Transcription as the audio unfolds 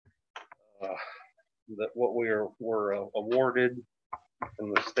that what were awarded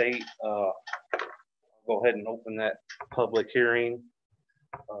from the state. Go ahead and open that public hearing.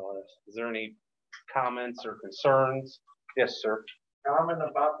 Is there any comments or concerns? Yes, sir. Comment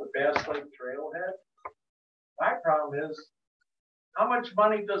about the Bass Lake Trailhead. My problem is, how much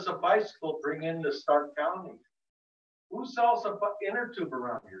money does a bicycle bring into Stark County? Who sells a inner tube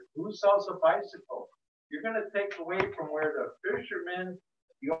around here? Who sells a bicycle? You're going to take away from where the fishermen,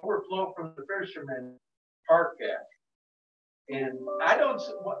 the overflow from the fishermen park at. And I don't,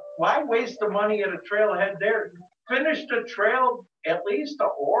 why waste the money at a trailhead there? Finish the trail, at least to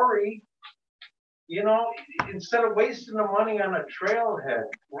Ori. You know, instead of wasting the money on a trailhead,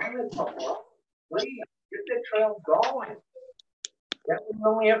 run it to Ori. Please, get the trail going. Then we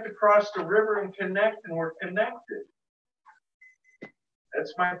only have to cross the river and connect, and we're connected.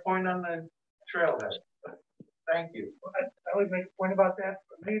 That's my point on the trailhead. Thank you. I would make a point about that.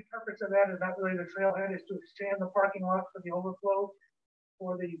 The main purpose of that is not really the trailhead, is to expand the parking lot for the overflow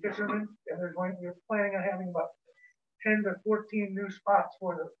for the fishermen. And we're planning on having about 10 to 14 new spots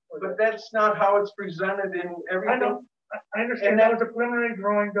for the. But that's not how it's presented in everything. I know. I understand that was a preliminary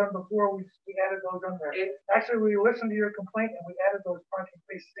drawing done before we added those on there. Actually, we listened to your complaint and we added those parking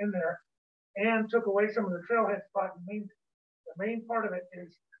spaces in there and took away some of the trailhead spot. The main part of it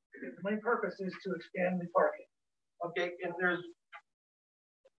is, the main purpose is to expand the parking. Okay, and there's,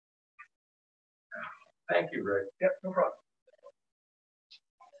 thank you, Rick. Yep, no problem.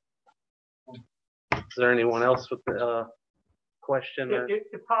 Is there anyone else with the question?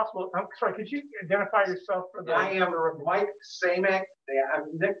 If possible, I'm sorry, could you identify yourself for the... I am Mike Samek. My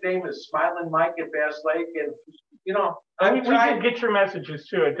nickname is Smiling Mike at Bass Lake, and you know, we did get your messages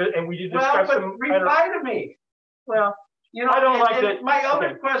too, and we did discuss them. Reply to me. Well, you know, I don't like that. My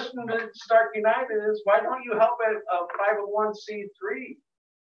other question to Stark United is, why don't you help a 501c3?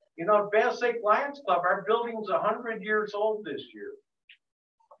 You know, Bass Lake Lions Club, our building's 100 years old this year.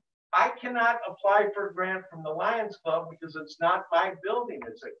 I cannot apply for a grant from the Lions Club because it's not my building.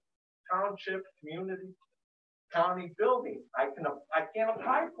 It's a township, community, county building. I can't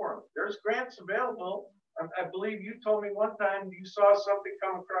apply for them. There's grants available. I believe you told me one time you saw something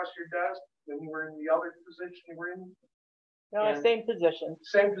come across your desk when you were in the other position you were in. No, same position.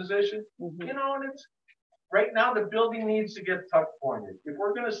 Same position. Mm-hmm. You know, and it's right now the building needs to get tuck pointed. If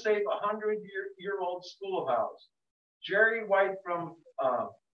we're going to save a 100-year-old schoolhouse, Jerry White from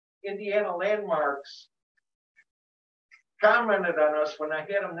Indiana Landmarks commented on us when I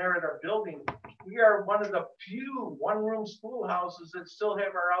had him there at our building. We are one of the few one-room schoolhouses that still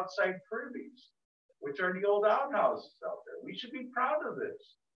have our outside privies, which are the old outhouses out there. We should be proud of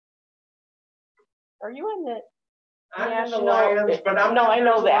this. Are you in the I'm in the Lions, but I'm no, not I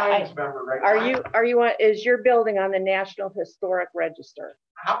know that. Lions member right now. Are you on, is your building on the National Historic Register?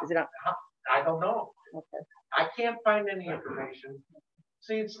 Is it on? I don't know. Okay. I can't find any information.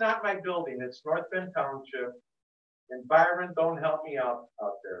 See, it's not my building. It's North Bend Township. Environment don't help me out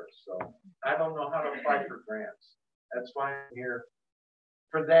there. So I don't know how to apply for grants. That's why I'm here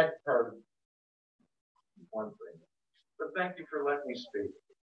for that part of one thing. But thank you for letting me speak.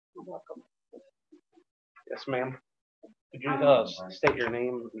 You're welcome. Yes, ma'am. Could you state your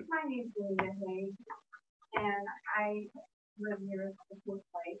name? My name is Leah Hayes, and I live near the Smith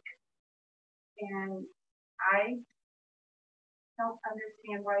Lake. And I don't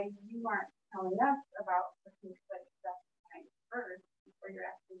understand why you aren't telling us about the Smith Lake stuff first before you're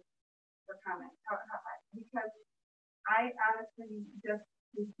asking for comments. Because I honestly just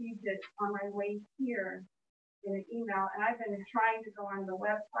received it on my way here in an email, and I've been trying to go on the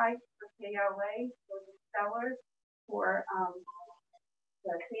website for KLA, for the sellers, for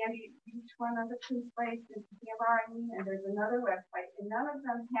the Sandy Beach one on the Smith Lake, and TMR, and there's another website, and none of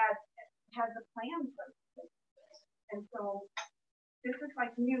them had the plans of it. And so this is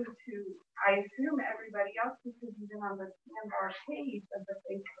like new to, I assume, everybody else, because even on the TMR page of the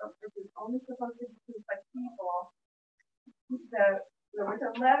Facebook, which is only supposed to be like people, there was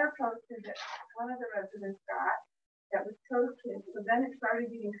a letter posted that one of the residents got that was posted. So then it started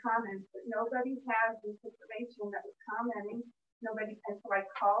getting comments, but nobody has this information that was commenting. Nobody, and so I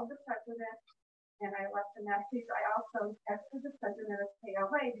called the president and I left a message. I also texted the president of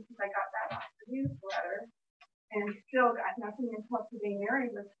KLA because I got that off the newsletter and still got nothing until today.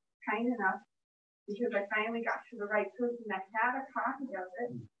 Mary was kind enough, because I finally got to the right person that had a copy of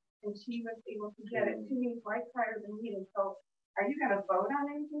it, and she was able to get it to me right prior to the meeting. So are you going to vote on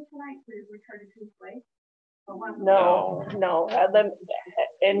anything tonight for return to Smith Lake? No.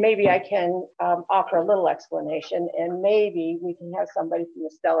 And maybe I can offer a little explanation, and maybe we can have somebody from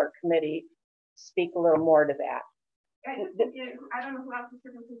the Stellar Committee speak a little more to that. I don't know who else is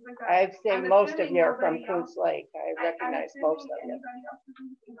from Coons Lake. I'd say I'm most of assuming you are from nobody else- Coons Lake. I I'm recognize assuming most of you. anybody else is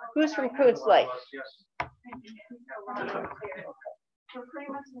from Who's from Lake. Coons Lake? Yes. So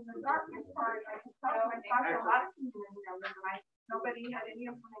pretty much in the darkness part, I talked to a lot of community members, and nobody had any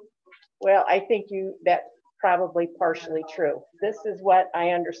information. Well, I think that's probably partially true. This is what I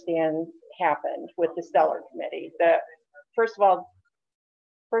understand happened with the Stellar Committee. First of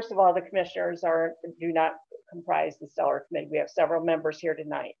all, the commissioners do not comprise the Stellar Committee. We have several members here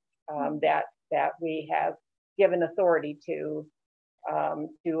tonight that we have given authority to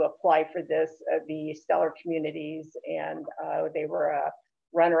apply for this, the Stellar Communities, and they were a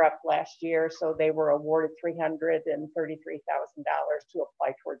runner-up last year, so they were awarded $333,000 to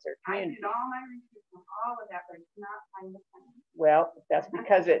apply towards their I community. did all my research on all of that, but it's not on the plan. Well, that's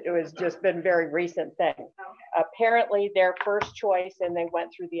because it was just been a very recent thing. Apparently their first choice, and they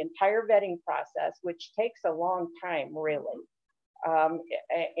went through the entire vetting process, which takes a long time, really,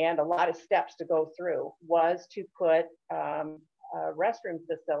 and a lot of steps to go through, was to put restroom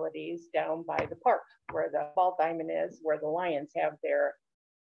facilities down by the park where the ball diamond is, where the Lions have their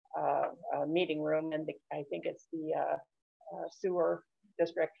meeting room, and I think it's the sewer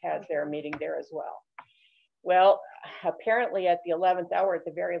district has their meeting there as well. Well, apparently at the 11th hour, at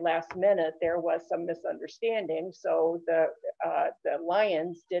the very last minute, there was some misunderstanding. So the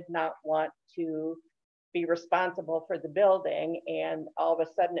Lions did not want to be responsible for the building, and all of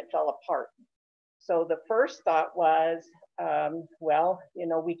a sudden it fell apart. So the first thought was, well,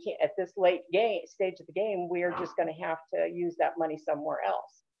 we can't, at this late stage of the game, we're just going to have to use that money somewhere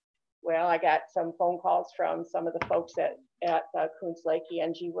else. Well, I got some phone calls from some of the folks at Coons Lake.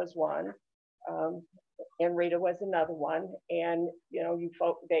 Angie was one, and Rita was another one. And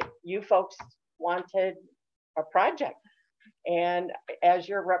you folks wanted a project. And as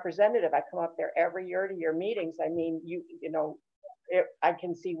your representative, I come up there every year to your meetings. I mean, I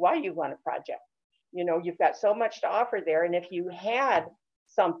can see why you want a project. You've got so much to offer there. And if you had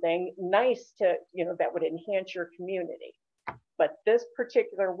something nice to, that would enhance your community. But this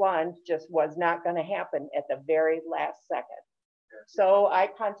particular one just was not going to happen at the very last second. So I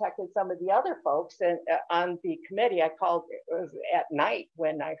contacted some of the other folks and on the committee. I called, it was at night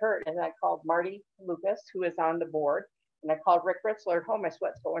when I heard, and I called Marty Lucas, who is on the board, and I called Rick Ritzler at home. I said,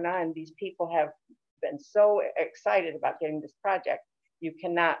 what's going on? These people have been so excited about getting this project. You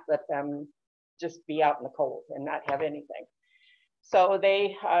cannot let them just be out in the cold and not have anything. So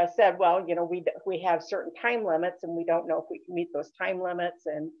they said, well, we have certain time limits, and we don't know if we can meet those time limits,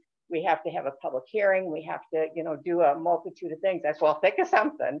 and we have to have a public hearing. We have to, do a multitude of things. I said, well, think of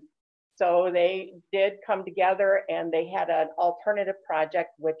something. So they did come together, and they had an alternative project,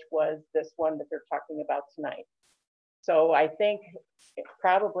 which was this one that they're talking about tonight. So I think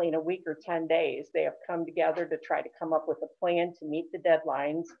probably in a week or 10 days, they have come together to try to come up with a plan to meet the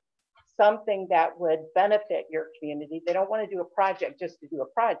deadlines, something that would benefit your community. They don't want to do a project just to do a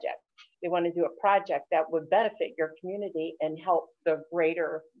project. They want to do a project that would benefit your community and help the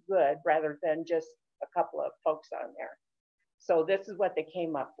greater good rather than just a couple of folks on there. So this is what they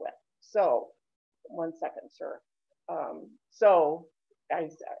came up with. So, one second, sir. So I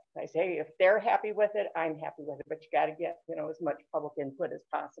say, if they're happy with it, I'm happy with it, but you got to get, as much public input as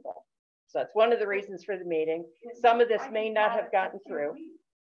possible. So that's one of the reasons for the meeting. Some of this may not have gotten through.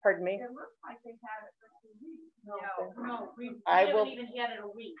 Pardon me? It looks like they had it for 2 weeks. No, we I haven't will- even had it a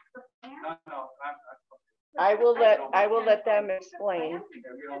week. No, I will let them explain. if you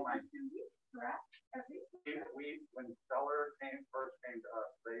don't mind. When Stellar first came to us,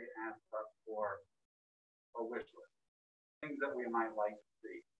 they asked us for a wish list, things that we might like to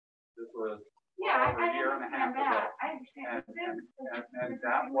see. This was Yeah, over I a year and a half understand ago. that. I understand. And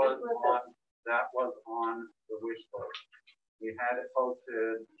that was on the wish list. We had it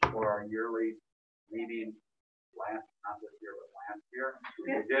posted for our yearly meeting not this year, but last year.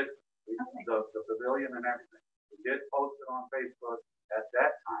 We did, the pavilion and everything. We did post it on Facebook at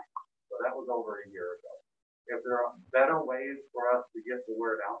that time. So that was over a year ago. If there are better ways for us to get the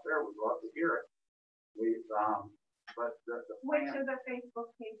word out there, we'd love to hear it. But the Which plan, of the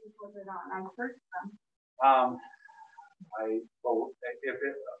Facebook pages was it on? I searched them. if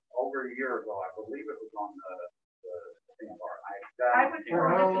it over a year ago, I believe it was on the thing bar. I was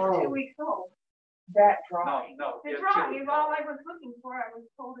told this is 2 weeks old. That drawing. No. The drawing is all I was looking for. I was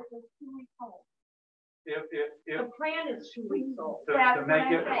told it was 2 weeks old. If The plan is 2 weeks old. to make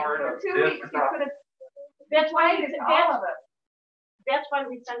it part of For 2 this weeks, you process. could have That's why, explained all of it. that's why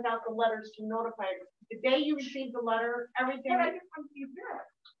we send out the letters to notify. The day you receive the letter, everything, But I just want you there.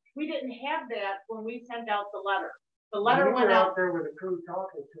 we didn't have that when we sent out the letter. The letter You went were out. out there with a crew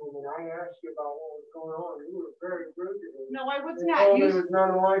talking to him, and I asked you about what was going on. You were very rude to me. No, I was You not. told me it You, was none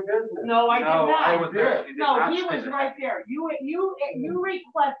of my business. no, I did No, I not. was there. She did No, not he say was that. right there. You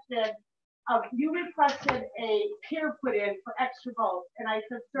requested a pier put in for extra boats, and I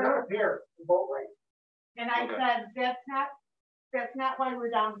said, sir, Not here, the boat race. and I Okay. said, that's not why we're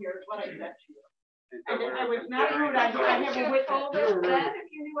down here, is what I said to you. She said we were I was not considering rude. I going. have a witness. Told us that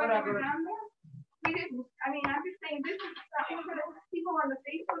if you knew what they Whatever. were down there. We didn't, I mean, I'm just saying, this is something that people on the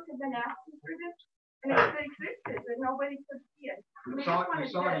Facebook have been asking for this, and it existed, but nobody could see it. You saw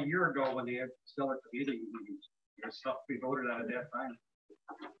it a year ago when they had still at the meeting, the stuff we voted on at that time.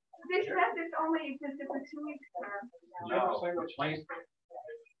 This says it's only existed for 2 weeks, sir. No, plain-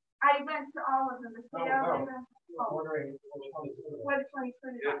 I went to all of them, the sale and the, Boat race. what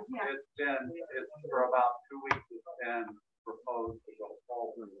 2020, yeah. It's for about 2 weeks, it's been proposed to go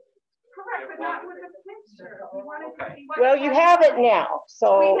forward. Correct, but not with a picture. We wanted to see what. Well, you have it now,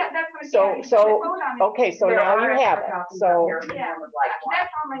 so, That's what I'm so- saying. We so- should vote on it. okay, so now you have it, so, Yeah,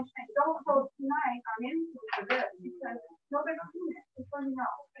 that's all I'm saying. Don't vote tonight on anything for this because nobody's seen it. Just so you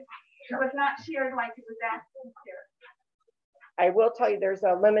know. It was not shared like it was actually shared. I will tell you, there's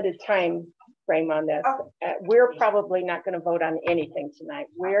a limited time frame on this. We're probably not gonna vote on anything tonight.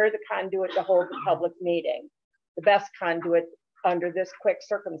 We're the conduit to hold the public meeting. The best conduit under this quick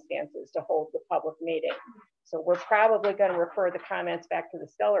circumstances to hold the public meeting. So we're probably gonna refer the comments back to the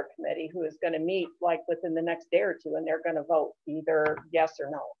Stellar Committee, who is gonna meet like within the next day or two, and they're gonna vote either yes or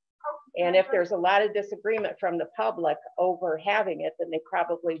no. And if there's a lot of disagreement from the public over having it, then they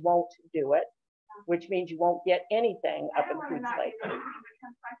probably won't do it, which means you won't get anything I up in don't want to Coos not Lake. give it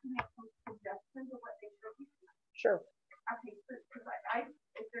because I can make some suggestions of what they should be. Sure. Okay, because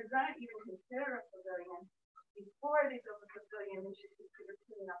if they're gonna even consider a pavilion, before they build a pavilion, they should consider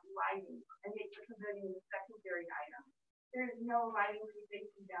putting up lighting and make the pavilion a secondary item. There is no lighting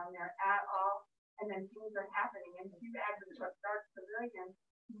safety down there at all, and then things are happening, and if you add to the dark pavilion,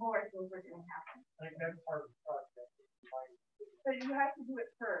 more things are gonna happen. I think that's part of the process. But you have to do it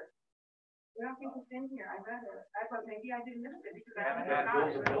first. I don't think it's in here, I read it, I thought maybe I didn't miss it because I And haven't got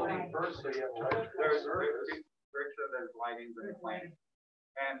build it. a building first, so you have electrical There's service. there's lighting and planning.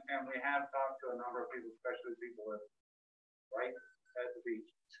 And we have talked to a number of people, especially people that right at the beach.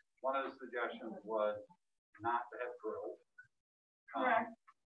 One of the suggestions was not to have grills. Correct.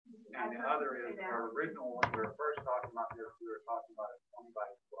 And the other is our original, when we were first talking about this, we were talking about a 20 by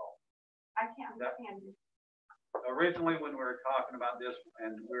 12. I can't understand you. Originally, when we were talking about this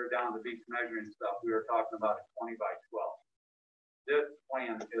and we were down the beach measuring stuff, we were talking about a 20 by 12. This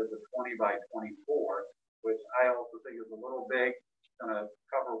plan is a 20 by 24, which I also think is a little big. It's gonna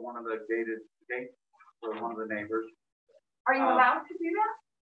cover one of the gates for one of the neighbors. Are you allowed to do that?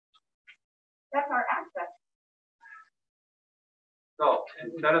 That's our access. So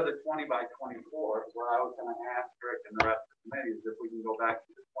instead of the 20 by 24, what I was gonna ask Rick and the rest of the committee is if we can go back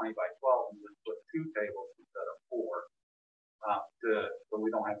to the 20 by 12 and just put 2 tables instead of 4, so we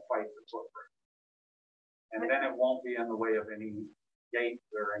don't have quite the footprint. And then it won't be in the way of any gates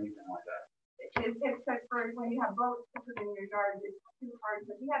or anything like that. It's like for when you have boats to put in your yard, it's too hard,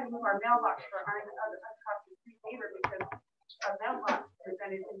 but we had to move our mailbox for our across the street neighbor because our mailbox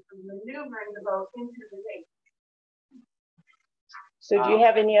prevented him from maneuvering the boat into the lake. So do you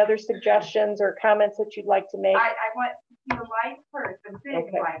have any other suggestions or comments that you'd like to make? I want to see the lights first, the big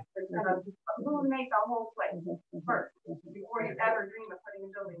Okay. lights, that's gonna illuminate the whole place first, before you ever dream of putting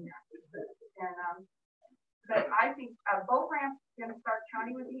a building there. And, but I think a boat ramp in Stark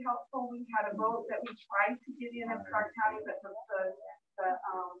County would be helpful. We had a boat that we tried to get in Stark County, but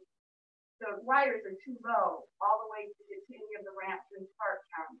the wires are too low all the way to get to any of the ramps in Stark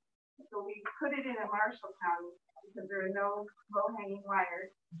County. So we put it in Marshall County because there are no low hanging wires.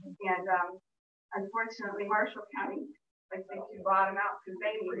 And unfortunately, Marshall County, like they should bottom out because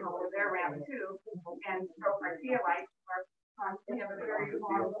they need over their ramp too. And so our lights are, they have a very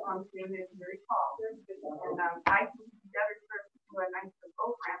long thing that's very tall. And I think together to a nice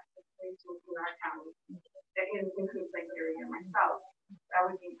boat ramp situation in our county, in Coos Lake area myself. That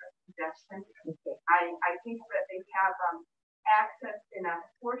would be a suggestion. I think that they have access in a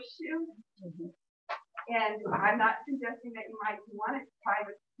horseshoe. And I'm not suggesting that you might want it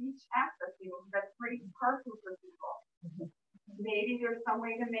private beach access, that's free parking for people. Maybe there's some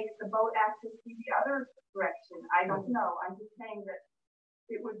way to make the boat access be the other direction. I don't know. I'm just saying that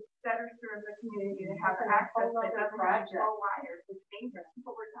it would better serve the community to have access that doesn't have low wires. It's dangerous.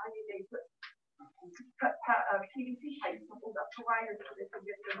 People were telling you they put PVC pipes to hold up the wires so they could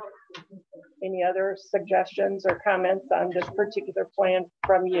get their boat. Any other suggestions or comments on this particular plan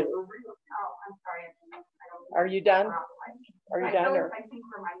from you? Oh, I'm sorry. Are you done? Are you done? Or? I think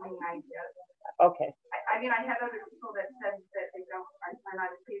for my main idea. Okay. I mean, I had other people that said that they don't, are not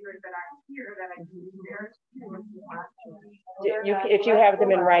in favor that I'm here, that I can be there. If you have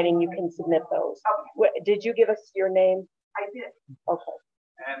them in writing, you can submit those. Okay. Did you give us your name? I did. Okay.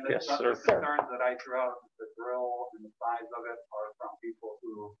 And the Yes, sir. concerns that I threw out, the drill and the size of it are from people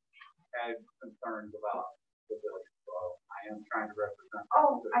who had concerns about the village. So I am trying to represent.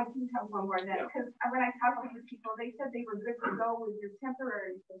 Oh, I do have one more then, because when I talked to the people, they said they were good to go with your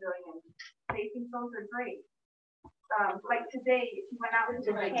temporary pavilion. They think those are great. Like today, if you went out to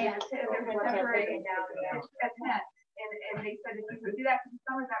the tent, there's a temporary tent, and they said if you would do that for the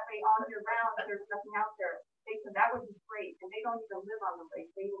summer, that way all year round, there's nothing out there. They said that would be great, and they don't even live on the lake.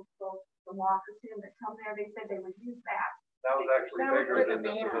 They will go, the walkers in that come there, they said they would use that. That was actually bigger than the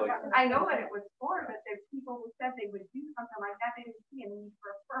pavilion. I know what it was for, but there's people who said they would do something like that. They didn't see a need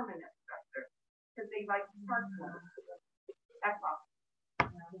for a permanent structure because they like to park there. That's all.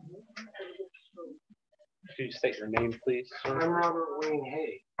 Could you state your name, please, sir? I'm Robert Wayne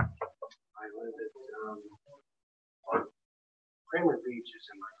Hay. I live at Kramer Beach is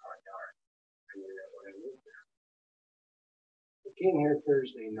in my front yard. I live there. I came here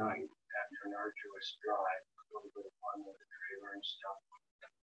Thursday night after an arduous drive, a little bit of fun with the trailer and stuff.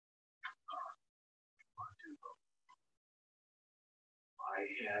 I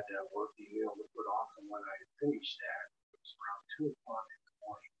had a work email to put off, and when I finished that, it was around 2 o'clock in the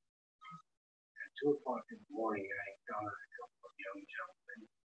morning. At 2 o'clock in the morning, I encountered a couple of young gentlemen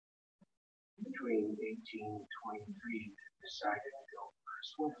between 18 and 23 that decided to go for a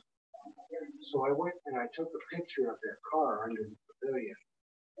swim. So I went and I took a picture of their car under the pavilion.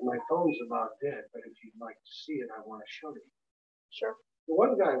 And my phone's about dead, but if you'd like to see it, I want to show you. Sure. The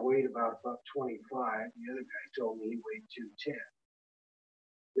one guy weighed about 25. The other guy told me he weighed 210.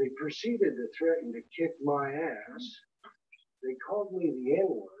 They proceeded to threaten to kick my ass. They called me the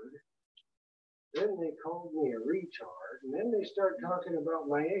N-word. Then they called me a retard. And then they started talking about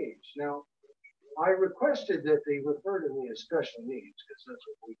my age. Now, I requested that they refer to me as special needs because that's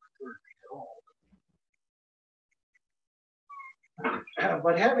what we refer to me at all.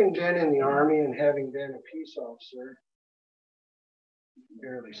 But having been in the Army and having been a peace officer, you can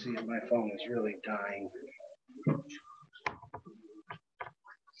barely see it. My phone is really dying.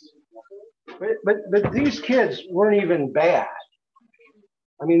 But these kids weren't even bad.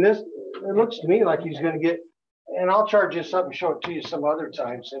 I mean, it looks to me like he's going to get, and I'll charge you something, show it to you some other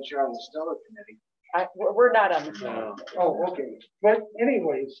time since you're on the Stellar Committee. We're not on the phone. Oh, okay. But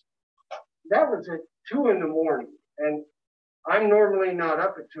anyways, that was at 2 in the morning. And I'm normally not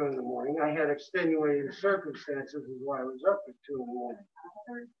up at 2 in the morning. I had extenuating circumstances is why I was up at 2 in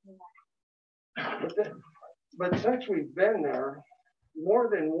the morning. But since we've been there, more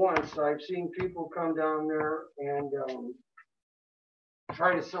than once, I've seen people come down there and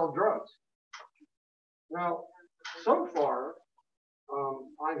try to sell drugs. Now, so far,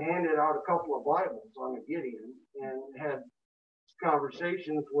 I've handed out a couple of Bibles on the Gideon and had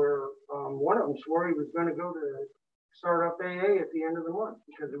conversations where one of them swore he was going to go to start up AA at the end of the month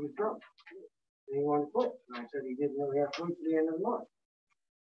because he was drunk. And he wanted to quit. And I said he didn't really have to wait to the end of the month.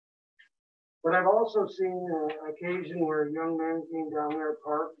 But I've also seen an occasion where a young man came down there,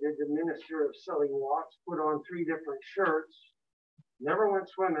 parked, did the minister of selling walks, put on 3 different shirts, never went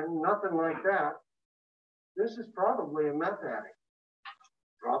swimming, nothing like that. This is probably a meth addict.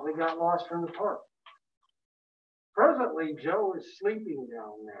 Probably got lost from the park. Presently, Joe is sleeping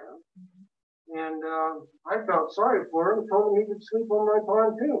down there. And I felt sorry for him, told him he could sleep on my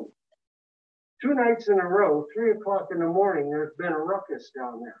pontoon. 2 nights in a row, 3 o'clock in the morning, there's been a ruckus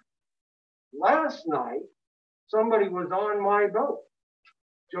down there. Last night, somebody was on my boat.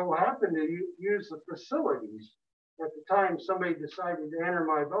 Joe happened to use the facilities at the time somebody decided to enter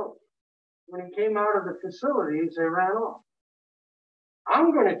my boat. When he came out of the facilities, they ran off.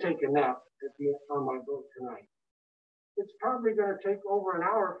 I'm going to take a nap on my boat tonight. It's probably going to take over an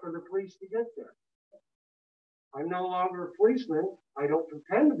hour for the police to get there. I'm no longer a policeman. I don't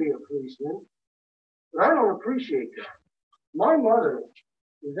pretend to be a policeman, but I don't appreciate that. My mother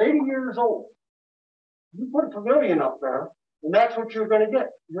is 80 years old. You put a pavilion up there, and that's what you're going to get.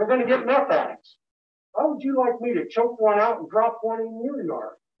 You're going to get meth addicts. How would you like me to choke one out and drop one in your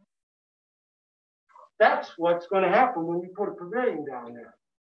yard? That's what's going to happen when you put a pavilion down there.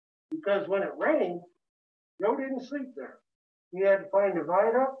 Because when it rained, Joe didn't sleep there. He had to find a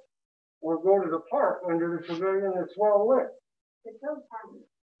viaduct or go to the park under the pavilion that's well lit.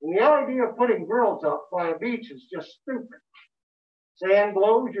 And the idea of putting girls up by a beach is just stupid. Sand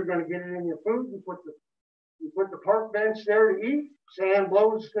blows, you're going to get it in your food. You put the park bench there to eat, sand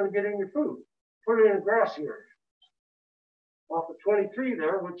blows, it's going to get in your food. Put it in a grassy area. off of 23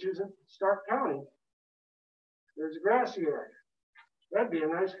 there, which isn't Stark County. There's a grassy area. That'd be a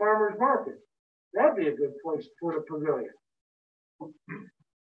nice farmer's market. That'd be a good place to put a pavilion.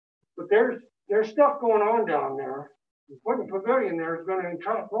 But there's stuff going on down there. Putting a pavilion there is going to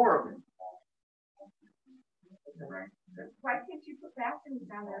attract more of it. Why can't you put bathrooms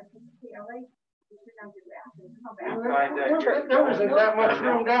down there? There isn't that much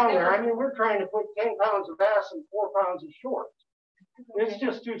room down there. I mean, we're trying to put 10 pounds of bass and 4 pounds of shorts. It's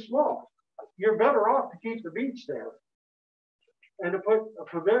just too small. You're better off to keep the beach there and to put a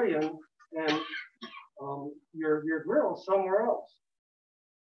pavilion and your grill somewhere else.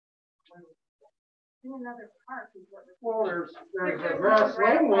 In another park is what well, there's a grass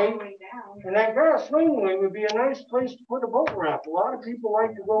laneway, and that grass laneway would be a nice place to put a boat ramp. A lot of people like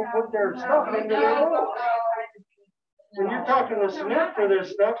to go put their stuff into their boats. When you're talking to cement for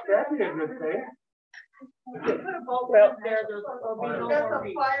this stuff, that'd be a good thing. Put a boat ramp there, there'll be no more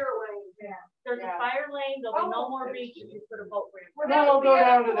beach. There's a fire lane, there'll be no more beach if you put a boat ramp. Then we'll go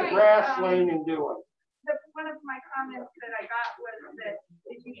down to the grass lane and do it. One of my comments that I got was that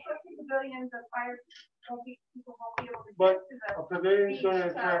if you put pavilions of fire, people won't be able to but get to the a pavilion's going to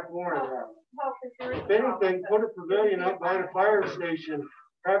attract more of them. well, If anything, put a pavilion up by the fire station.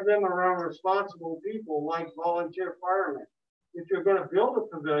 Have them around responsible people like volunteer firemen. If you're going to build a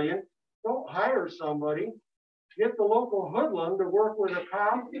pavilion, don't hire somebody. Get the local hoodlum to work with a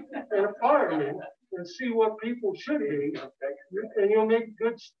cop and a fireman and see what people should be. And you'll make,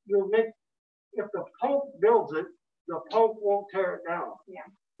 if the Pope builds it, the Pope won't tear it down. Yeah.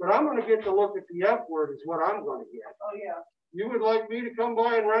 But I'm going to get to look at the F word is what I'm going to get. Oh, yeah. You would like me to come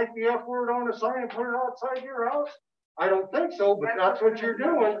by and write the F word on a sign and put it outside your house? I don't think so, but that's what you're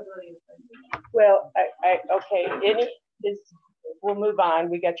doing. Well, okay, we'll move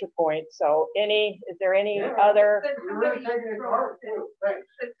on. We got your point. So is there any other? You're really taking it hard too. Thanks.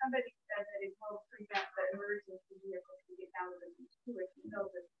 But somebody said that it will prevent the emergency vehicle to get down to the beach too, if you know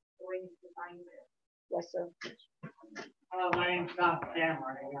that the way you designed it. Yes, sir. My name's Tom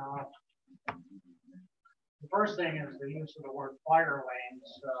Cameron. The first thing is the use of the word fire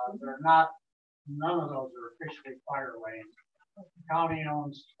lanes. None of those are officially fire lanes. The county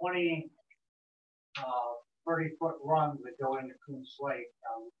owns 20 30-foot runs that go into Coons Lake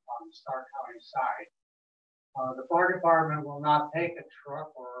on the Stark County side. The fire department will not take a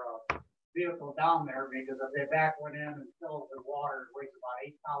truck or a vehicle down there because if they back one in and fill it with water, it weighs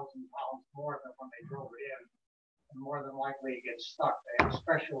about 8,000 pounds more than when they drove it in. And more than likely it gets stuck. They have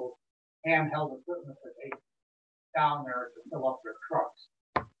special handheld equipment that they down there to fill up their trucks.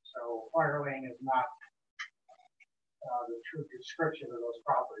 So fire lane is not the true description of those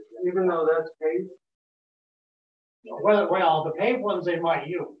properties. Even though that's paved? Well, the paved ones they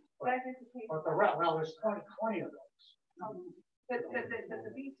might use, but there's 20 of those. But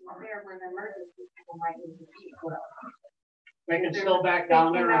the beach is there where the emergency people might need to be. They can still back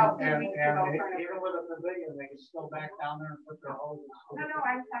down there and even with a pavilion, they can still back down there and put their hoses. No,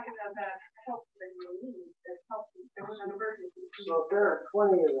 I'm talking about the help that you need, the help, there was an emergency. So if there are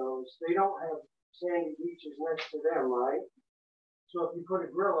 20 of those, they don't have sandy beaches next to them, right? So if you put a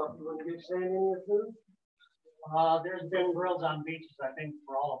grill up, you wouldn't get sand in your food? There's been grills on beaches, I think,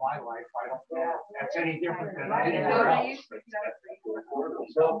 for all of my life. I don't know if that's any different than anywhere else.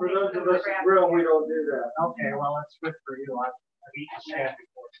 So for those of us that grill, we don't do that. Okay, well, that's good for you. I've eaten sand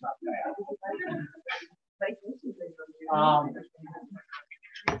before, it's not bad.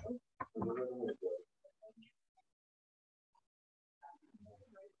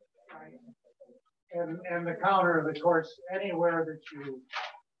 And the counter, of course, anywhere that you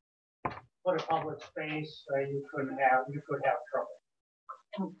put a public space, you could have trouble.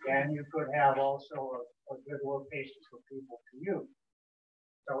 And you could have also a good location for people to use.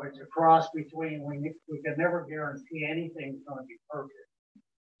 So it's a cross between, we can never guarantee anything's going to be perfect.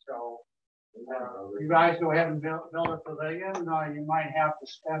 So you guys go ahead and build a pavilion. You might have to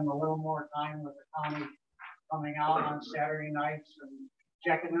spend a little more time with the county coming out on Saturday nights and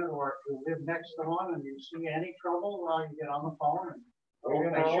checking it, or if you live next to one and you see any trouble, you get on the phone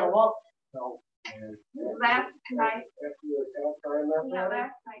and they show up. So last night somebody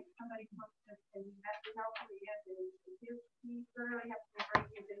comes and that's how he literally has to break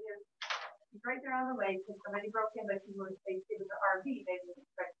into he's right there on the lake because somebody broke in, but he was it was an RV, they didn't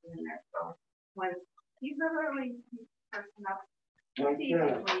expect him in there. So when he's literally person up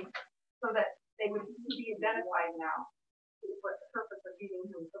strategically so that they would be identified now. What the purpose of beating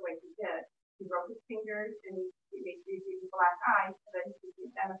him the way he did. He broke his fingers and he made these black eyes so that he could be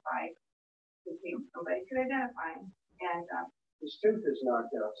identified. Somebody could identify him. And his tooth is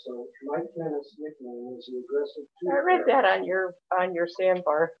knocked out. So Mike Dennis' nickname is the aggressive tooth. I read that on your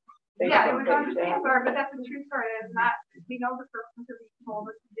sandbar. Yeah, it was on the sandbar, but that's a true story. It's not, we know the person because he told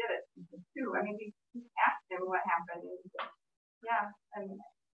us he did it too. I mean, we asked him what happened. And, yeah, and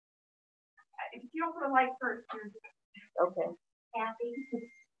if you don't put a light first, you're okay. Kathy.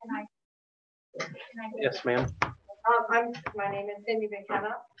 Yes, ma'am. My name is Cindy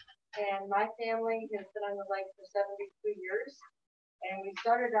McKenna, and my family has been on the lake for 72 years. And we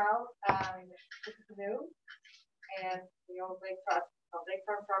started out with a canoe and the old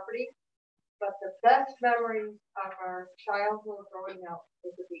lakefront property. But the best memories of our childhood growing up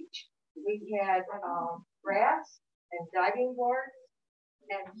was the beach. We had grass and diving boards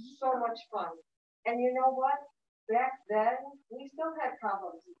and so much fun. And you know what? Back then, we still had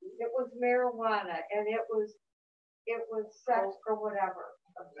problems. It was marijuana and it was sex or whatever.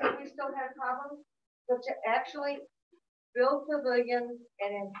 So we still had problems, but to actually build pavilions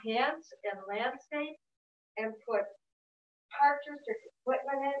and enhance and landscape and put park district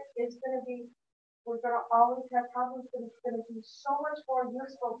equipment in is going to be, we're going to always have problems, but it's going to be so much more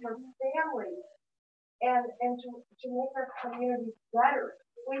useful for families and to make our community better.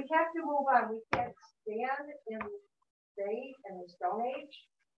 We have to move on. We can't stand in the state and the Stone Age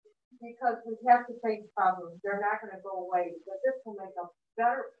because we have to face problems. They're not going to go away, but this will make a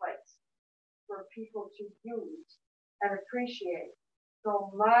better place for people to use and appreciate. So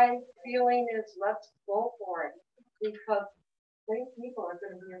my feeling is let's go for it because many people are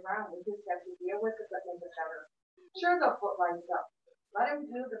going to be around. We just have to deal with it, but make it better. Sure, they'll put lights up. Let them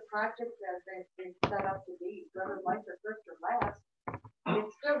do the project as they set up to be. Whether lights are first or last,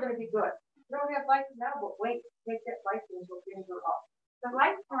 it's still going to be good. We don't have lights now, but wait, take that light until things are up. The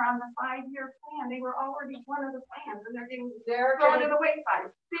lights were on the 5-year plan. They were already one of the plans, and they're getting thrown to the wayside.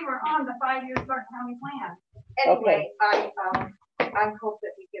 They were on the 5-year Stark County plan. Anyway, I hope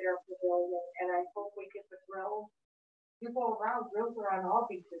that we get our pavilion, and I hope we get the grill. You go around, grills are on all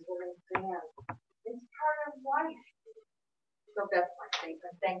beaches. We're in sand. It's part of life. So that's my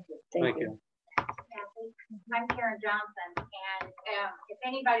statement. Thank you. Thank you. I'm Karen Johnson, and if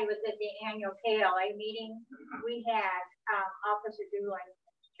anybody was at the annual KLA meeting, we had Officer Doolin,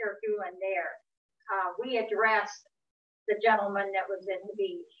 Sheriff Doolin there. We addressed the gentleman that was in the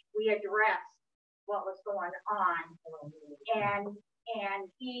beach. We addressed what was going on, and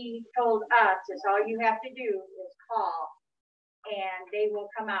he told us is all you have to do is call, and they will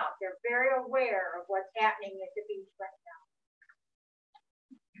come out. They're very aware of what's happening at the beach right now.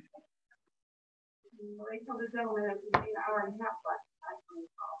 They told the gentleman it would be an hour and a half left.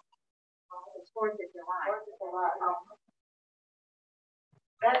 It's 4th of July. 4th of July.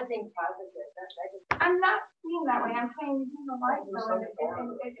 That is being positive. I'm not seeing that way. I'm saying you know, life,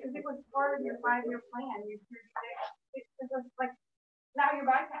 if it was part of your 5-year plan, it was like now you're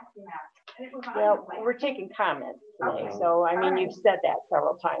bypassing that. And it was well, we're taking comments today, okay. So I mean, you've said that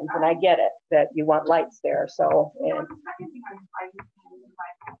several times, and I get it that you want lights there. So and.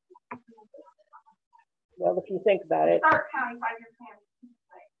 Well, if you think about it. Stark County 5-year plan.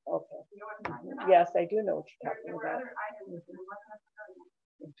 Okay. You know yes, I do know what you're talking about.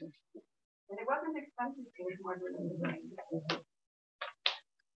 And it wasn't expensive. It was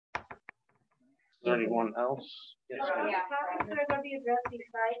Is there anyone else? Yes, yeah. How is there going to be addressing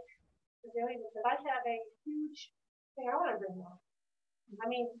sites? Because I have a huge thing I want to bring up. I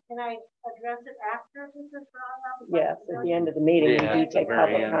mean, can I address it after this is drawn up? Yes, at the end of the meeting, yeah, you take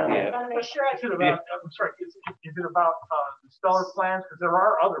public comment. I'm sorry, is it about the stellar plans? Because there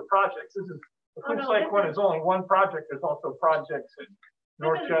are other projects. This is the Coos Lake one is only one project. There's also projects in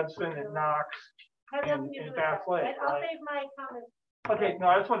North Judson and Knox and Bass Lake. I'll save my comments. Okay, no,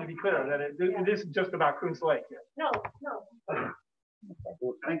 I just wanted to be clear that it isn't just about Coos Lake. No. Okay.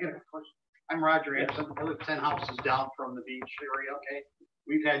 Can I get a question? I'm Roger Anderson. I live 10 houses down from the beach area, okay?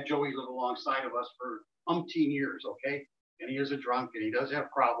 We've had Joey live alongside of us for umpteen years, okay? And he is a drunk and he does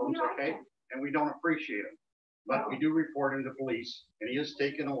have problems, okay? And we don't appreciate him. But we do report him to police and he is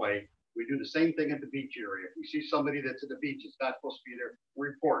taken away. We do the same thing at the beach area. If we see somebody that's at the beach that's not supposed to be there, we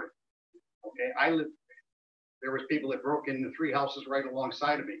report it. Okay, there was people that broke into 3 houses right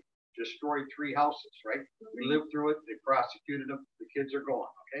alongside of me, destroyed 3 houses, right? We lived through it, they prosecuted them, the kids are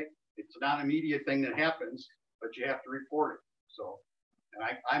gone, okay? It's not an immediate thing that happens, but you have to report it. So, and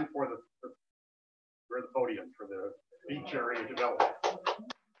I'm for the podium for the beach area development.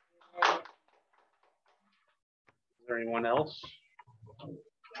 Is there anyone else?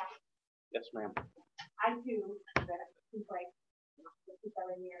 Yes, ma'am. I do that Coos Lake for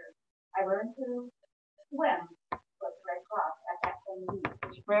 7 years. I learned to swim, but right across at that they need.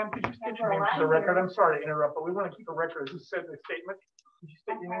 Ma'am, could you state And your for a name lot for the of record? years- I'm sorry to interrupt, but we want to keep a record as you said in the statement. Could you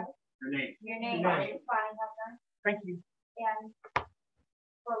state your name? Your name. Your name, Your name. is Bonnie Hefner, Thank you. and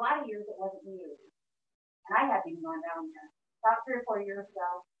for a lot of years it wasn't used. And I hadn't even gone down there. About 3 or 4 years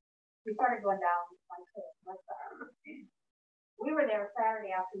ago, we started going down my kids, my son. We were there Saturday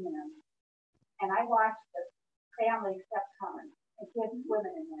afternoon, and I watched the families kept coming, and kids,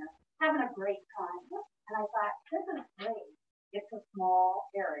 women in there, having a great time. And I thought, this is great. It's a small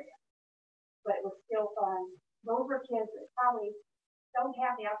area, but it was still fun. Those were kids that probably don't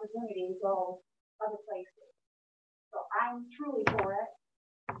have the opportunity to go other places. So I'm truly for it.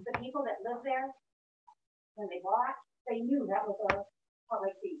 The people that live there, when they bought, they knew that was a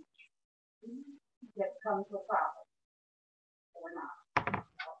public beach that comes with profit. Or not.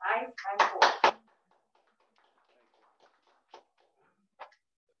 So I'm for it.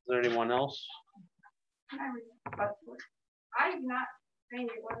 Is there anyone else? I'm not saying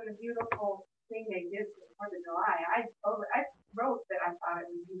it wasn't a beautiful thing they did for the 4th of July. I wrote that I thought it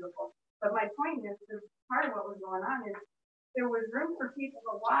was beautiful. But my point is, part of what was going on is there was room for people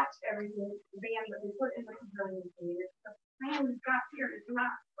to watch everything, the band that they put in the pavilion. The plan we've got here is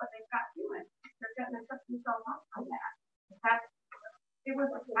not what they've got doing. They're getting to cut themselves off on that. I've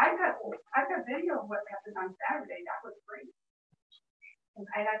got video of what happened on Saturday. That was great. And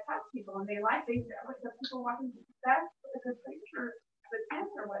I talked to people and they like the people walking that's a good picture, the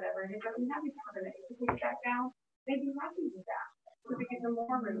tent or whatever, and it doesn't have any covenant. If you take it back down, they'd be happy with that. So they get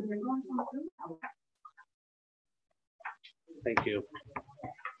more room. They're going from room now. Thank you.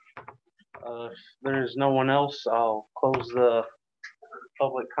 If there's no one else, I'll close the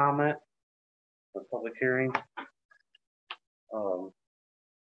public comment, the public hearing.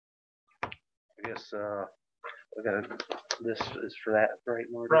 I guess we got this is for that, right,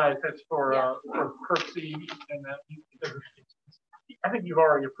 Marty? Right, that's for Kirksey and I think you've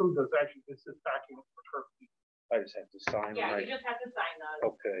already approved those. Actually, this is document for Kirksey. I just have to sign. Yeah, right? you just have to sign those.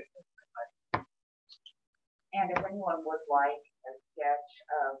 Okay. And if anyone would like a sketch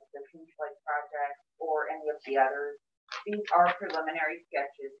of the Kings Lake project or any of the others, these are preliminary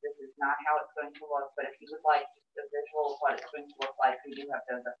sketches. This is not how it's going to look, but if you would like just a visual of what it's going to look like, we do have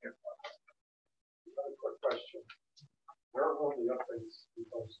those up here. Another quick question. Where will the updates be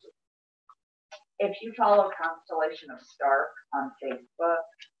posted? If you follow Constellation of Stark on Facebook,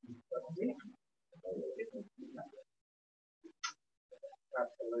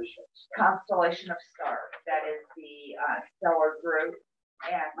 Constellation of Stark, that is the Stellar group,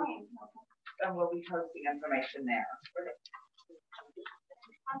 and we'll be posting information there.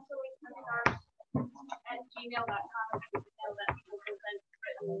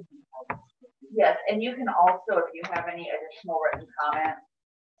 Yes, and you can also, if you have any additional written comments,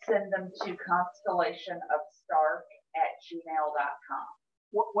 send them to constellationofstark@gmail.com.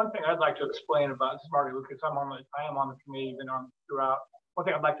 One thing I'd like to explain about this, Marty Lucas, I am on the committee, been on throughout. One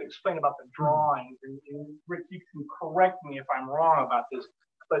thing I'd like to explain about the drawings, and Rick, you can correct me if I'm wrong about this,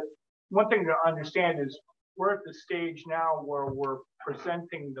 but one thing to understand is we're at the stage now where we're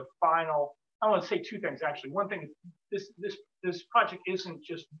presenting the final. I want to say two things actually. One thing is this project isn't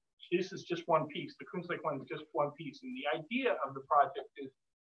just. This is just one piece. The Coons Lake one is just one piece, and the idea of the project is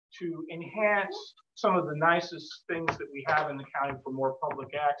to enhance some of the nicest things that we have in the county for more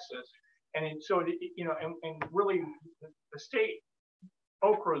public access. And and really the state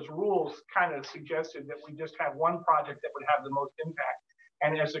Okra's rules kind of suggested that we just have one project that would have the most impact.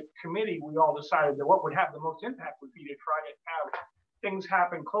 And as a committee, we all decided that what would have the most impact would be to try to have things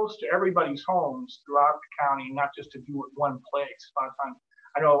happen close to everybody's homes throughout the county, not just to do it one place. A lot of times,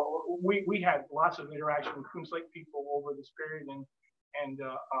 I know we had lots of interaction with Coons Lake people over this period, and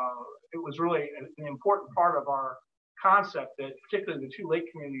it was really an important part of our concept that particularly the two lake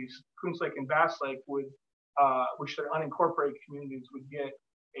communities, Coons Lake and Bass Lake, would, which are unincorporated communities, would get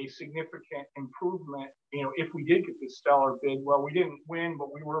a significant improvement. If we did get this stellar bid, well, we didn't win,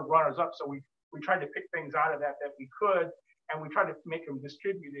 but we were runners up, so we tried to pick things out of that we could, and we tried to make them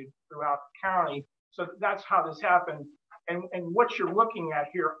distributed throughout the county. So that's how this happened. And what you're looking at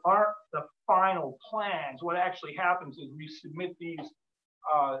here aren't the final plans. What actually happens is we submit these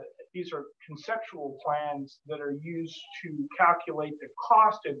are conceptual plans that are used to calculate the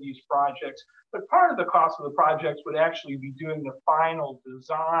cost of these projects. But part of the cost of the projects would actually be doing the final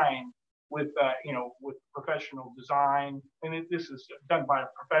design with professional design. And this is done by a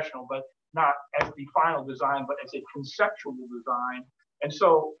professional, but not as the final design, but as a conceptual design. And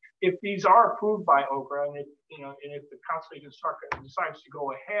so if these are approved by Okra, and if the Constellation Stark decides to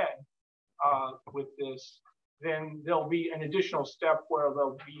go ahead with this, then there'll be an additional step where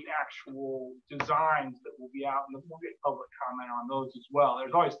there'll be actual designs that will be out, and we'll get public comment on those as well.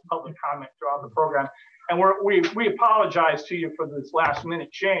 There's always public comment throughout the program. And we apologize to you for this last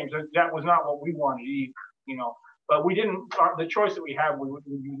minute change. That was not what we wanted either, you know. But we didn't, the choice that we had would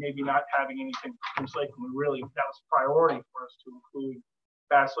be maybe not having anything for Coons Lake. And that was a priority for us to include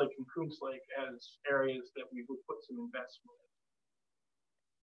Bass Lake and Coons Lake as areas that we would put some investment in.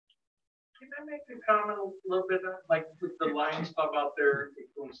 Can I make a comment a little bit, like with the Lions Club out there at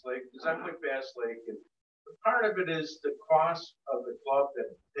Coons Lake, because I'm with Bass Lake, and part of it is the cost of the club that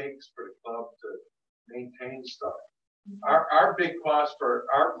it takes for the club to maintain stuff. Our big cost for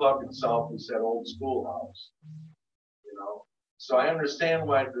our club itself is that old schoolhouse, you know. So I understand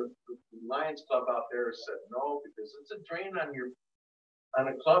why the Lions Club out there said no, because it's a drain on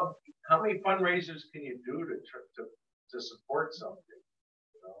a club. How many fundraisers can you do to support something?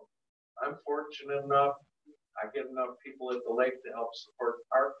 I'm fortunate enough, I get enough people at the lake to help support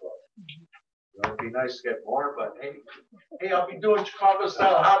our club. You know, it'd be nice to get more, but hey, I'll be doing Chicago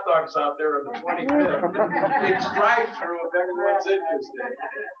style hot dogs out there on the 25th. It's drive-through if everyone's interested.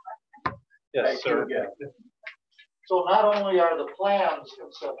 Yes, sir. So not only are the plans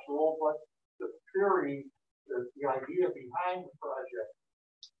conceptual, but the theory, the idea behind the project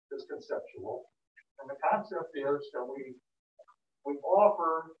is conceptual. And the concept is that we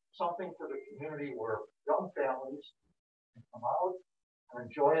offer something for the community where young families can come out and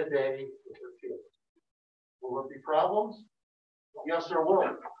enjoy a day with their kids. Will there be problems? Yes, there will,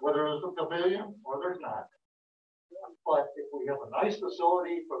 whether there's a pavilion or there's not. But if we have a nice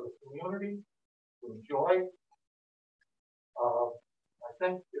facility for the community to enjoy, I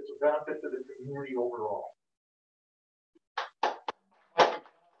think it's a benefit to the community overall.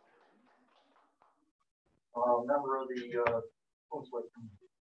 Member of the Coons Lake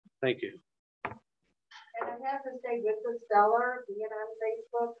community. Thank you. And I have to say, with the Stellar being on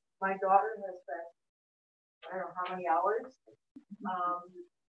Facebook, my daughter has spent, I don't know how many hours,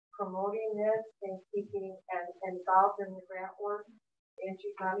 promoting this and keeping and involved in the grant work.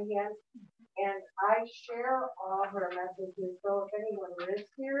 Angie Cunningham. And I share all her messages. So if anyone lives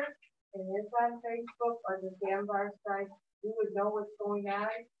here and is on Facebook or the Sandbar site, you would know what's going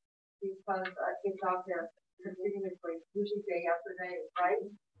on because it's out there continuously, usually day after day, right?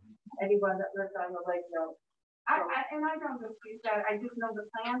 Anyone that lives on the lake knows. And I don't dispute that. I just know the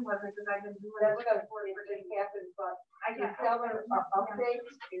plan wasn't because I've been doing That's it before everything happens, but I the got seller updates,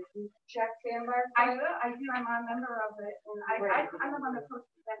 if you check Sandbar. I do. I'm a member of it, and I'm the one that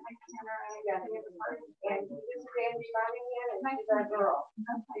posted that my center and I the party. And this is Angie Cunningham, and she's our girl.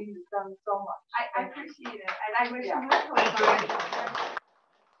 She's done so much. I appreciate it, and I wish you would.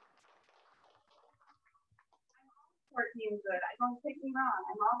 Being good. I don't take me wrong.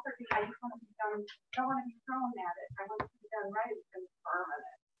 I'm all for I just want to be done. Don't want to be thrown at it. I want it to be done right and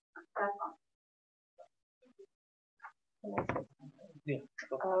permanent. That's all.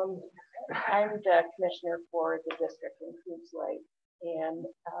 I'm the commissioner for the district in Coons Lake, and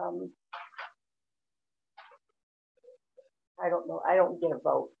I don't know. I don't get a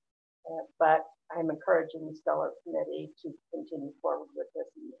vote, but I'm encouraging the Stellar Committee to continue forward with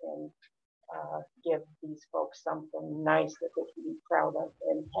this and give these folks something nice that they can be proud of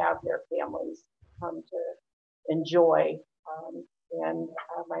and have their families come to enjoy. And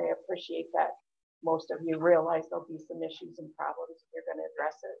I appreciate that most of you realize there'll be some issues and problems. You're going to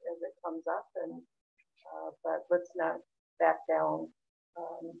address it as it comes up, and but let's not back down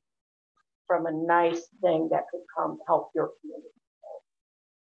from a nice thing that could come help your community.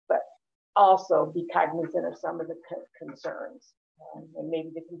 But also be cognizant of some of the concerns. And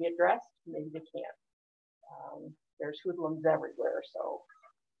maybe they can be addressed, maybe they can't. There's hoodlums everywhere, so.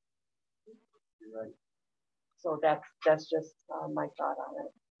 Right. So that's just my thought on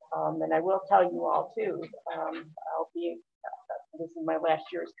it. And I will tell you all too, I'll be, this is my last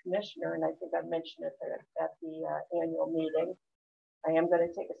year as commissioner, and I think I mentioned it at the annual meeting. I am going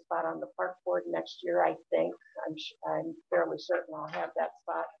to take a spot on the park board next year, I think. I'm fairly certain I'll have that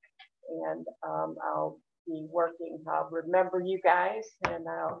spot. And I'll be working, I'll remember you guys, and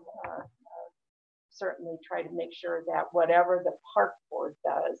I'll certainly try to make sure that whatever the park board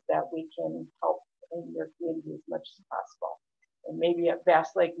does, that we can help in your community as much as possible. And maybe at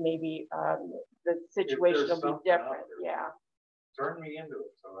Bass Lake, maybe the situation will be different. Yeah. Turn me into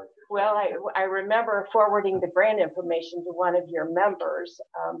it. So well, I remember forwarding the grant information to one of your members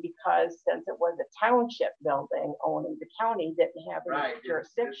because since it was a township building owning, the county didn't have any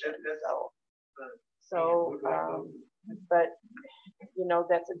jurisdiction. But you know,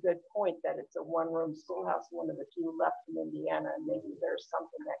 that's a good point that it's a one-room schoolhouse, one of the few left in Indiana, and maybe there's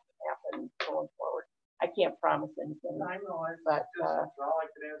something that can happen going forward. I can't promise anything. I know, but all I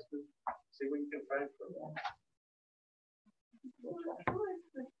can ask is see what you can find for them.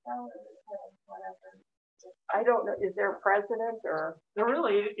 I don't know, is there a president or? There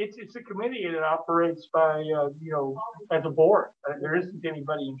really, it's a committee that operates by, you know, as a board. There isn't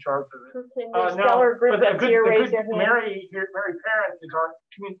anybody in charge of it. Can the Stellar group that's here raise their hand? Mary Parent is our,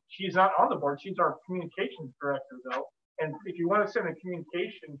 she's not on the board, she's our communications director though. And if you want to send a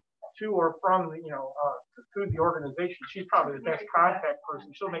communication to or from the, you know, through the organization, she's probably the best contact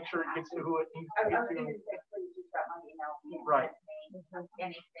person. She'll make sure it gets to who it needs to get to. Right.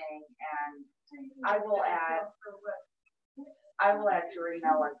 Anything, and I will add your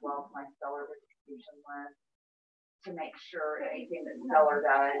email as well to my Stellar distribution list to make sure anything that Stellar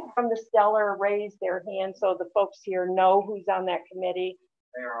does. From the Stellar raise their hand so the folks here know who's on that committee.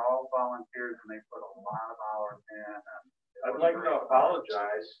 They are all volunteers and they put a lot of hours in. I'd like to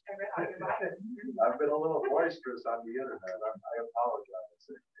apologize. I've been a little boisterous on the internet. I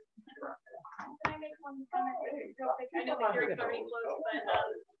apologize. Can I make one comment real quick? I know that you're starting close, but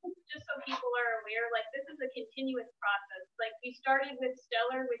just so people are aware, like this is a continuous process. Like we started with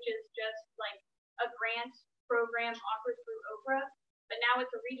Stellar, which is just like a grant program offered through Oprah, but now it's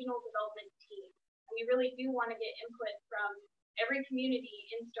a regional development team. And we really do want to get input from every community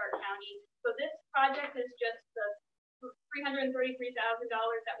in Stark County. So this project is just the $333,000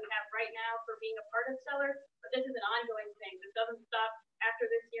 that we have right now for being a part of Stellar, but this is an ongoing thing. This doesn't stop after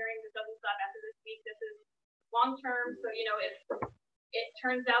this hearing. This doesn't stop after this week. This is long term. So, you know, if it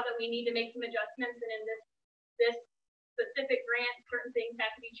turns out that we need to make some adjustments and in this specific grant, certain things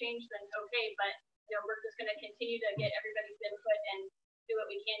have to be changed, then okay. But, you know, we're just going to continue to get everybody's input and do what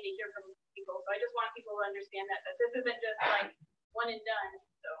we can to hear from people. So I just want people to understand that this isn't just like one and done.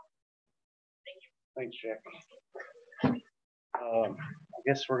 So thank you. Thanks, Jack. I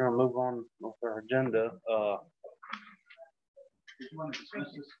guess we're gonna move on with our agenda.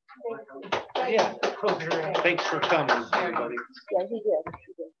 Yeah. Thanks for coming, everybody. Yeah, he did.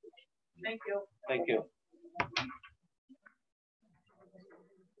 Thank you. Thank you.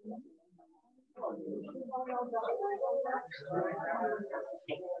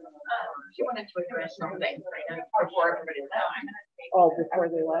 She wanted to address something before everybody left. Oh, before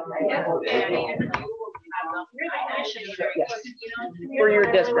they left. For your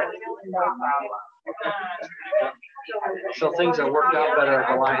district. So things are worked out better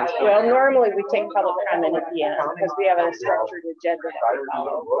at the Lions. Well, normally we take public comment at the end because we have a structured agenda that we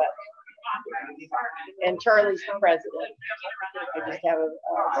follow. And Charlie's the president. I just have a,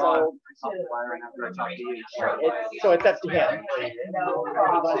 so it's up to him.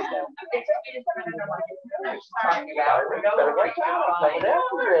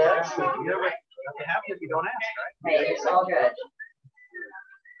 If you don't ask, right? It's all good.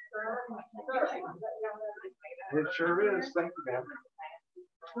 It sure is. Thank you, man.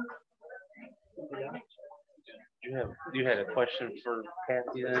 You had a question for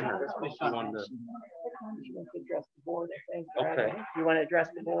Kathy then, or you wanted to? Address the board, I think. Okay. You want to address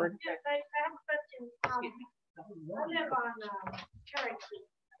the board? Yes, I have a question. I live on Cherokee,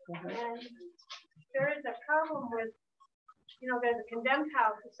 and there is a problem with, you know, there's a condemned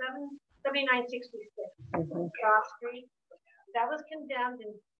house at 7966 Cross Street. That was condemned in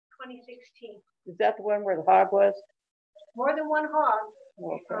 2016. Is that the one where the hog was? More than one hog.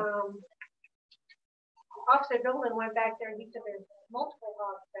 Okay. Officer Dolan went back there and he said there's multiple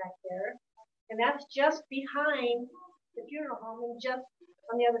hogs back there. And that's just behind the funeral home and just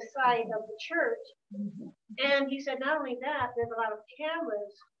on the other side of the church. And he said not only that, there's a lot of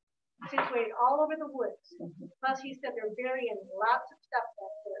cameras situated all over the woods. Plus he said they're burying lots of stuff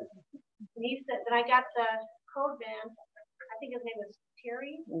back there. And he said, then I got the code man, I think his name is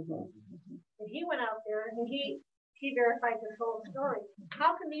Terry. And he went out there and he verified this whole story.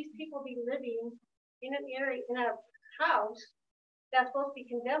 How can these people be living in an area, in a house that's supposed to be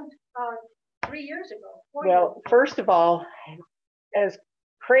condemned 3 years ago? Well, first of all, as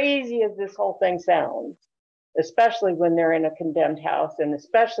crazy as this whole thing sounds, especially when they're in a condemned house and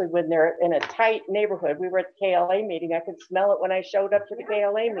especially when they're in a tight neighborhood. We were at the KLA meeting. I could smell it when I showed up to the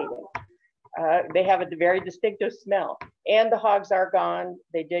KLA meeting. They have a very distinctive smell. And the hogs are gone.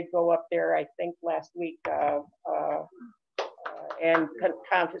 They did go up there, I think, last week and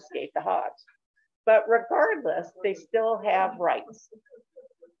confiscate the hogs. But regardless, they still have rights.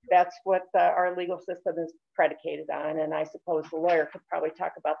 That's what our legal system is predicated on. And I suppose the lawyer could probably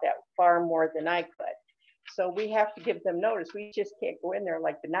talk about that far more than I could. So we have to give them notice. We just can't go in there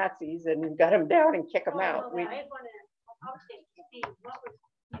like the Nazis and gut them down and kick them out. I want to update Steve what was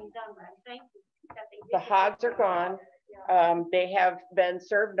being done, but thank you. The hogs are gone. They have been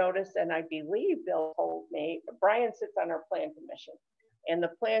served notice, and I believe Bill told me, Brian sits on our plan commission, and the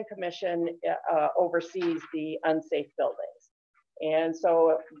plan commission oversees the unsafe buildings. And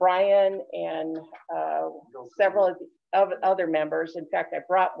so Brian and several of other members, in fact, I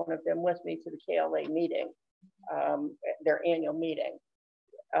brought one of them with me to the KLA meeting, their annual meeting,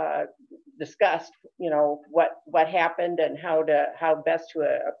 discussed, you know, what happened and how best to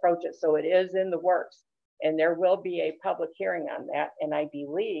approach it. So it is in the works, and there will be a public hearing on that. And I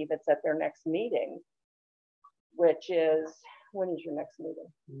believe it's at their next meeting, which is, when is your next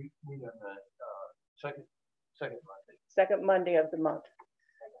meeting? We meet on the second Monday. Second Monday of the month.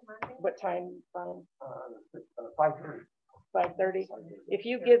 What time, Brian? 5:30. 5:30. If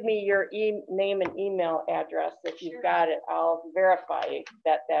you give me your name and email address, if you've got it, I'll verify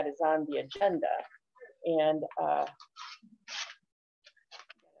that that is on the agenda. And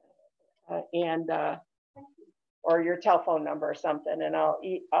or your telephone number or something, and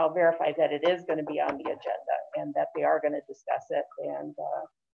I'll verify that it is going to be on the agenda and that they are going to discuss it, and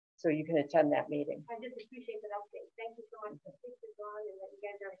so you can attend that meeting. I just appreciate that update. Thank you so much for speaking on and that you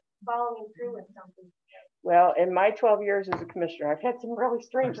guys are following through with something. Well, in my 12 years as a commissioner, I've had some really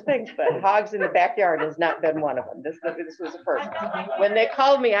strange things, but hogs in the backyard has not been one of them. This was the first. When they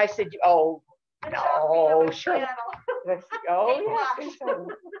called me, I said, "Oh no, sure." Oh yes.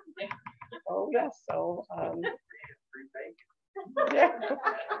 Oh yes. So yeah.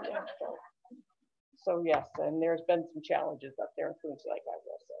 So yes, and there's been some challenges up there in Coons Lake, I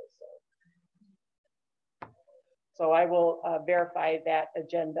will say. So I will verify that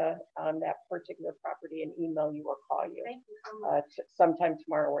agenda on that particular property and email you or call you. Thank you so much. Sometime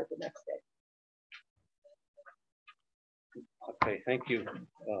tomorrow or the next day. Okay, thank you.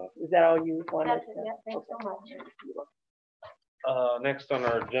 Is that all you wanted? That's it. Yeah, thanks so much. Next on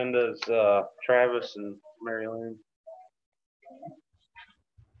our agenda is Travis and Mary Lynn.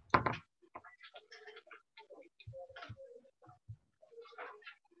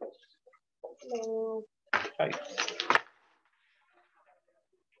 Hello. Hi.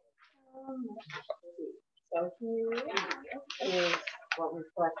 So here is what we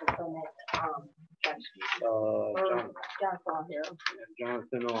collected from that, Jonathan here.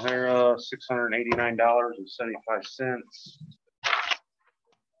 Jonathan O'Hara, $689.75.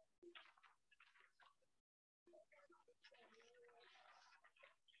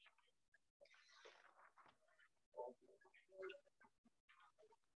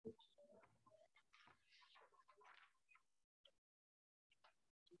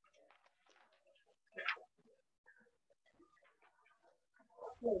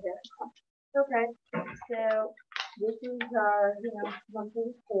 Okay, so this is our, monthly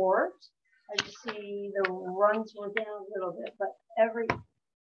report. I just see the runs were down a little bit, but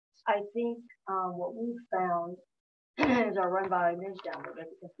I think what we found is our run volume is down a little bit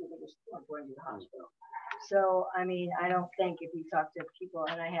because people just aren't going to the hospital. So, I mean, I don't think if you talk to people,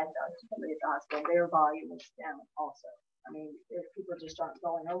 and I had talked to somebody at the hospital, their volume is down also. I mean, if people just aren't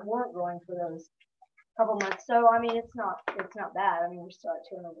going or weren't going for those couple months. So, I mean, it's not bad. I mean, we're still at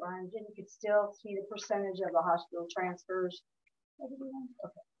 200 runs, and you could still see the percentage of the hospital transfers. Okay.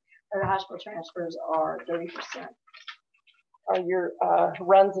 The hospital transfers are 30%. Are your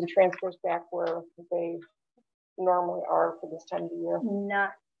runs and transfers back where they normally are for this time of the year?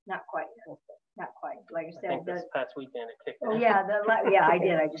 Not quite. Not quite. Like I said, this past weekend it kicked off. Oh yeah, yeah, I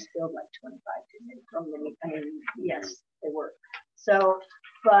did. I just filled like 25 from the. I mean, yes, they were. So,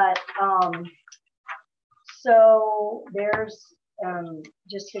 but so there's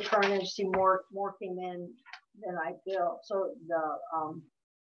just the current agency more came in than I built. So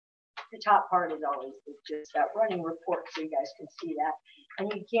the top part is always just that running report, so you guys can see that,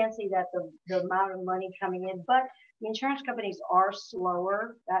 and you can see that the amount of money coming in, but the insurance companies are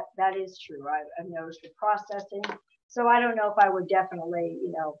slower. That is true. I've noticed the processing. So I don't know if I would definitely,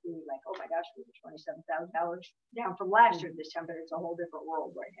 be like, oh my gosh, we were $27,000 down from last year this time, but it's a whole different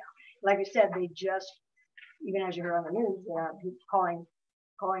world right now. Like I said, they just, even as you heard on the news, people calling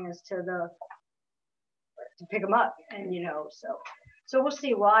us to pick them up, and so we'll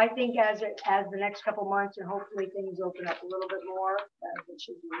see. Well, I think as the next couple months and hopefully things open up a little bit more, it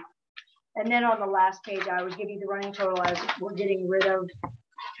should be. And then on the last page, I was giving you the running total as we're getting rid of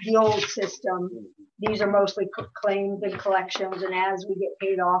the old system. These are mostly claims and collections, and as we get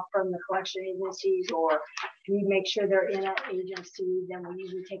paid off from the collection agencies, or we make sure they're in an agency, then we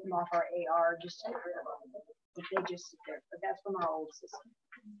usually take them off our AR just to get rid of them. If they just sit there, but that's from our old system.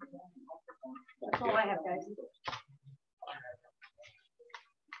 That's all I have, guys.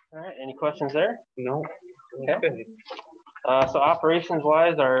 All right, any questions there? No. Okay. So operations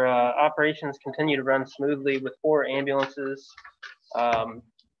wise, our operations continue to run smoothly with 4 ambulances.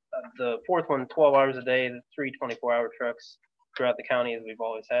 The fourth one, 12 hours a day, the 3 24-hour trucks throughout the county, as we've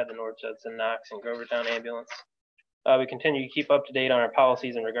always had, the North Judson, Knox, and Grovertown ambulance. We continue to keep up to date on our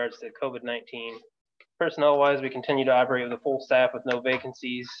policies in regards to COVID-19. Personnel-wise, we continue to operate with a full staff with no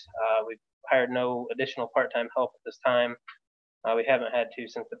vacancies. We've hired no additional part-time help at this time. We haven't had to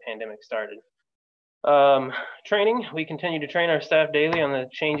since the pandemic started. Training, we continue to train our staff daily on the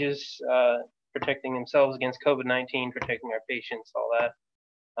changes, protecting themselves against COVID-19, protecting our patients, all that.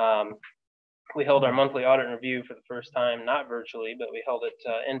 We held our monthly audit and review for the first time, not virtually, but we held it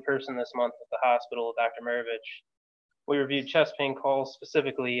in person this month at the hospital, Dr. Maravich. We reviewed chest pain calls,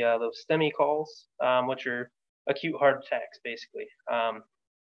 specifically those STEMI calls, which are acute heart attacks, basically.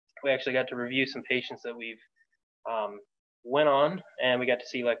 We actually got to review some patients that we've went on, and we got to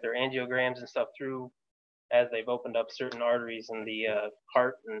see like their angiograms and stuff through as they've opened up certain arteries in the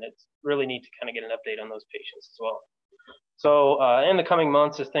heart, and it's really neat to kind of get an update on those patients as well. So in the coming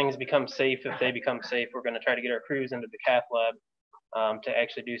months, as things become safe, if they become safe, we're going to try to get our crews into the cath lab to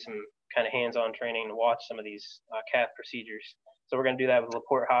actually do some kind of hands-on training to watch some of these cath procedures. So we're going to do that with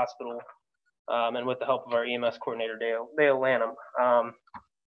LaPorte Hospital and with the help of our EMS coordinator, Dale Lanham.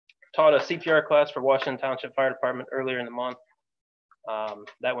 Taught a CPR class for Washington Township Fire Department earlier in the month.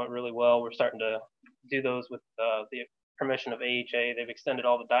 That went really well. We're starting to do those with the permission of AHA. They've extended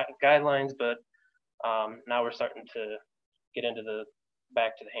all the guidelines, but now we're starting to get into the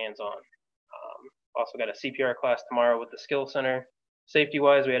back to the hands-on. Also got a CPR class tomorrow with the Skill Center.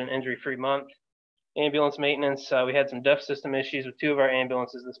 Safety-wise, we had an injury-free month. Ambulance maintenance, we had some DEF system issues with 2 of our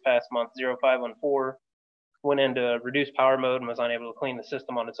ambulances this past month. 0514 went into reduced power mode and was unable to clean the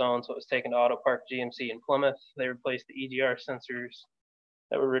system on its own, so it was taken to Auto Park GMC in Plymouth. They replaced the EGR sensors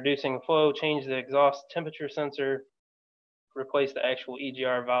that were reducing the flow, changed the exhaust temperature sensor, replaced the actual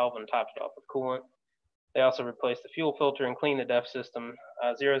EGR valve, and topped it off with coolant. They also replaced the fuel filter and cleaned the DEF system.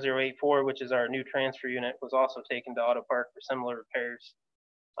 0084, which is our new transfer unit, was also taken to Auto Park for similar repairs.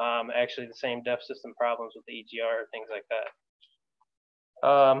 Actually, the same DEF system problems with the EGR, things like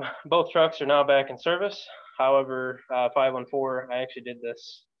that. Both trucks are now back in service. However, 514, I actually did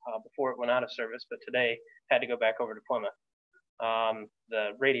this before it went out of service, but today had to go back over to Plymouth.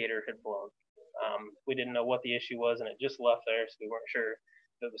 The radiator had blown. We didn't know what the issue was, and it just left there, so we weren't sure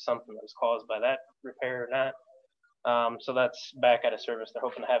if it was something that was caused by that repair or not. So that's back out of service. They're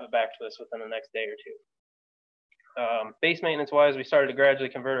hoping to have it back to us within the next day or 2. Base maintenance wise, we started to gradually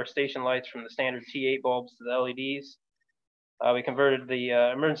convert our station lights from the standard T8 bulbs to the LEDs. We converted the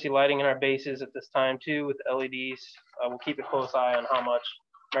emergency lighting in our bases at this time too with the LEDs. We'll keep a close eye on how much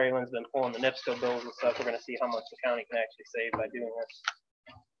Mary Lynn's been pulling the NIPSCO bills and stuff. We're going to see how much the county can actually save by doing this.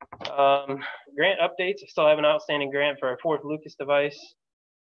 Grant updates. I still have an outstanding grant for our 4th Lucas device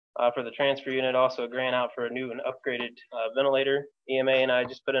for the transfer unit. Also a grant out for a new and upgraded ventilator. EMA and I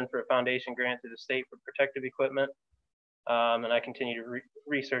just put in for a foundation grant through the state for protective equipment. And I continue to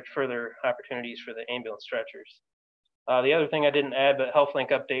research further opportunities for the ambulance stretchers. The other thing I didn't add, but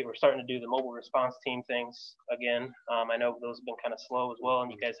HealthLink update, we're starting to do the mobile response team things again. I know those have been kind of slow as well,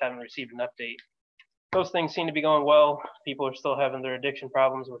 and you guys haven't received an update. Those things seem to be going well. People are still having their addiction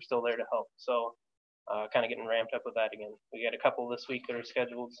problems. We're still there to help. So kind of getting ramped up with that again. We got a couple this week that are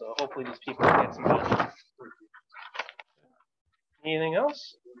scheduled, so hopefully these people will get some help. Anything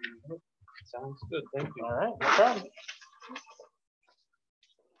else? Sounds good. Thank you. All right, no problem.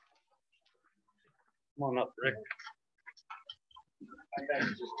 Come on up, Rick.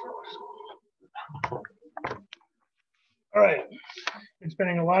 All right, been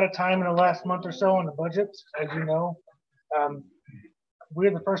spending a lot of time in the last month or so on the budget, as you know.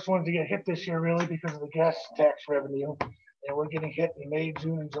 We're the first ones to get hit this year really because of the gas tax revenue, and we're getting hit in May,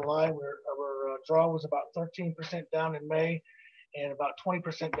 June, and July, where our draw was about 13% down in May and about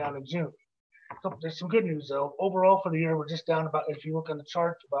 20% down in June. So there's some good news though. Overall for the year, we're just down about, if you look on the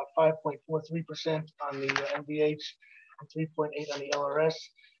chart, about 5.43% on the MVH and 3.8 on the LRS.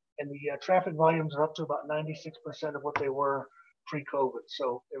 And the traffic volumes are up to about 96% of what they were pre-COVID.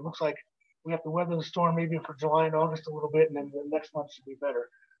 So it looks like we have to weather the storm maybe for July and August a little bit, and then the next month should be better.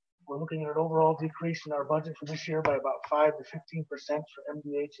 We're looking at an overall decrease in our budget for this year by about 5 to 15% for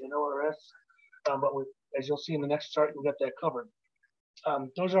MVH and LRS. But as you'll see in the next chart, we'll get that covered.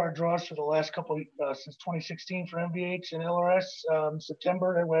 Those are our draws for the last couple since 2016 for MVH and LRS.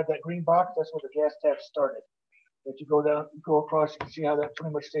 September, we have that green box. That's where the gas tax started. If you go down, go across, you can see how that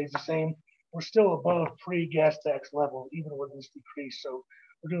pretty much stays the same. We're still above pre-gas tax level, even with this decrease. So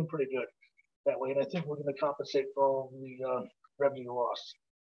we're doing pretty good that way. And I think we're going to compensate for all the revenue loss.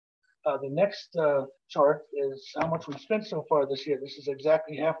 The next chart is how much we've spent so far this year. This is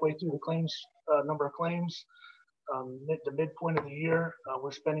exactly halfway through the claims, number of claims. The midpoint of the year,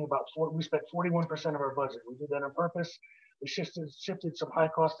 we're spending we spent 41% of our budget. We did that on purpose. We shifted some high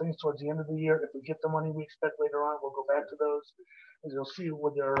cost things towards the end of the year. If we get the money we expect later on, we'll go back to those. As you'll see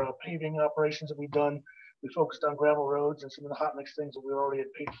with our paving operations that we've done, we focused on gravel roads and some of the hot mix things that we already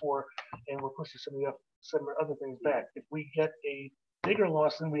had paid for, and we're pushing some of the other things back. If we get a bigger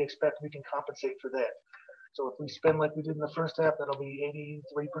loss than we expect, we can compensate for that. So if we spend like we did in the first half, that'll be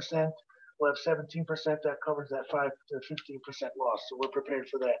 83%. We'll have 17% that covers that 5 to 15% loss. So we're prepared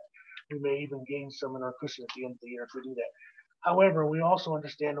for that. We may even gain some in our cushion at the end of the year if we do that. However, we also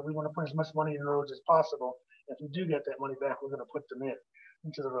understand that we want to put as much money in the roads as possible. If we do get that money back, we're going to put them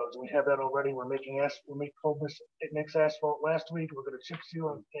into the roads. We have that already. We're making mix asphalt last week. We're going to chip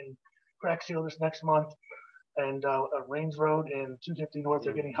seal and crack seal this next month. And Rains Road and 250 North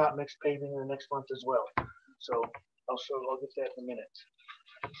are getting hot mix paving in the next month as well. So I'll get that in a minute.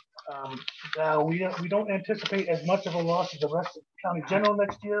 Now we don't anticipate as much of a loss as the rest of the county general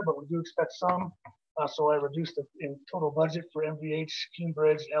next year, but we do expect some. So I reduced the in total budget for MVH,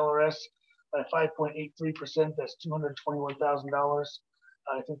 Cambridge, LRS by 5.83%. That's $221,000.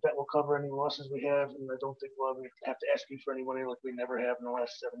 I think that will cover any losses we have, and I don't think we'll have to ask you for any money like we never have in the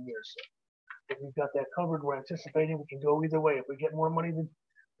last 7 years. So if we've got that covered, we're anticipating we can go either way. If we get more money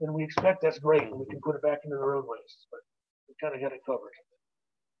than we expect, that's great, and we can put it back into the roadways. But we kind of got it covered.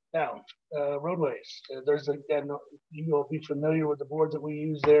 Now, roadways. You will be familiar with the boards that we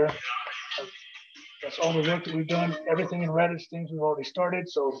use there. That's all the work that we've done. Everything in red is things we've already started.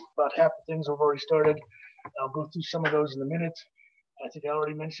 So about half the things we've already started. I'll go through some of those in a minute. I think I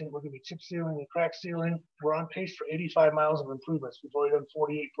already mentioned we're going to be chip sealing and crack sealing. We're on pace for 85 miles of improvements. We've already done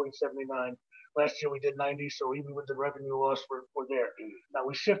 48.79. Last year we did 90, so even with the revenue loss, we're there. Now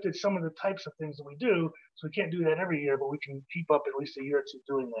we shifted some of the types of things that we do, so we can't do that every year, but we can keep up at least a year or two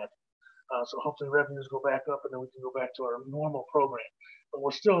doing that. So hopefully revenues go back up, and then we can go back to our normal program. But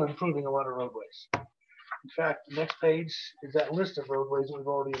we're still improving a lot of roadways. In fact, the next page is that list of roadways that we've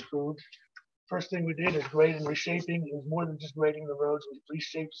already improved. First thing we did is grade and reshaping. It was more than just grading the roads. We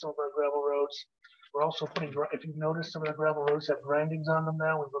reshaped some of our gravel roads. We're also putting, if you've noticed, some of the gravel roads have grindings on them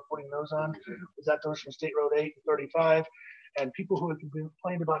now. We're putting those on. We got those from State Road 8 and 35. And people who have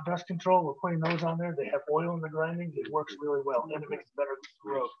complained about dust control, we're putting those on there. They have oil in the grinding. It works really well, and it makes it better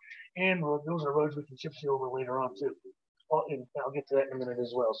road. And those are roads we can chip seal over later on too. Well, and I'll get to that in a minute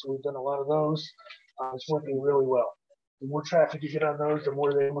as well. So we've done a lot of those. It's working really well. The more traffic you get on those, the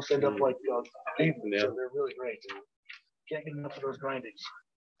more they almost end up like pavement. So they're really great. Can't get enough of those grindings.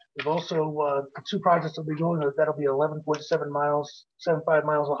 We've also, two projects will be going, that'll be 11.7 miles, 75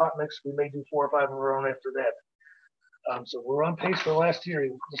 miles of hot mix. We may do 4 or 5 of our own after that. So we're on pace for last year,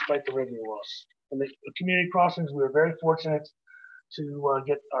 despite the revenue loss. And the community crossings, we were very fortunate to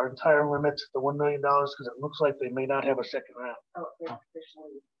get our entire limit, the $1 million, because it looks like they may not have a second round. Oh, they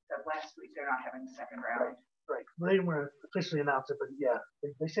officially said last week they're not having a second round. Right. They didn't want to officially announce it, but yeah,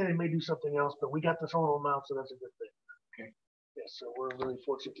 they say they may do something else, but we got the total amount, so that's a good thing. Okay. Yeah, so we're really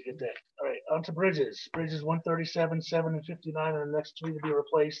fortunate to get that. All right, on to bridges. Bridges 137, 7, and 59 are the next 3 to be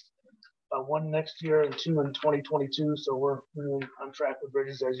replaced. 1 next year and 2 in 2022. So we're really on track with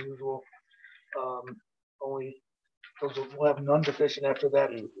bridges as usual. We'll have none deficient after that.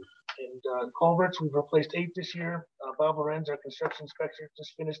 And culverts, we've replaced 8 this year. Bob Lorenz, our construction inspector,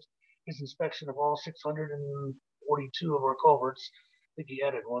 just finished his inspection of all 642 of our culverts. I think he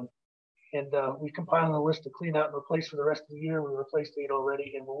added one. And we compiled a list to clean out and replace for the rest of the year. We replaced 8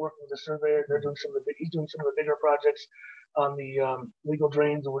 already, and we're working with the surveyor. They're doing he's doing some of the bigger projects on the legal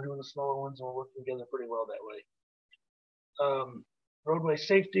drains, and we're doing the smaller ones, and we're working together pretty well that way. Roadway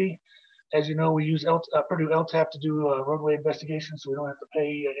safety. As you know, we use Purdue LTAP to do roadway investigations, so we don't have to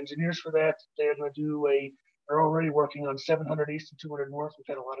pay engineers for that. They're going to do they're already working on 700 East and 200 North. We've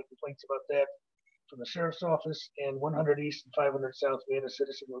had a lot of complaints about that from the sheriff's office, and 100 East and 500 South. We had a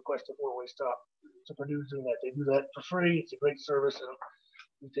citizen request a 4-way stop. So Purdue's doing that. They do that for free. It's a great service, and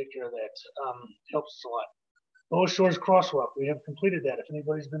we take care of that. Helps us a lot. Lower Shores Crosswalk, we have completed that. If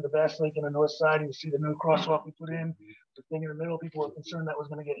anybody's been to Bass Lake on the north side, you see the new crosswalk we put in. The thing in the middle, people were concerned that was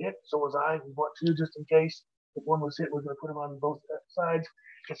going to get hit. So was I. We bought 2 just in case. If one was hit, we're going to put them on both sides.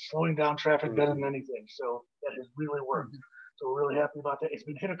 It's slowing down traffic better than anything. So that has really worked. So we're really happy about that. It's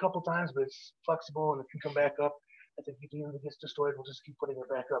been hit a couple times, but it's flexible and it can come back up. I think if it gets destroyed, we'll just keep putting it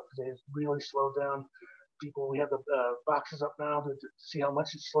back up because it has really slowed down people. We have the boxes up now to see how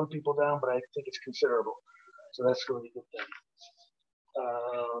much it slowed people down, but I think it's considerable. So that's really a good thing.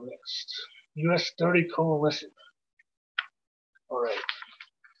 Next, US 30 Coalition. All right.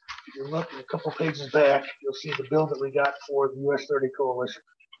 If you look a couple pages back, you'll see the bill that we got for the US 30 Coalition.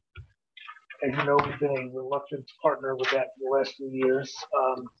 As you know, we've been a reluctant partner with that for the last few years.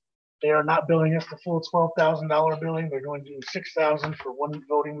 They are not billing us the full $12,000 billing. They're going to do $6,000 for one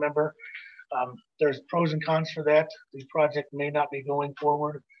voting member. There's pros and cons for that. The project may not be going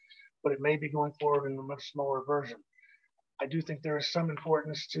forward, but it may be going forward in a much smaller version. I do think there is some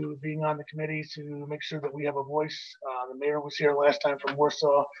importance to being on the committee to make sure that we have a voice. The mayor was here last time from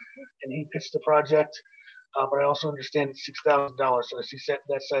Warsaw, and he pitched the project. But I also understand it's $6,000, so I see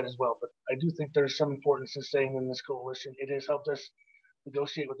that side as well. But I do think there's some importance in staying in this coalition. It has helped us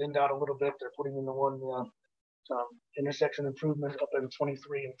negotiate with NDOT a little bit. They're putting in the one intersection improvement up in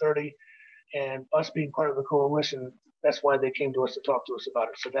 23 and 30. And us being part of the coalition, that's why they came to us to talk to us about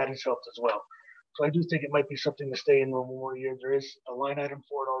it. So that has helped as well. So I do think it might be something to stay in one more year. There is a line item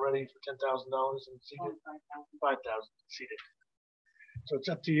for it already for $10,000 and seated, 5,000 seated. So it's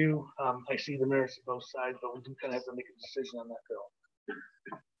up to you. I see the merits of both sides, but we do kind of have to make a decision on that bill.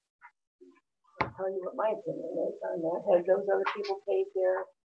 I'll tell you what my opinion is on that. Have those other people paid their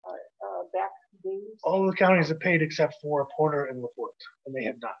back dues? All the counties have paid except for Porter and LaPorte, and they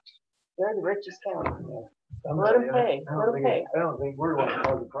have not. They're the richest county. Let them pay. Let them pay. I don't think we're going to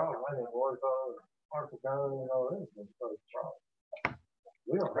cause a problem. I think Warsaw, Marshall County, and all this is going to cause a problem.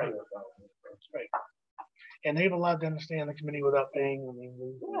 We don't have that problem. That's right. And they've allowed them to stay on the committee without paying. I mean,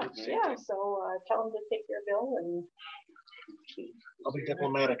 Yeah, so tell them to take their bill and. I'll be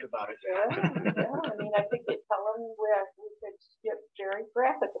diplomatic about it. Yeah, I mean, I think they tell them we could get very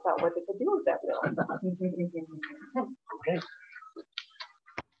graphic about what they could do with that bill. Okay.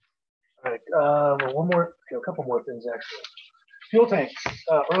 All right, a couple more things actually. Fuel tanks.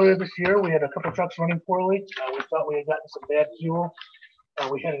 Earlier this year, we had a couple trucks running poorly. We thought we had gotten some bad fuel.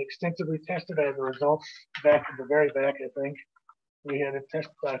 We had it extensively tested. I had the results back at the very back, I think. We had it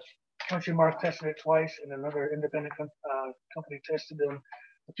tested, Country Mark tested it twice, and another independent company tested them.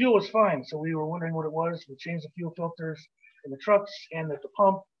 The fuel was fine, so we were wondering what it was. We changed the fuel filters in the trucks and at the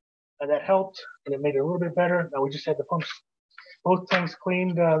pump. That helped, and it made it a little bit better. Now we just had the pumps, both tanks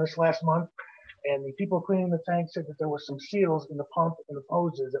cleaned this last month, and the people cleaning the tank said that there were some seals in the pump and the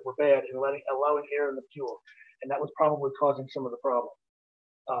hoses that were bad and allowing air in the fuel, and that was probably causing some of the problem.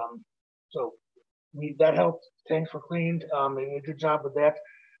 So that helped. Tanks were cleaned. They did a good job with that.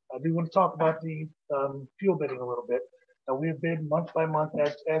 I do want to talk about the fuel bidding a little bit. We have bid month by month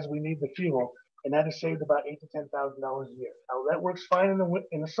as we need the fuel, and that has saved about $8,000 to $10,000 a year. Now that works fine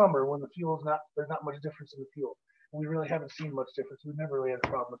in the summer when the fuel is there's not much difference in the fuel. We really haven't seen much difference. We've never really had a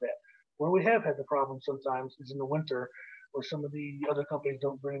problem with that. Where we have had the problem sometimes is in the winter, where some of the other companies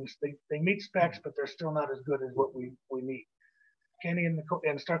don't bring. They meet specs, but they're still not as good as what we need. Kenny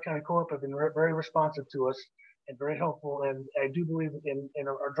and Stark County Co-op have been very responsive to us and very helpful. And I do believe in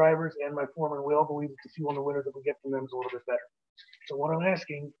our drivers and my foreman, we all believe that the fuel in the winter that we get from them is a little bit better. So what I'm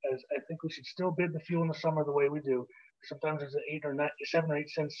asking is, I think we should still bid the fuel in the summer the way we do. Sometimes there's an 7 or 8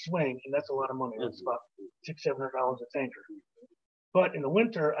 cent swing, and that's a lot of money. That's about $600-700 a tanker. But in the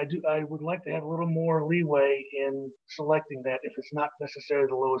winter, I would like to have a little more leeway in selecting that if it's not necessarily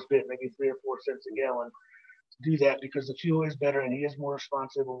the lowest bid, maybe 3 or 4 cents a gallon. Do that because the fuel is better and he is more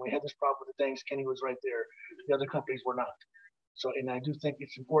responsive. When we had this problem with the tanks, Kenny was right there. The other companies were not. So, and I do think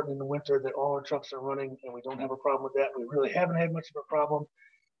it's important in the winter that all our trucks are running and we don't have a problem with that. We really haven't had much of a problem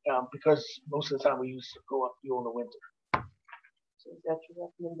because most of the time we use co-op fuel in the winter. So is that your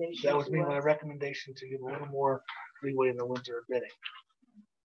recommendation? That would be my recommendation, to give a little more leeway in the winter bidding.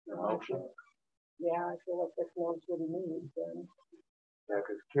 Yeah, I feel like that's what he needs. Yeah,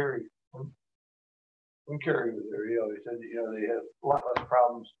 because Kerry, when Kerry was there, he always said that, they had a lot less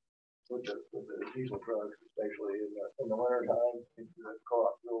problems with the diesel trucks, especially in the winter time. The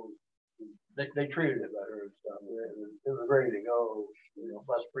co-op fuels, they treated it better and stuff. It was ready to go,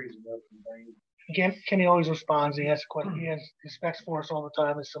 less freezing up and things. Again, Kenny always responds. He has his specs for us all the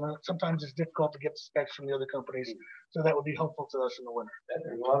time. Sometimes it's difficult to get the specs from the other companies, so that would be helpful to us in the winter. And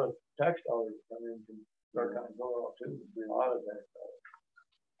there's a lot of tax dollars coming in from Stark County Co-op too. There's a lot of tax dollars.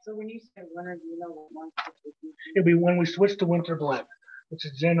 So when you say winter, do you know what month it would be? It'll be when we switch to winter blend, which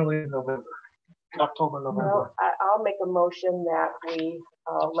is generally in November, October, November. Well, I'll make a motion that we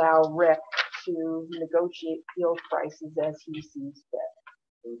allow Rick to negotiate fuel prices as he sees fit.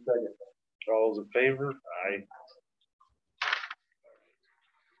 All those in favor? Aye.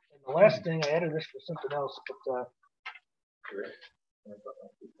 And the last thing, I added this for something else, but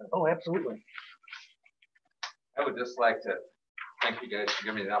oh, absolutely. I would just like to thank you guys for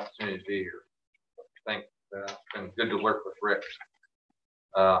giving me the opportunity to be here. It's been good to work with Rick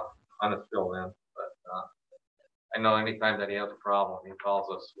on this bill then. But I know anytime that he has a problem, he calls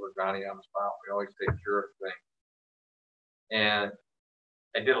us, we're Johnny on the spot, we always take care of things. And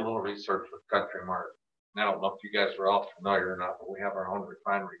I did a little research with Country Mart. And I don't know if you guys are all familiar or not, but we have our own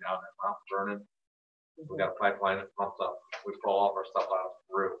refinery down at Mount Vernon. We got a pipeline that pumps up. We pull all of our stuff out of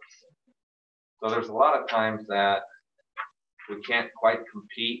the roof. So there's a lot of times that we can't quite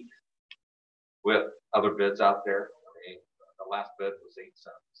compete with other bids out there. I mean, the last bid was 8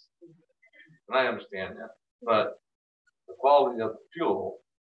 cents. And I understand that, but the quality of the fuel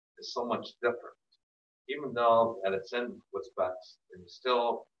is so much different. Even though that it's in with specs, and you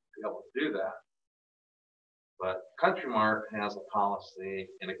still be able to do that. But Country Mart has a policy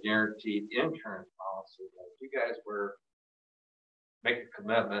and a guaranteed insurance policy that if you guys were make a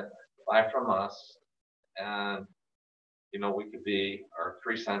commitment to buy from us, and you know we could be our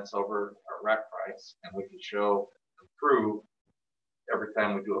 3 cents over our rack price, and we could show and prove every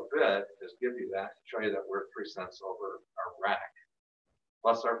time we do a bid, just give you that, show you that we're 3 cents over our rack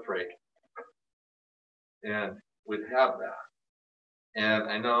plus our freight, and we'd have that. And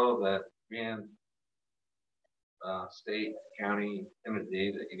I know that being state, county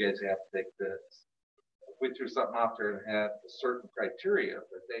entity that you guys have to take bids. If we threw something out there and had a certain criteria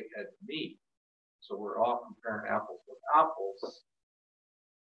that they had to meet, so we're all comparing apples with apples,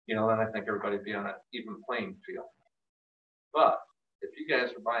 you know, then I think everybody would be on an even playing field. But if you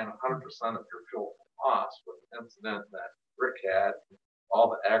guys are buying 100% of your fuel from us with the incident that Rick had, all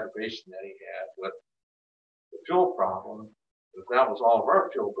the aggravation that he had with the fuel problem, if that was all of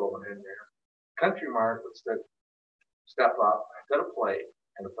our fuel going in there, Country Mart would step up to the plate,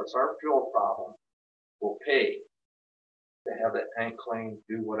 and if it's our fuel problem, we'll pay to have that tank cleaned,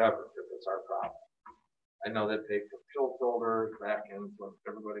 do whatever if it's our problem. I know they paid for fuel filters back in when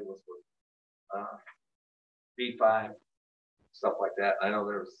everybody was with B5, stuff like that. I know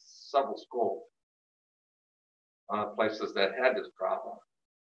there's several schools places that had this problem.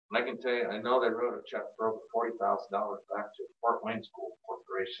 And I can tell you, I know they wrote a check for over $40,000 back to Fort Wayne School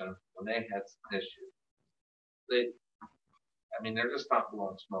Corporation when they had some issues. I mean, they're just not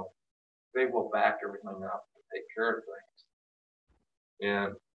blowing smoke. They will back everything up and take care of things.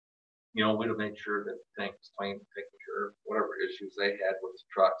 And, you know, we'd have made sure that the tank was clean, taken care of whatever issues they had with the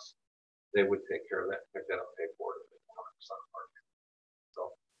trucks. They would take care of that, pick that up, pay for it, 100% market.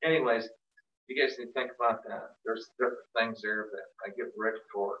 So, anyways, you guys need to think about that. There's different things there that I give Rick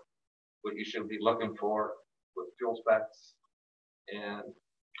for what you should be looking for with fuel specs. And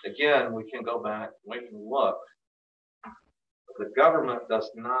again, we can go back, we can look. The government does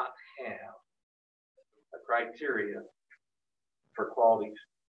not have a criteria for quality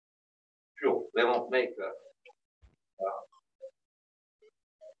fuel. They don't make the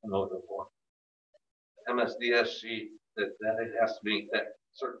MSDS sheet that it has to meet that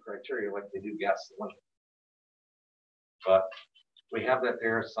certain criteria like they do gasoline. But we have that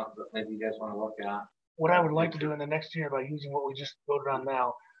there as something that maybe you guys want to look at. What I would like to do in the next year by using what we just voted on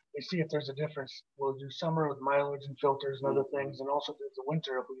now is see if there's a difference. We'll do summer with mileage and filters and other things, and also there's the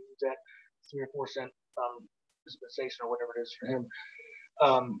winter if we use that 3 or 4 cent dispensation or whatever it is for him.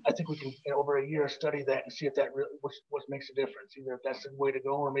 I think we can over a year study that and see if that really what makes a difference. Either if that's the way to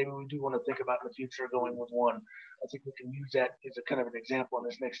go, or maybe we do want to think about in the future going with one. I think we can use that as a kind of an example in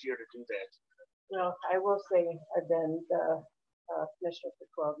this next year to do that. Well, I will say I've been the commissioner for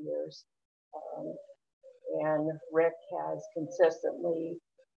 12 years, and Rick has consistently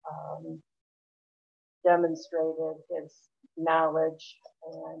demonstrated his knowledge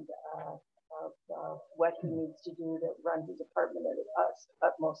and of what he needs to do to run his department at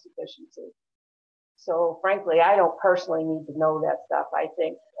utmost efficiency. So frankly, I don't personally need to know that stuff. I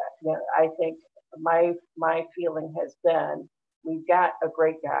think my feeling has been we've got a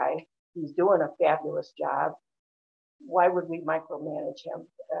great guy. He's doing a fabulous job. Why would we micromanage him?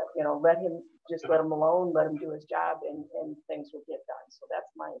 Let him alone, let him do his job, and things will get done. So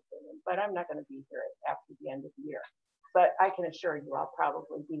that's my opinion. But I'm not going to be here after the end of the year. But I can assure you, I'll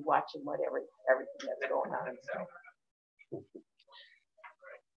probably be watching everything that's going on. So.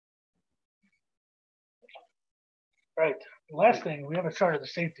 Right. Last thing, we have a chart of the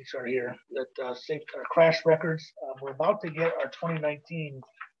safety chart here that crash records. We're about to get our 2019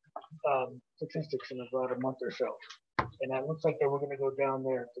 statistics in about a month or so. And it looks like that we're going to go down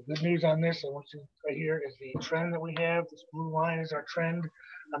there. The good news on this, I want you right here, is the trend that we have. This blue line is our trend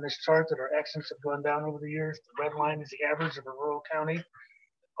on this chart that our accidents have gone down over the years. The red line is the average of a rural county.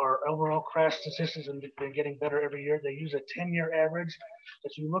 Our overall crash statistics have been getting better every year. They use a 10-year average.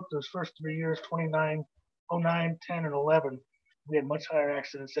 If you look those first 3 years, 09, 10, and 11, we had much higher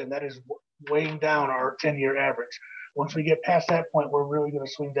accidents, and that is weighing down our 10-year average. Once we get past that point, we're really going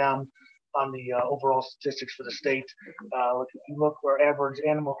to swing down on the overall statistics for the state. If you look, our average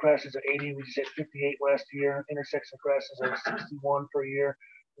animal crashes are 80. We just had 58 last year. Intersection crashes are 61 per year.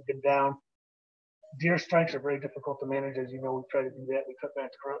 We've been down. Deer strikes are very difficult to manage. As you know, we try to do that. We cut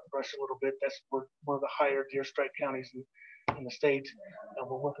back the brush a little bit. We're one of the higher deer strike counties in the state.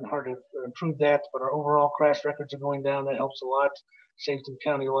 We're working hard to improve that, but our overall crash records are going down. That helps a lot. Saves the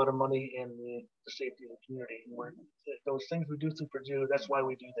county a lot of money and the safety of the community. Those things we do through Purdue, that's why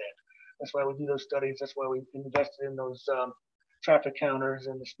we do that. That's why we do those studies. That's why we invested in those traffic counters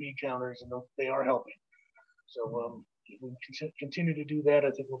and the speed counters, and they are helping. So if we continue to do that,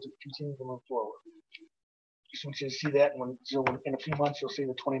 I think we'll continue to move forward. So we should see that in a few months, you'll see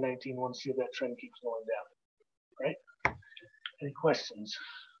the 2019 one, see if that trend keeps going down. Right? Any questions?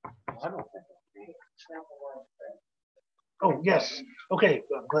 I don't think. Oh, yes. Okay,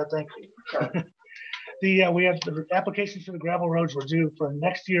 I'm glad, thank you. We have the applications for the gravel roads were due for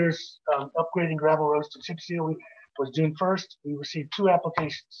next year's upgrading gravel roads to chip seal. Was June 1st. We received 2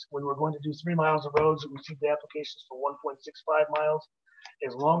 applications. We were going to do 3 miles of roads. We received the applications for 1.65 miles.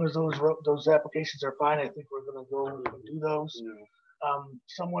 As long as those applications are fine, I think we're going to go and do those.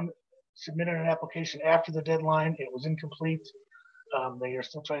 Someone submitted an application after the deadline. It was incomplete. They are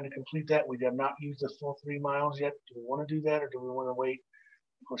still trying to complete that. We have not used the full 3 miles yet. Do we want to do that, or do we want to wait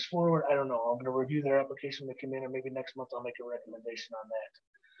and push forward? I don't know. I'm going to review their application when they come in, and maybe next month I'll make a recommendation on that.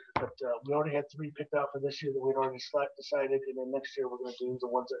 But we already had 3 picked out for this year that we'd already decided, and then next year we're going to do the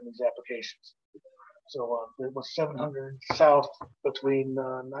ones that in these applications. So it was 700 south between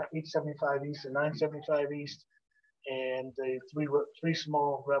 875 east and 975 east, and the three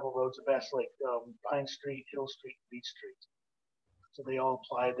small gravel roads at Bass Lake, Pine Street, Hill Street, Beach Street. So they all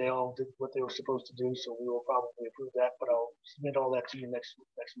applied, they all did what they were supposed to do, so we will probably approve that, but I'll submit all that to you next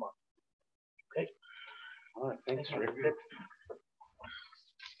month. Okay? All right, thanks, Rick.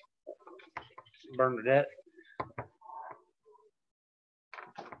 Bernadette.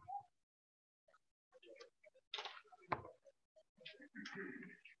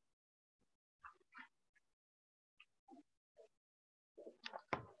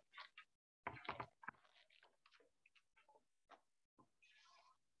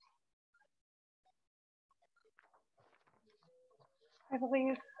 I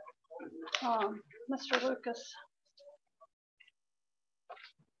believe Mr. Lucas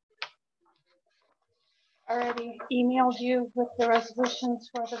already emailed you with the resolutions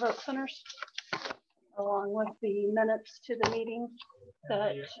for the vote centers, along with the minutes to the meeting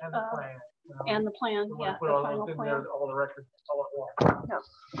that and the plan, yeah, the final plan. All the records all at once.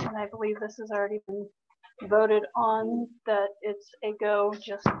 Yep. And I believe this has already been voted on, that it's a go,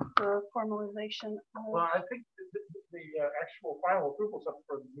 just for formalization. Well, I think the actual final approval's up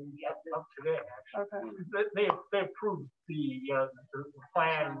for the up today. Actually, okay. They approved the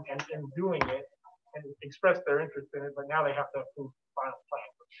plan and doing it, and expressed their interest in it, but now they have to approve the final plan.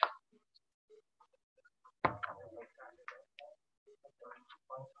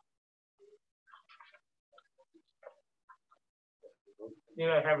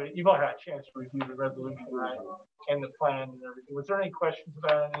 You've all had a chance to review the resolution, right, and the plan and everything. Was there any questions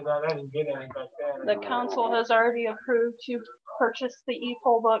about any of that? I didn't get any back then. The council has already approved to purchase the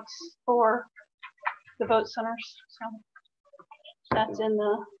e-poll books for the vote centers, so that's in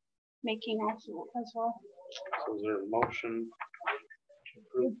the making also as well. So is there a motion to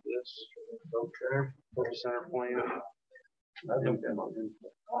approve this vote center plan?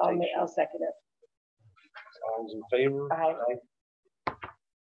 I'll second it. All those in favor? Aye.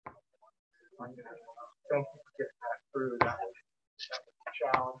 Thank you for getting that through. That was a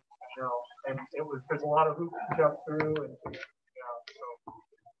challenge, you know, and there's a lot of hoops to jump through, and so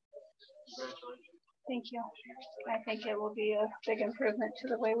congratulations. Thank you. I think it will be a big improvement to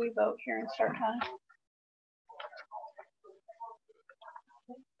the way we vote here in Stark County.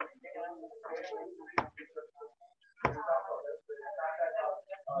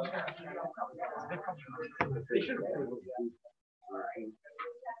 They should approve it.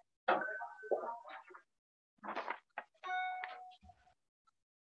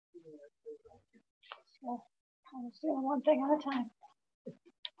 So I'm just doing one thing at a time.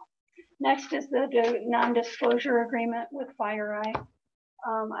 Next is the non-disclosure agreement with FireEye.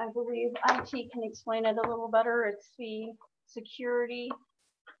 I believe IT can explain it a little better. It's the security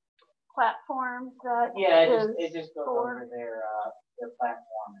platform that it just goes over their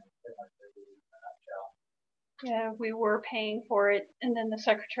platform. Yeah, we were paying for it, and then the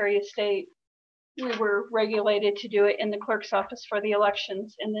Secretary of State, we were regulated to do it in the clerk's office for the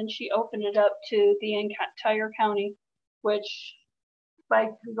elections, and then she opened it up to the entire county, which by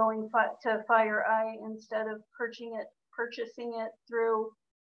going to FireEye instead of purchasing it through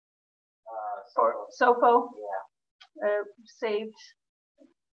SOFO. Yeah. Saved, I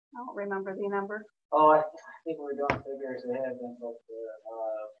don't remember the number. Oh, I think we're doing figures ahead, then, but,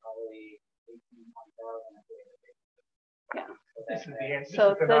 probably 18,000. Yeah. This is the answer.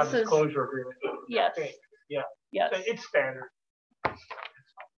 So the this is- non-disclosure agreement. Yes. Okay, yeah. Yes. So it's standard.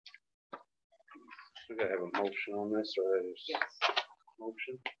 We gotta have a motion on this, or is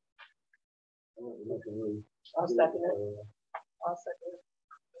motion? I'll second it. I'll second it.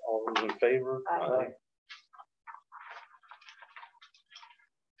 All those in favor? Aye.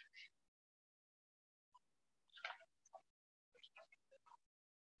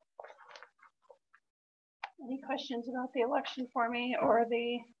 Any questions about the election for me or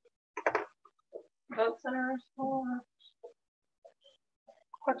the vote centers or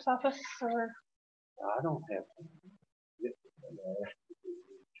clerk's office or? I don't have.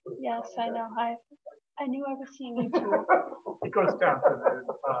 Yes, I know. I knew I was seeing you too. It goes down to the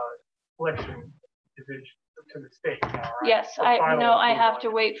election division, to the state now, right? Yes, For I final have approval. to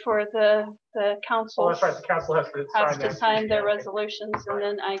wait for the council. Oh, that's right, the council has to sign that. sign their Okay. resolutions and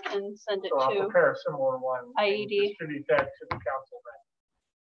then I can send it So I'll to prepare a similar one. and IED. Distribute that to the council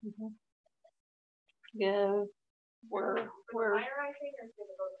then. Mhm. Yeah, we're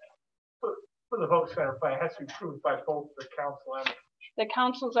For the vote center plan, it has to be approved by both the council and. the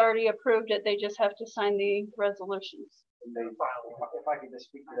council's already approved it. They just have to sign the resolutions. And they, if I could just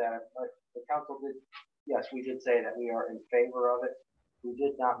speak to that, the council did, yes, we did say that we are in favor of it. We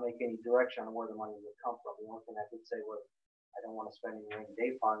did not make any direction on where the money would come from. The only thing I did say was, I don't want to spend any rainy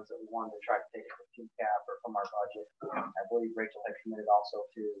day funds, that we wanted to try to take it from TCAP or from our budget. I believe Rachel had committed also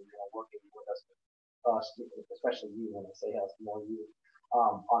to, working with us, especially you, when I say us, more you,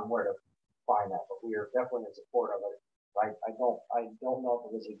 on where to find that, but we are definitely in support of it. I don't know if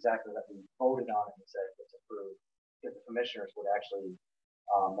it was exactly that we voted on it and said it's approved. If the commissioners would actually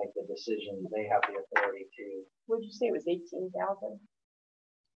make the decision, they have the authority to. Would you say it was 18,000?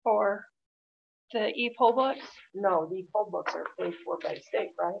 For the e-poll books? No, the poll books are paid for by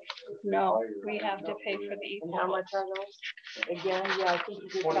state, right? No, we have to pay for the And e-poll how much books. are those? Again, yeah, I think you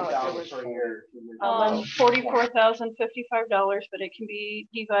did tell us there was. $20,000 per year. $44,055, but it can be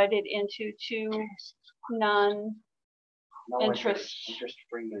divided into two non-interest,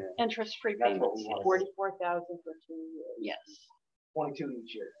 Interest-free. interest-free That's what payments. we want. 44,000 for 2 years. Yes. 22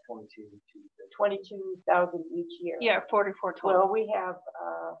 each year, 22. 22,000 each year. Yeah, 44 total. Well, we have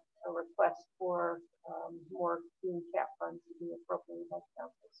a request for more clean cap funds to be appropriated by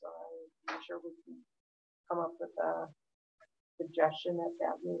council, so I'm sure we can come up with a suggestion at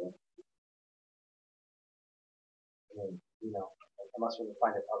that meeting. I mean, unless we can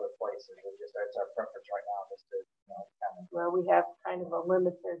find it other places, that's our preference right now, just to, kind of. Well, we have kind of a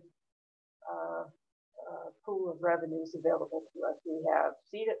limited pool of revenues available to us. We have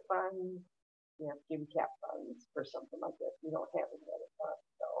seeded funds, we have clean cap funds for something like this. We don't have any other funds,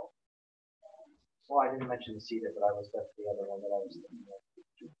 so. Well, I didn't mention the CETA, but that's the other one that I was thinking of.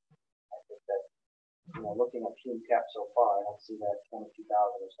 I think that, looking at fume cap so far, I don't see that 22,000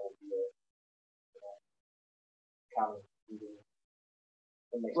 or so be a county.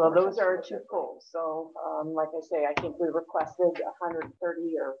 Well, those are two pools. So, like I say, I think we requested 130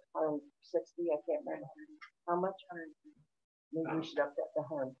 or 160. I can't remember how much. Maybe we should up that to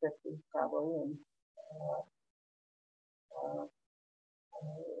 150 probably, and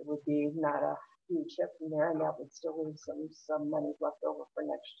it would be not a huge hit from there, and that would still leave some money left over for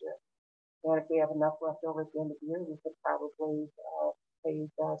next year. And if we have enough left over at the end of the year, we could probably pay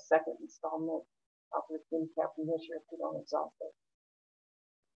the second installment of the clean cap from this year if we don't exhaust it.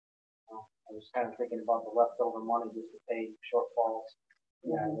 I was kind of thinking about the leftover money just to pay shortfalls.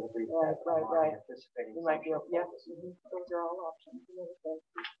 Yeah, I would agree with that. Right. Anticipating You might be some able, yes, shortfalls. those are all options.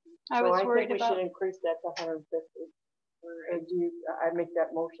 I was So worried I think we about- should increase that to 150. I make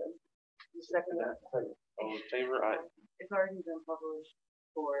that motion. You second that? All in favor? Aye. It's already been published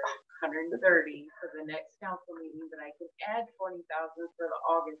for 130 for the next council meeting, but I can add 20,000 for the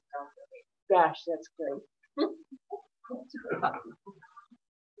August council meeting. Gosh, that's great.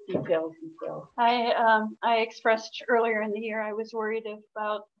 Details. I expressed earlier in the year, I was worried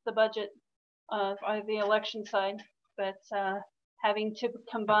about the budget on the election side, but having to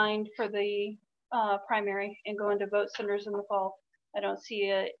combine for the primary and go into vote centers in the fall, I don't see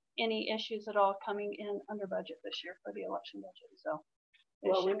any issues at all coming in under budget this year for the election budget. So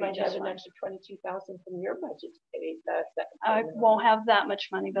Well, we might have an extra 22,000 from your budget to pay the second. I won't have that much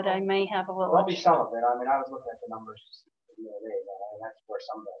money, but I may have a little. There'll be extra. some of it. I mean, I was looking at the numbers the other day, and that's where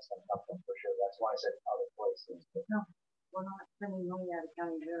some of that's going to come from for sure. That's why I said other places. But No, we're not spending money out of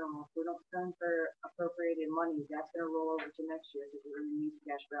county general. If we don't spend for appropriated money, that's gonna roll over to next year because we're gonna use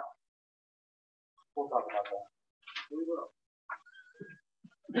cash balance. We'll talk about that. We will.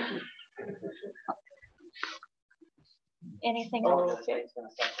 Anything Oh, else? okay, it's gonna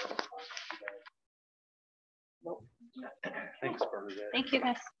separate. Nope. Thanks, Bernadette. Thank you,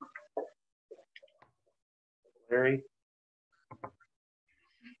 guys. Larry?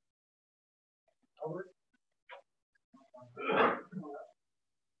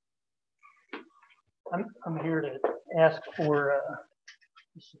 I'm here to ask for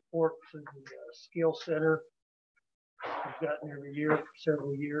support for the skill center. We've gotten every year for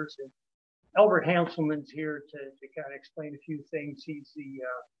several years. And Albert Hanselman's here to kind of explain a few things.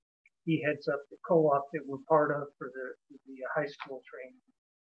 He heads up the co-op that we're part of for the high school training.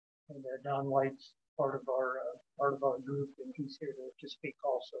 And Don White's part of our group, and he's here to speak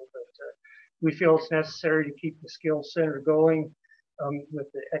also. But we feel it's necessary to keep the skill center going.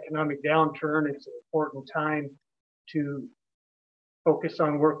 With the economic downturn, it's an important time to focus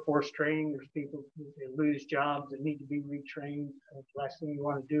on workforce training. There's people who lose jobs that need to be retrained. And the last thing you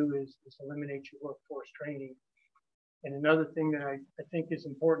want to do is eliminate your workforce training. And another thing that I think is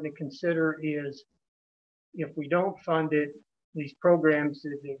important to consider is if we don't fund it, these programs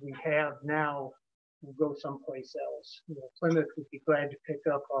that we have now will go someplace else. You know, Plymouth would be glad to pick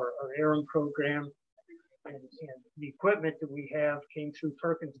up our Aaron program. And the equipment that we have came through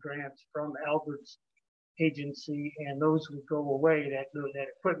Perkins grants from Albert's agency, and those would go away. That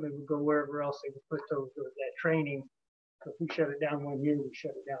equipment would go wherever else they would put that training. If we shut it down 1 year, we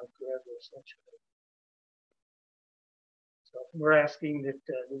shut it down forever, essentially. So we're asking that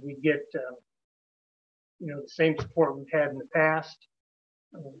we get the same support we've had in the past,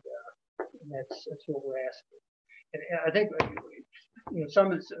 and that's what we're asking. And I think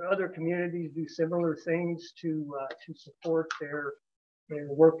some of the other communities do similar things to support their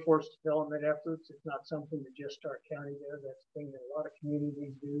workforce development efforts. It's not something that just Stark County does. That's a thing that a lot of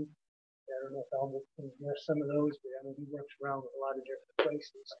communities do. I don't know if Albert can address some of those, but I mean he works around with a lot of different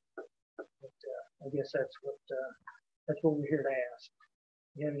places. But I guess that's what we're here to ask.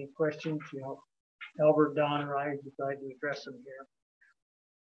 If you have any questions, Albert, Don, or I would be glad to address them here.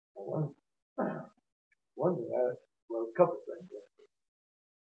 One thing, well, a couple of things.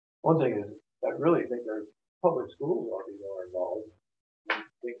 One thing is, I really think our public schools ought to be more involved.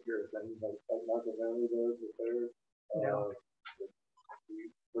 Take care of things like Martha Valley does with theirs.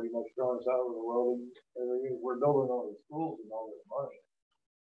 We pretty much thrown us out of the welding area. We're building all the schools and all this money.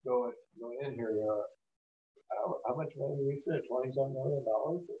 Going in here, how much money we spent? $20-some million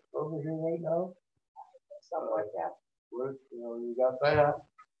over here right now? Something like that. You got that.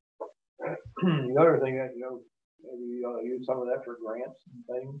 The other thing that, maybe you ought to use some of that for grants and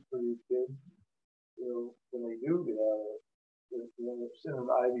things for these kids. When they do get out of it, send them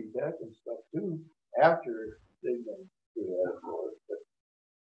to Ivy Tech and stuff too, after they've been through that for it. But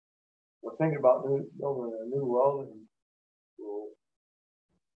we're thinking about building a new welding school.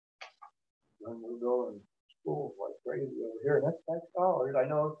 And we're building schools like crazy over here, and that's tax dollars. I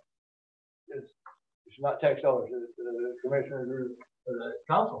know it's not tax dollars. The commissioners or the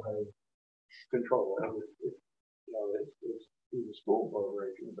council has control of it. It's through the school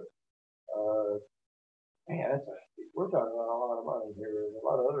corporation, but man, we're talking about a lot of money here, and a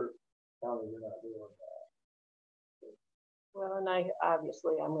lot of other counties are not doing that. Well, and I'm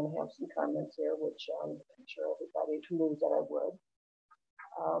going to have some comments here, which I'm sure everybody knew that I would.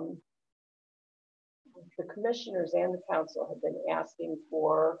 The commissioners and the council have been asking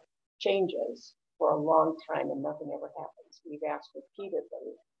for changes for a long time, and nothing ever happens. We've asked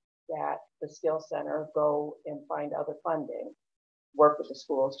repeatedly that the skill center go and find other funding, work with the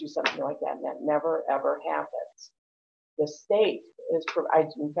schools, do something like that, and that never ever happens. The state is,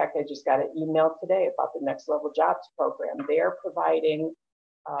 in fact, I just got an email today about the Next Level Jobs program. They're providing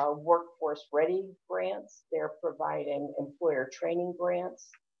workforce ready grants. They're providing employer training grants.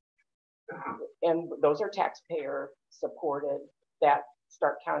 And those are taxpayer supported, that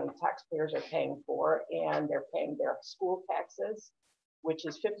Stark County taxpayers are paying for, and they're paying their school taxes, which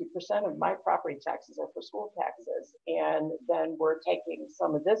is 50% of my property taxes are for school taxes. And then we're taking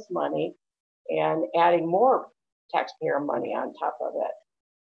some of this money and adding more taxpayer money on top of it.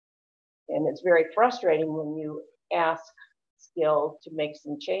 And it's very frustrating when you ask Skill to make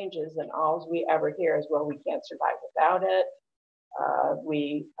some changes and all we ever hear is, well, we can't survive without it.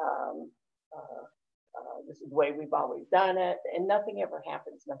 This is the way we've always done it, and nothing ever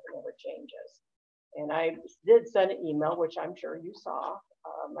happens, nothing ever changes. And I did send an email, which I'm sure you saw,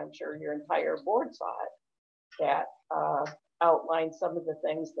 I'm sure your entire board saw it, that outlined some of the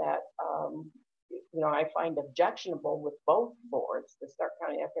things that I find objectionable with both boards, the Stark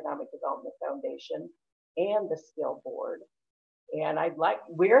County Economic Development Foundation and the Skill Board. And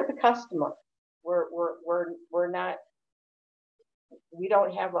we're the customer. We're not, we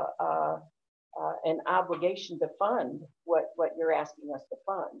don't have an obligation to fund what you're asking us to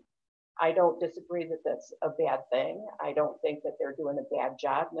fund. I don't disagree that that's a bad thing. I don't think that they're doing a bad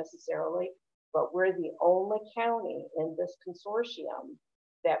job necessarily, but we're the only county in this consortium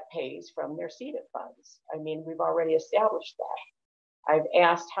that pays from their seeded funds. I mean, we've already established that. I've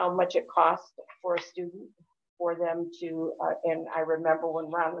asked how much it costs for a student for them to, and I remember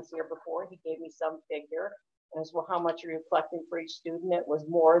when Ron was here before, he gave me some figure. And I said, well, how much are you collecting for each student? It was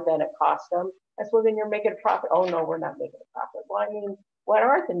more than it cost them. I said, well, then you're making a profit. Oh, no, we're not making a profit. Well, I mean, what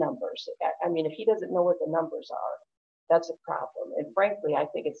are the numbers? I mean, if he doesn't know what the numbers are, that's a problem. And frankly, I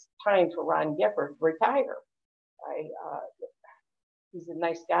think it's time for Ron Gifford to retire. He's a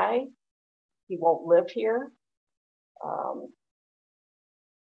nice guy. He won't live here.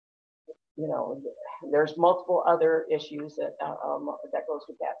 You know, there's multiple other issues that goes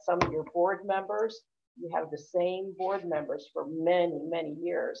with that. Some of your board members, you have the same board members for many, many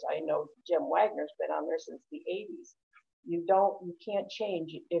years. I know Jim Wagner's been on there since the 80s. You can't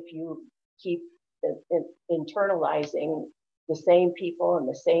change if you keep internalizing the same people and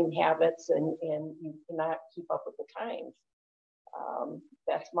the same habits, and you cannot keep up with the times.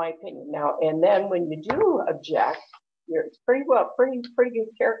 That's my opinion. Now, and then when you do object, it's pretty good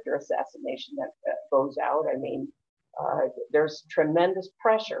character assassination that goes out. I mean, there's tremendous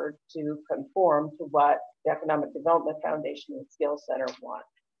pressure to conform to what the Economic Development Foundation and Skills Center want.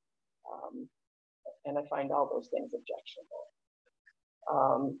 And I find all those things objectionable.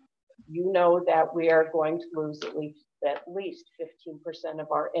 You know that we are going to lose at least 15%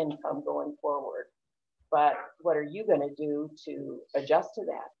 of our income going forward. But what are you going to do to adjust to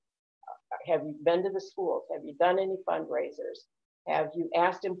that? Have you been to the schools? Have you done any fundraisers? Have you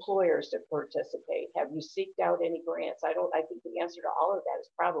asked employers to participate? Have you seeked out any grants? I think the answer to all of that is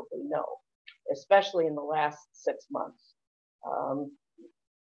probably no, especially in the last 6 months.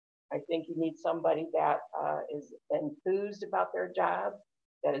 I think you need somebody that is enthused about their job,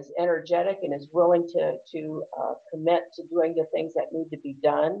 that is energetic and is willing to commit to doing the things that need to be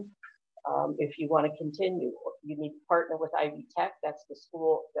done. If you want to continue, you need to partner with Ivy Tech. That's the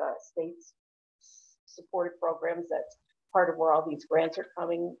state's supported programs. That's part of where all these grants are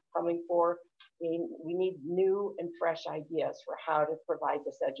coming for. We need new and fresh ideas for how to provide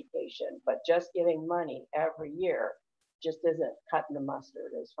this education, but just giving money every year just isn't cutting the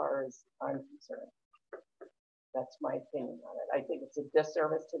mustard as far as I'm concerned. That's my opinion on it. I think it's a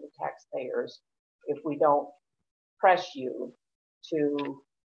disservice to the taxpayers if we don't press you to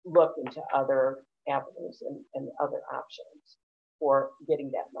look into other avenues and other options for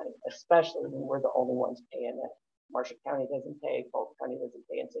getting that money, especially when we're the only ones paying it. Marshall County doesn't pay, Fulton County doesn't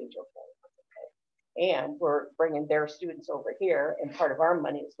pay, and St. Joe County doesn't pay. And we're bringing their students over here, and part of our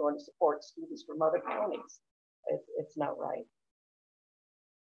money is going to support students from other counties. It's not right.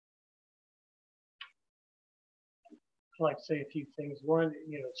 I'd like to say a few things. One,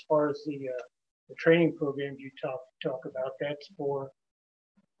 as far as the training programs you talk about, that's for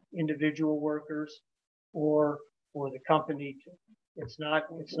individual workers or for the company. It's not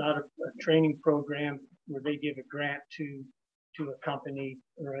a training program where they give a grant to a company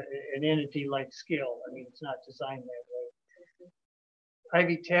or an entity like Skill. I mean, it's not designed that way.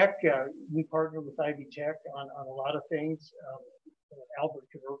 Ivy Tech, we partner with Ivy Tech on a lot of things. Albert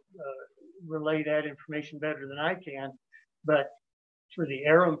can relay that information better than I can, but for the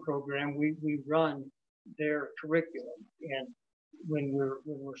ARAM program, we run their curriculum, and when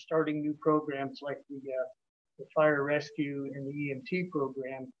we're starting new programs like the fire rescue and the EMT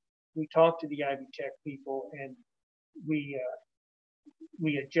program, we talk to the Ivy Tech people, and we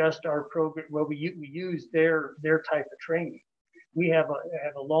adjust our program. Well, we use their type of training. We have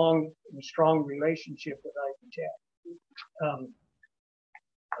a long and strong relationship with Ivy Tech.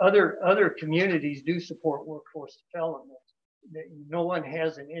 Other communities do support workforce development. No one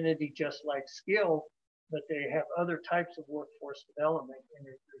has an entity just like Skill, but they have other types of workforce development, and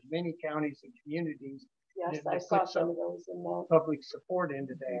there's many counties and communities. Yes, I saw some of those in that. Public support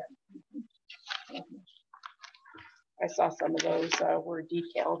into that. I saw some of those were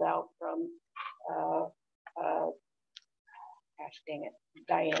detailed out from, gosh dang it,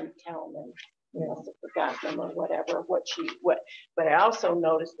 Diane Tellman. I must have forgotten them or whatever, but I also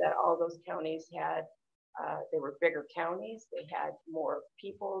noticed that all those counties had, they were bigger counties, they had more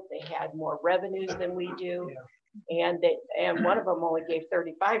people, they had more revenues than we do. Yeah. And one of them only gave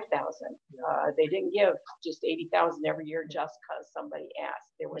 35,000. They didn't give just 80,000 every year just because somebody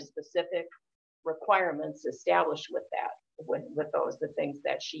asked. There were specific requirements established with that, with those, the things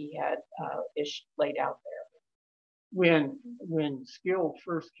that she had laid out there. when skill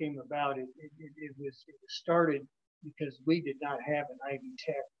first came about, it was started because we did not have an Ivy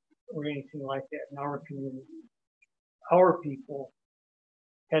Tech or anything like that in our community. Our people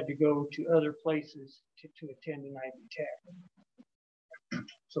had to go to other places to attend an Ivy Tech.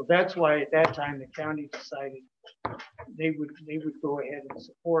 So that's why at that time the county decided they would go ahead and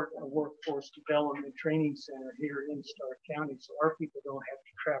support a workforce development training center here in Stark County, so our people don't have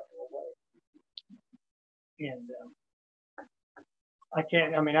to travel away. And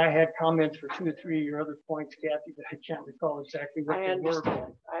I had comments for 2 or 3 of your other points, Kathy, but I can't recall exactly what they were.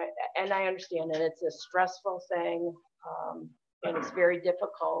 I understand, and it's a stressful thing, and it's very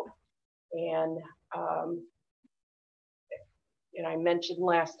difficult. And I mentioned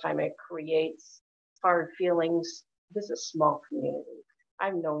last time, it creates hard feelings. This is a small community.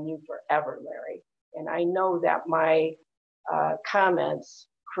 I've known you forever, Larry, and I know that my comments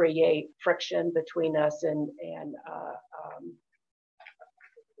create friction between us, and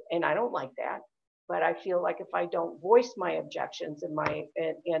I don't like that. But I feel like if I don't voice my objections and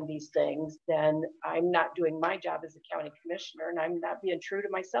these things, then I'm not doing my job as a county commissioner, and I'm not being true to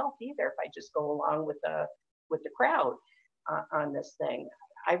myself either if I just go along with the crowd on this thing.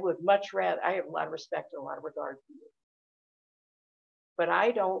 I would much rather, I have a lot of respect and a lot of regard for you, but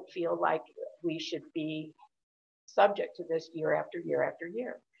I don't feel like we should be subject to this year after year after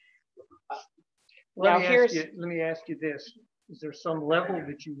year. Let me ask you this. Is there some level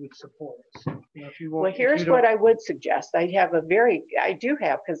that you would support us? If you want, well, here's what I would suggest. I do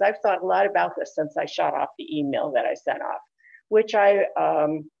have, because I've thought a lot about this since I shot off the email that I sent off, which I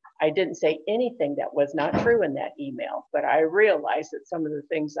didn't say anything that was not true in that email, but I realized that some of the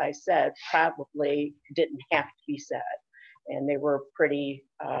things I said probably didn't have to be said, and they were pretty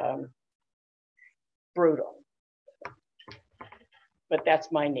brutal. But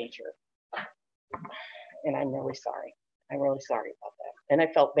that's my nature, and I'm really sorry. I'm really sorry about that. And I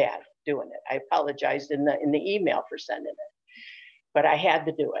felt bad doing it. I apologized in the email for sending it, but I had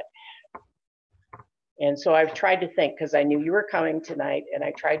to do it. And so I've tried to think, because I knew you were coming tonight, and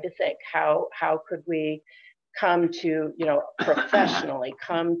I tried to think how could we come to, professionally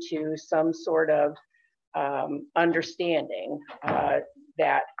come to some sort of understanding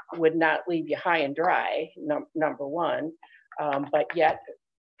that would not leave you high and dry, number one, but yet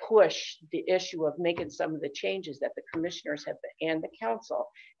push the issue of making some of the changes that the commissioners have been, and the council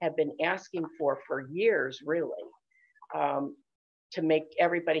have been asking for years, really, to make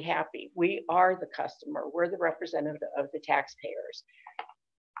everybody happy. We are the customer. We're the representative of the taxpayers.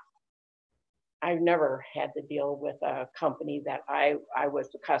 I've never had to deal with a company that I was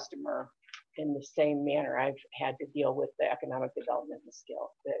the customer in the same manner I've had to deal with the economic development and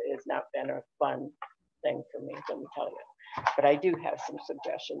skill. It has not been a fun thing for me, let me tell you. But I do have some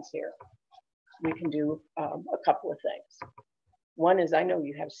suggestions here. We can do a couple of things. One is, I know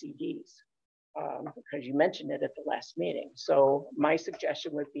you have CDs because you mentioned it at the last meeting. So my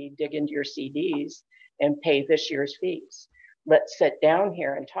suggestion would be dig into your CDs and pay this year's fees. Let's sit down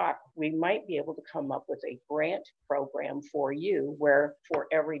here and talk. We might be able to come up with a grant program for you where for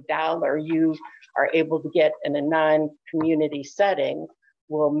every dollar you are able to get in a non-community setting,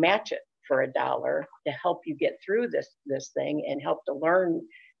 we'll match it for $1 to help you get through this thing and help to learn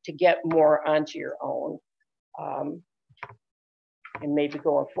to get more onto your own, and maybe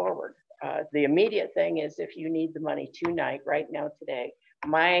going forward. The immediate thing is, if you need the money tonight, right now, today,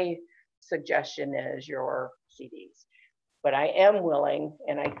 my suggestion is your CDs. But I am willing,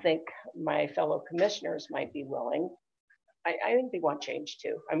 and I think my fellow commissioners might be willing. I think they want change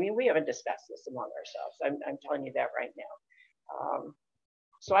too. I mean, we haven't discussed this among ourselves. I'm telling you that right now.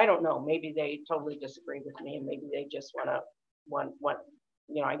 So I don't know, maybe they totally disagree with me, and maybe they just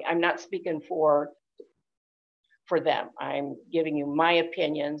I'm not speaking for them. I'm giving you my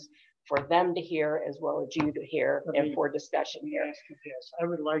opinions for them to hear as well as you to hear, and for discussion here. Yes, I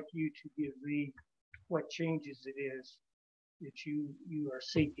would like you to give me what changes it is that you are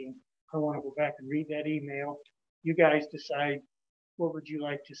seeking. I want to go back and read that email. You guys decide what would you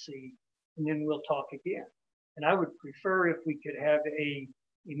like to see, and then we'll talk again. And I would prefer if we could have a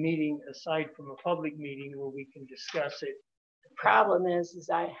meeting aside from a public meeting where we can discuss it. The problem is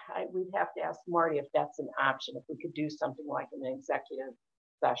we'd have to ask Marty if that's an option, if we could do something like an executive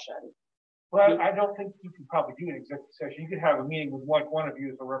session. Well, I don't think you can probably do an executive session. You could have a meeting with one of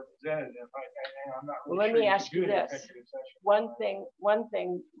you as a representative. I'm not really Let me ask you this. One thing,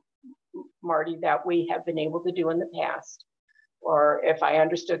 Marty, that we have been able to do in the past, or if I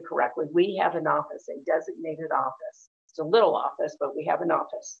understood correctly, we have an office, a designated office. It's a little office, but we have an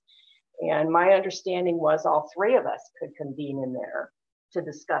office. And my understanding was all three of us could convene in there to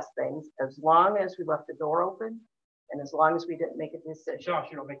discuss things, as long as we left the door open And as long as we didn't make a decision. Josh,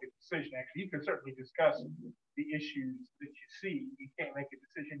 you don't make a decision. Actually, you can certainly discuss the issues that you see. You can't make a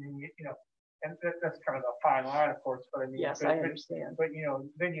decision, and you know, and that's kind of a fine line, of course. But I mean, yes, I understand. But you know,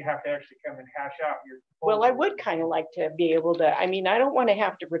 then you have to actually come and hash out your. Well, I would kind of like to be able to. I mean, I don't want to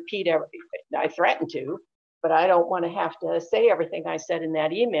have to repeat everything. I threaten to, but I don't want to have to say everything I said in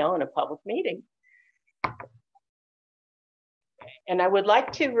that email in a public meeting. And I would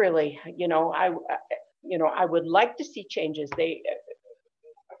like to really, you know, I would like to see changes.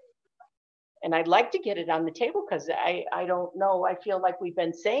 And I'd like to get it on the table because I don't know. I feel like we've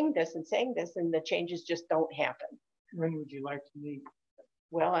been saying this and the changes just don't happen. When would you like to meet?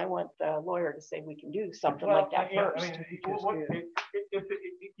 Well, I want the lawyer to say we can do something like that first. I mean,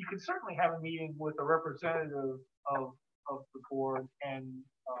 you can certainly have a meeting with a representative of the board and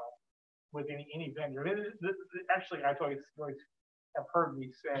with any vendor. Actually, I've always have heard me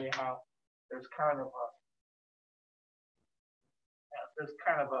say how there's kind of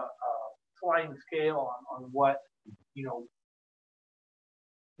a sliding scale on what, you know,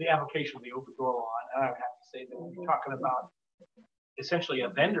 the application of the open door law. And I would have to say that when you're talking about essentially a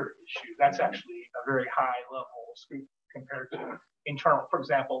vendor issue, that's actually a very high level scrutiny compared to internal. For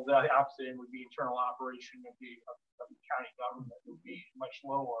example, the opposite end would be internal operation of the county government would be much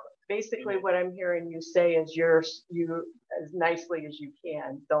lower. Basically, what I'm hearing you say is you, as nicely as you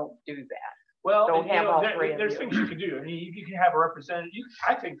can, don't do that. Well, don't have all three of there's you. things you can do. I mean, you can have a representative.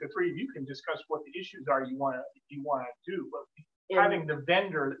 I think the three of you can discuss what the issues are you want to do. But having the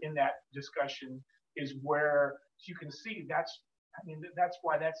vendor in that discussion is where you can see that's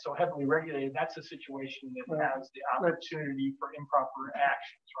why that's so heavily regulated. That's a situation that has the opportunity for improper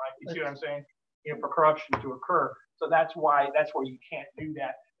actions, right? You see what I'm saying? You know, for corruption to occur. So that's where you can't do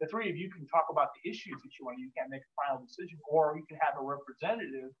that. The three of you can talk about the issues that you want. You can't make a final decision, or you can have a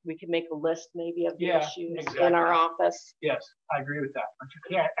representative. We can make a list maybe of the issues exactly. in our office. Yes, I agree with that. But you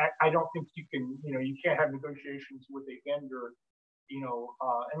can't. I don't think you can. You know, you can't have negotiations with a vendor. You know,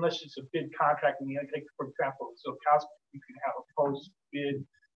 unless it's a bid contract. And you take, for example, so you can have a post-bid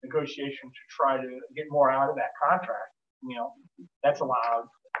negotiation to try to get more out of that contract. You know, that's allowed.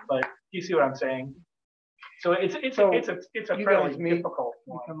 But you see what I'm saying? So it's a fairly difficult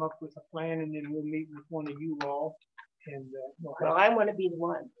one. You come up with a plan, and then we'll meet with one of you all. And well, I want to be the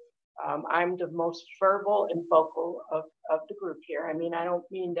one. I'm the most verbal and vocal of the group here. I mean, I don't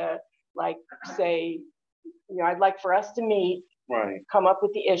mean to like say, you know, I'd like for us to meet, come up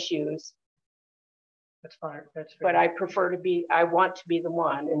with the issues. That's fine. That's fair. But I prefer to be. I want to be the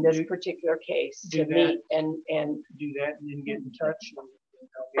one in this particular case to meet and do that, and then get in touch, and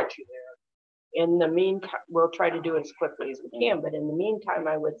I'll get you there. In the meantime, we'll try to do it as quickly as we can, but in the meantime,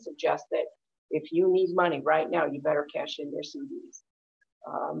 I would suggest that if you need money right now, you better cash in your CDs.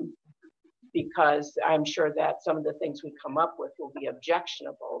 Because I'm sure that some of the things we come up with will be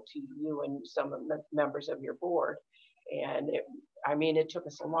objectionable to you and some of the members of your board. And it took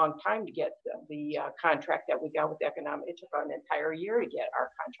us a long time to get the contract that we got with economic. It took an entire year to get our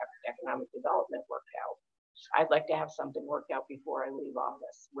contract with economic development worked out. I'd like to have something worked out before I leave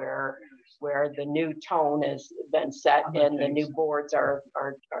office, where the new tone has been set and the new boards are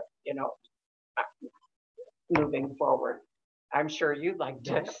you know, moving forward. I'm sure you'd like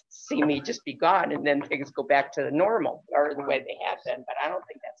to see me just be gone and then things go back to the normal or the way they had been, but I don't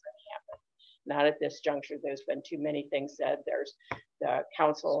think that's going to happen. Not at this juncture. There's been too many things said. There's the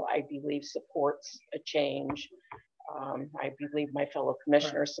council, I believe, supports a change. I believe my fellow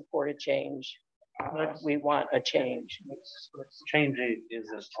commissioners support a change. We want a change. Change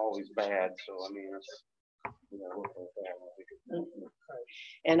isn't always bad, so I mean, it's, you know,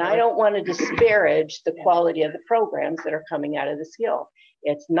 and I don't want to disparage the quality of the programs that are coming out of the skill.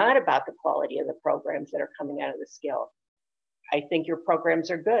 It's not about the quality of the programs that are coming out of the skill. I think your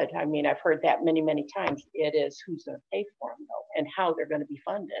programs are good. I mean, I've heard that many, many times. It is who's going to pay for them, though, and how they're going to be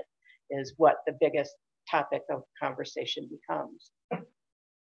funded is what the biggest topic of conversation becomes.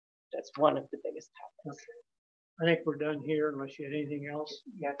 That's one of the biggest topics. Okay. I think we're done here unless you had anything else.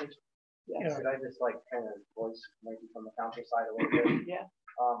 Yeah, Yes. Could I just like kind of voice maybe from the council side a little bit? Yeah.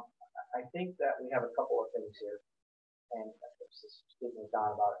 I think that we have a couple of things here, and just speaking with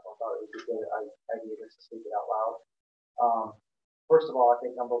Don about it, I thought it would be good idea just to speak it out loud. First of all, I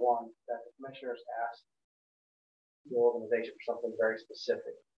think number one, that the commissioners asked the organization for something very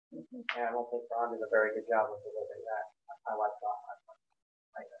specific, and I don't think Ron did a very good job of delivering that. I like Ron.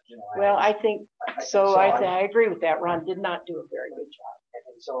 Well, I think so. I agree with that. Ron did not do a very good job.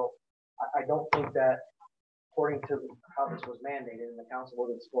 And so I don't think that, according to how this was mandated, and the council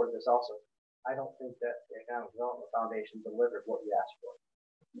would have supported this also, I don't think that the Economic Development Foundation delivered what you asked for.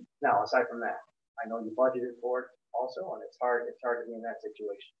 Now, aside from that, I know you budgeted for it also, and it's hard to be in that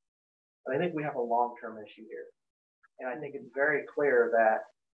situation. But I think we have a long-term issue here. And I think it's very clear that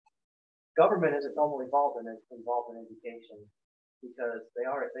government isn't normally involved in education because they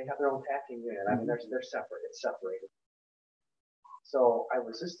have their own taxing unit. I mean, they're separate. It's separated. So I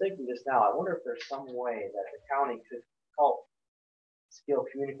was just thinking just now, I wonder if there's some way that the county could help Skill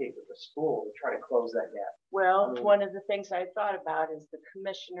communicate with the school to try to close that gap. Well, one of the things I thought about is the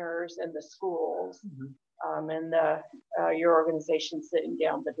commissioners and the schools, and your organization sitting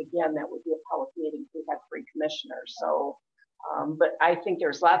down. But again, that would be a public meeting. We have 3 commissioners. So, but I think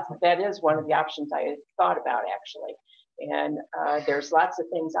there's that is one of the options I had thought about actually. And there's lots of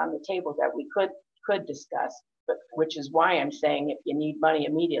things on the table that we could discuss, but which is why I'm saying if you need money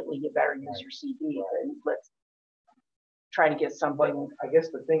immediately, you better use your CD and let's try to get something. I guess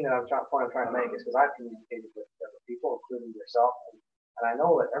the thing that I'm trying to make is because I've communicated with other people, including yourself, and I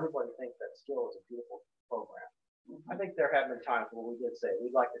know that everybody thinks that Skill is a beautiful program. I think there have been times where we did say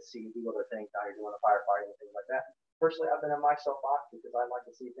we'd like to see you do other things now you're doing the firefighting and things like that. Personally, I've been in my soapbox because I'd like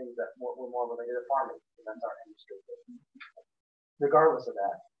to see things that were more related to farming because that's our industry. Regardless of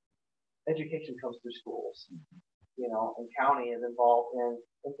that, education comes through schools, and county is involved in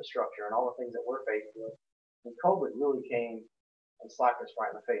infrastructure and all the things that we're faced with. And COVID really came and slapped us right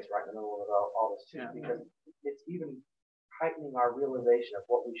in the face, right in the middle of all this too, because it's even heightening our realization of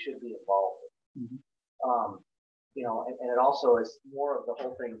what we should be involved with. And it also is more of the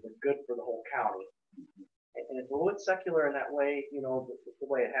whole thing, the good for the whole county. And it's a little bit secular in that way, the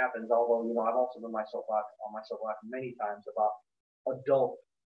way it happens. Although, I've also been on my soapbox many times about adult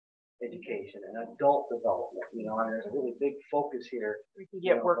education and adult development. There's a really big focus here. We can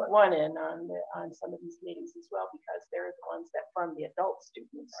get work one in on some of these meetings as well because they're the ones that fund the adult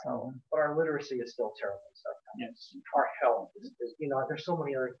students. So, but our literacy is still terrible stuff. Yes. Our health is there's so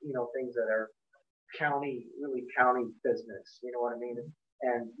many other things that are county business. You know what I mean?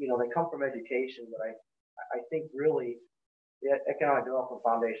 And they come from education, but I think really the Economic Development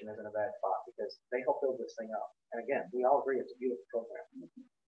Foundation is in a bad spot because they help build this thing up. And again, we all agree it's a beautiful program.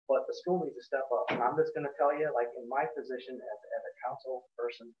 But the school needs to step up. And I'm just going to tell you, like in my position as a council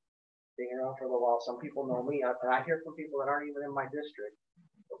person, being around for a little while, some people know me, and I hear from people that aren't even in my district.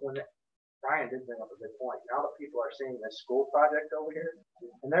 But Brian did bring up a good point. Now that people are seeing this school project over here,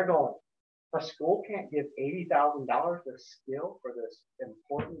 and they're going, a school can't give $80,000 to Skill for this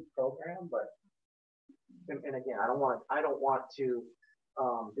important program. But and again, I don't want to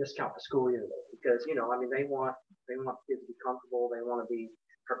discount the school either, because they want kids to be comfortable. They want to be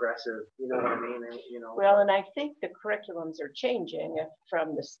progressive, you know what I mean? Well, and I think the curriculums are changing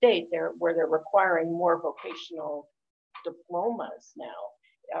from the state where they're requiring more vocational diplomas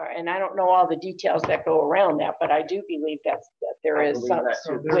now. And I don't know all the details that go around that, but I do believe that there is some,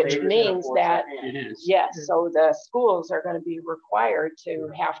 which means that, yes, so the schools are going to be required to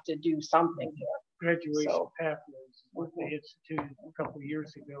have to do something here. Graduation pathways, what they instituted a couple of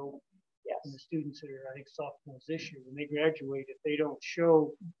years ago. And the students that are, I think, sophomores this year, when they graduate, if they don't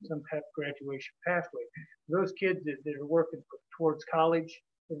show some kind of graduation pathway, those kids that are working towards college,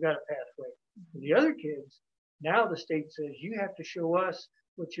 they've got a pathway. For the other kids, now the state says you have to show us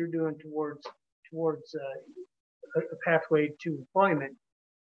what you're doing towards a pathway to employment,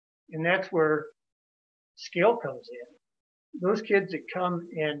 and that's where Skill comes in. Those kids that come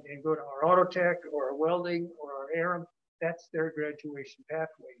and go to our auto tech or our welding or our Aram, that's their graduation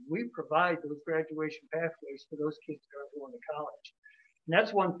pathway. We provide those graduation pathways for those kids that are going to college. And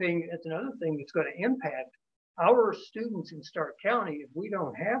that's another thing that's going to impact our students in Stark County. If we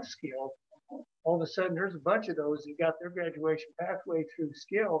don't have Skill, all of a sudden there's a bunch of those that got their graduation pathway through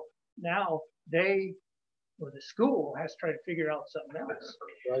Skill. Now the school has to try to figure out something else.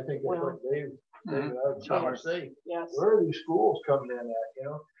 I think that's what Dave was trying to say. Yes. Where are these schools coming in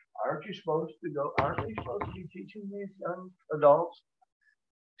at, Aren't they supposed to be teaching these young adults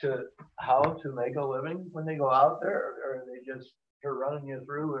how to make a living when they go out there, or are they just running you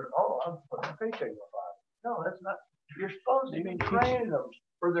through and I'm putting a paycheck on file? No, that's not. You're supposed to be training them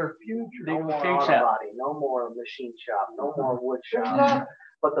for their future. No more auto body, no more machine shop, no more wood shop.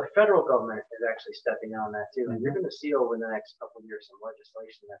 But the federal government is actually stepping on that too, and you're going to see over the next couple of years some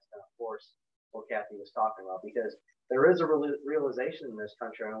legislation that's going to force what Kathy was talking about, because there is a realization in this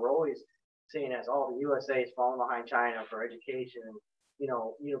country, and we're always seeing as the USA is falling behind China for education and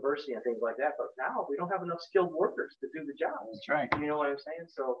university and things like that. But now we don't have enough skilled workers to do the job. That's right. You know what I'm saying?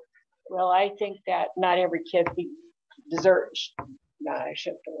 So, well, I think that not every kid deserves. No, I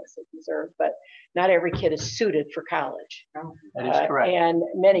shouldn't say deserve, but not every kid is suited for college. That is correct. And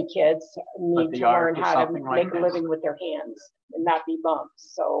many kids need to learn how to make a living with their hands and not be bums.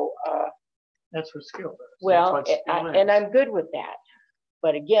 So That's what skill does. Well, That's what skill is. and I'm good with that.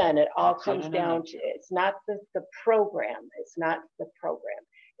 But again, it all That's comes it, down to, it's not the program. It's not the program.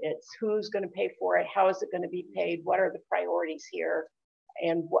 It's who's going to pay for it. How is it going to be paid? What are the priorities here?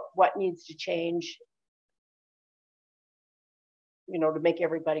 And what needs to change, you know, to make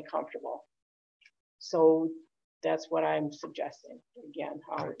everybody comfortable. So that's what I'm suggesting. Again,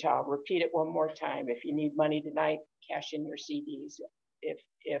 I'll repeat it one more time. If you need money tonight, cash in your CDs.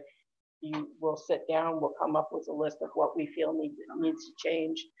 If you will sit down, we'll come up with a list of what we feel needs to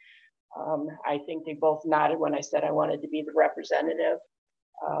change. I think they both nodded when I said I wanted to be the representative.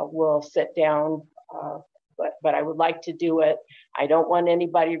 We'll sit down, but I would like to do it. I don't want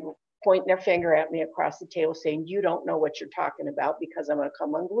anybody pointing their finger at me across the table saying, you don't know what you're talking about, because I'm going to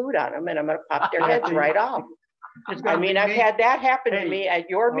come unglued on them and I'm going to pop their heads right off. I mean, I've had that happen to me at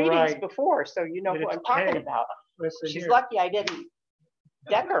your meetings before, so you know who I'm talking about. She's lucky I didn't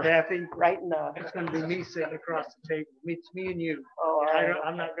deck her right in the. It's going to be me sitting across the table. It's me and you. Oh,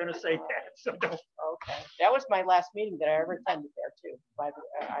 I'm not going to say that. So don't. Okay, that was my last meeting that I ever attended there too. By the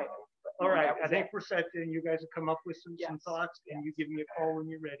way, all right, I think we're set. Then you guys will come up with some thoughts, and you give me a call when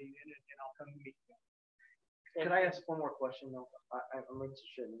you're ready, and I'll come meet you. Could I ask one more question though? I'm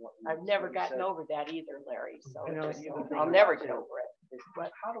interested in what I've never gotten over that either, Larry. So I'll never get over it.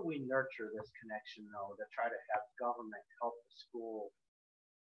 But how do we nurture this connection though, to try to have government help the school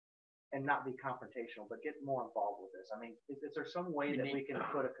and not be confrontational, but get more involved with this? I mean, is there some way that we can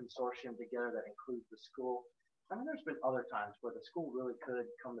put a consortium together that includes the school? I mean, there's been other times where the school really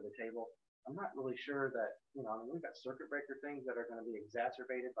could come to the table. I'm not really sure that, you know, I mean, we've got circuit breaker things that are going to be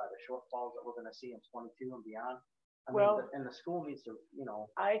exacerbated by the shortfalls that we're going to see in 22 and beyond. I mean, and the school needs to, you know.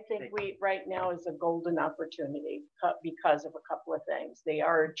 I think we right now is a golden opportunity because of a couple of things. They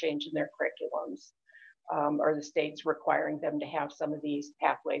are changing their curriculums, or the state's requiring them to have some of these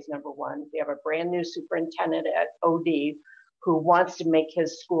pathways. Number one, they have a brand new superintendent at OD who wants to make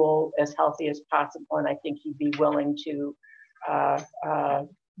his school as healthy as possible, and I think he'd be willing to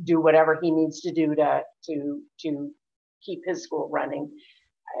do whatever he needs to do to keep his school running.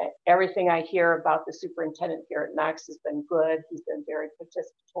 Everything I hear about the superintendent here at Knox has been good. He's been very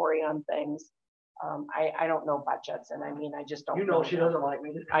participatory on things. I don't know about Judson. I mean, I just don't. You know she doesn't like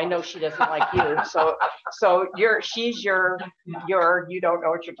me. I know she doesn't like you. So she's your you don't know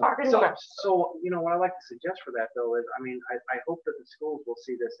what you're talking about. So you know what I like to suggest for that though is, I mean, I hope that the schools will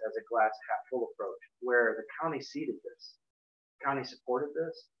see this as a glass half full approach, where the county seeded this. County supported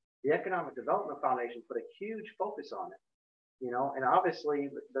this. The Economic Development Foundation put a huge focus on it, you know, and obviously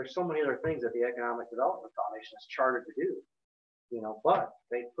there's so many other things that the Economic Development Foundation is chartered to do, you know, but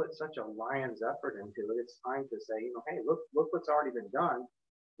they put such a lion's effort into it. It's time to say, you know, hey, look what's already been done.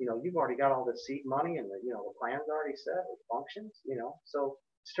 You know, you've already got all the seed money and the, you know, the plan's already set, it functions, you know, so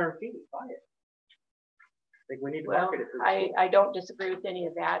it's turnkey, buy it. I think we need to market it. I don't disagree with any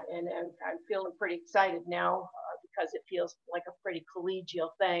of that, and I'm feeling pretty excited now because it feels like a pretty collegial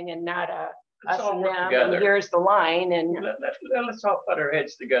thing and not a us and them, and here's the line. And let's all put our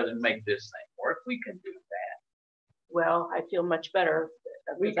heads together and make this thing work. We can do that. Well, I feel much better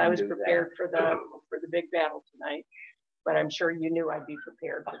because I was prepared for the big battle tonight, but I'm sure you knew I'd be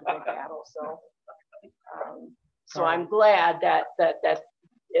prepared for the big battle. So I'm glad that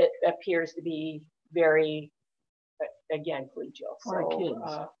it appears to be very, again, collegial. For our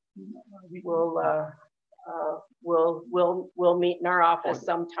kids. We'll meet in our office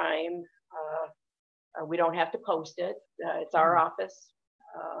sometime. We don't have to post it. It's our office,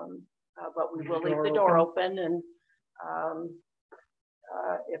 but we will leave the door open, and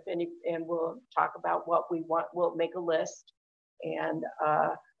and we'll talk about what we want. We'll make a list, and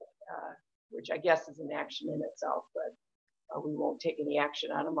which I guess is an action in itself, but we won't take any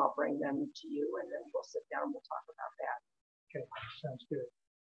action on them. I'll bring them to you, and then we'll sit down and we'll talk about that. Okay, sounds good.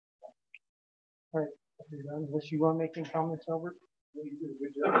 All right, unless you want to make any comments, Albert?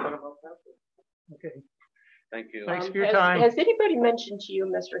 Okay. Thank you. Thanks for your time. Has anybody mentioned to you,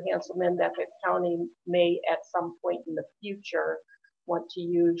 Mr. Hanselman, that the county may at some point in the future want to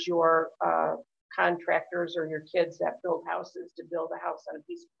use your contractors or your kids that build houses to build a house on a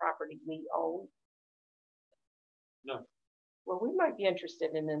piece of property we own? No. Well, we might be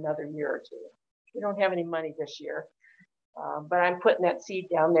interested in another year or two. We don't have any money this year, but I'm putting that seed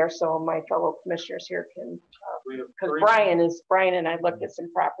down there so my fellow commissioners here can, because Brian and I looked at some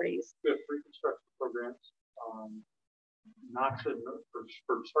properties. We have 3 construction programs. Knox, for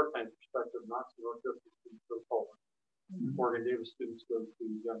start time perspective, Knox and North District students go to Culver. Morgan Davis students go to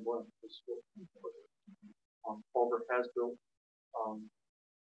Young Blood School. Culver has built a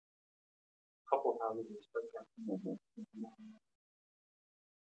couple of houses in the spectrum.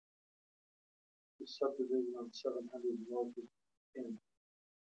 the subdivision on 700 north of 10.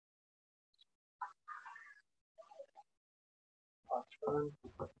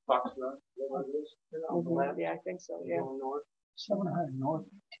 Fox Run, is that what it is? On the left? Yeah, I think so, yeah. Going north. 700 north.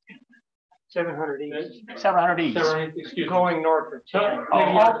 700 east. 700 east. 700, excuse me. Going north of 10.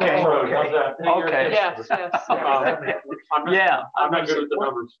 Oh, okay. Okay. How's that? Okay. Yes, yes. I'm not good with the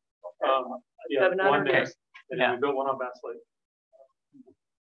numbers. Yeah, 700 one there, east. and then we built one on Bass Lake.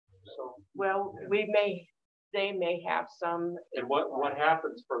 So. Well, they may have some. And what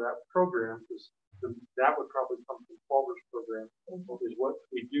happens for that program is that would probably come from Culver's program, is what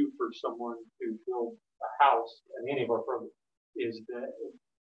we do for someone to build a house in any of our programs is that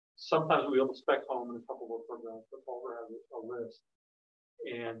sometimes we build a spec home in a couple of our programs, but Culver has a list.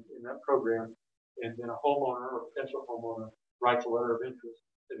 And in that program, and then a homeowner or potential homeowner writes a letter of interest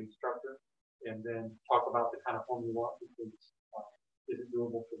to the instructor and then talk about the kind of home you want because is it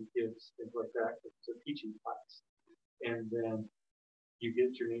doable for the kids, things like that. It's a teaching class. And then you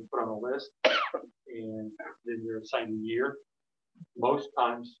get your name put on a list and then you're assigned a year. Most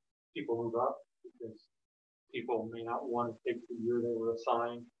times people move up because people may not want to take the year they were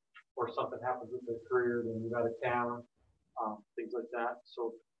assigned or something happens with their career, they move out of town, things like that.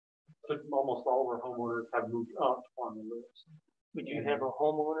 So almost all of our homeowners have moved up on the list. Would you have a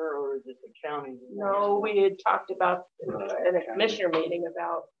homeowner or is it the county? No, we had talked about in a commissioner meeting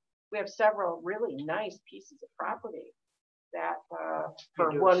about, we have several really nice pieces of property that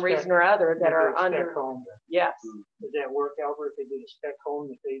for one reason or other that are under. Home. Yes. Does that work, Albert, if they did a spec home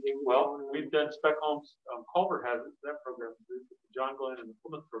that they do? Well, we've done spec homes. Culver has that program. John Glenn and the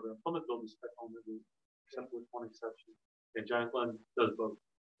Plymouth program. Plymouth builds a spec home every except with one exception. And John Glenn does both.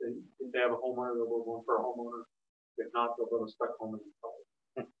 If they have a homeowner, they'll build one for a homeowner. If not, they'll build a spec home in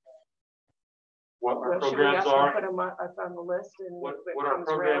Culver. What our programs are. Put them up on the list and what our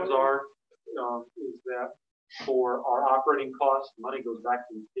programs are is that for our operating costs, money goes back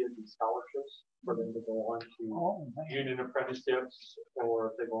to the kids in scholarships for them to go on to union apprenticeships or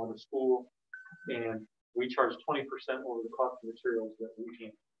if they go on to school. And we charge 20% over the cost of materials that we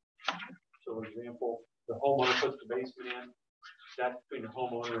can. So, for example, the homeowner puts the basement in, that's between the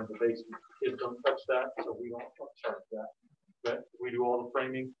homeowner and the basement. Kids don't touch that, so we don't charge that. But we do all the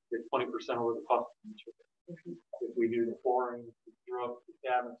framing, get 20% over the cost of the material. If we do the flooring, the roof, the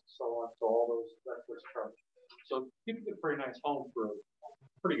cabinets, and so on, so all those, that's what's charged. So you can get a pretty nice home for a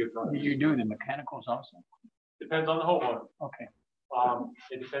pretty good price. Do you do the mechanicals also? Depends on the homeowner. Okay.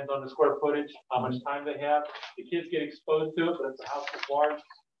 It depends on the square footage, how much time they have. The kids get exposed to it, but if the house is large,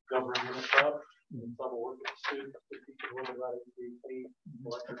 they'll bring in a sub. Some will work with the students to teach them a little bit about HVAC,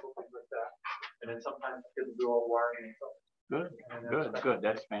 electrical, things like that. And then sometimes the kids will do all the wiring and stuff. Good.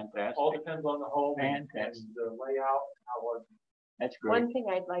 That's fantastic. All depends on the home and the layout, how large. That's great. One thing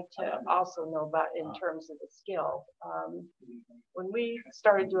I'd like to also know about in terms of the skill, when we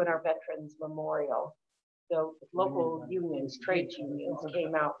started doing our Veterans Memorial, the local unions, trade unions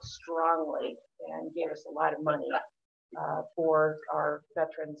came out strongly and gave us a lot of money for our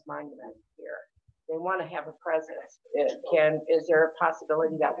Veterans Monument here. They want to have a presence. Is there a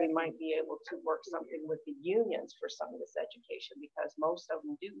possibility that we might be able to work something with the unions for some of this education? Because most of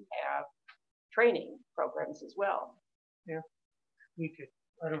them do have training programs as well. Yeah, we could.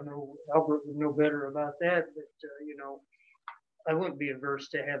 I don't know, Albert would know better about that, but you know, I wouldn't be averse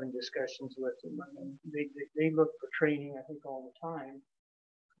to having discussions with them. I mean, they look for training, I think, all the time,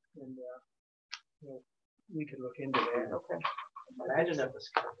 and you know, we could look into that. Okay. Imagine if it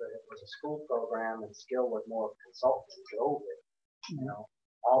was a school program and skill was more consultants drove it. You know,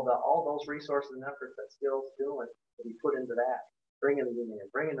 all those resources and efforts that skill's doing to be put into that, bringing the union,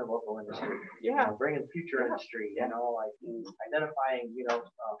 bringing the local industry, you know, bringing future industry, you know, like identifying, you know,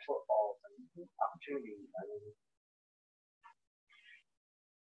 shortfalls and opportunities. I mean,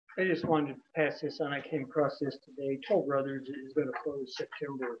 I just wanted to pass this on. I came across this today. Toll Brothers is going to close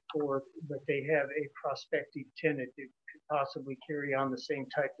September 4th, but they have a prospective tenant that could possibly carry on the same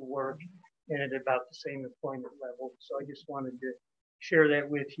type of work and at about the same employment level. So I just wanted to share that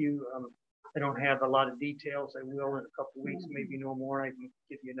with you. I don't have a lot of details. I will in a couple of weeks, maybe no more. I can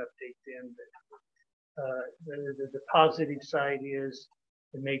give you an update then. But the positive side is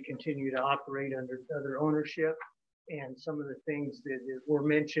it may continue to operate under other ownership. And some of the things that were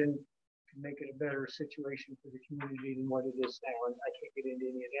mentioned can make it a better situation for the community than what it is now. And I can't get into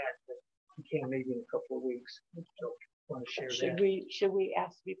any of that, but we can maybe in a couple of weeks. So I want to share that. Should we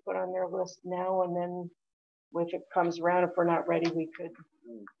ask to be put on their list now, and then if it comes around, if we're not ready, we could.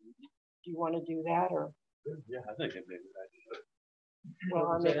 Do you want to do that, or? Yeah, I think it may be. Well,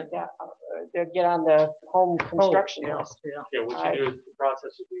 I mean, they'll get on the home construction yeah, list. Yeah, what I- you do is the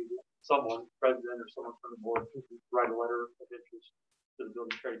process would be someone, president or someone from the board, write a letter of interest to the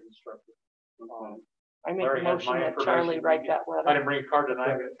building trades instructor. I make a Larry has motion my that Charlie information. write that letter. I didn't bring a card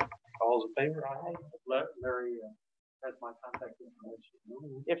tonight. All those in favor? Aye. Larry has my contact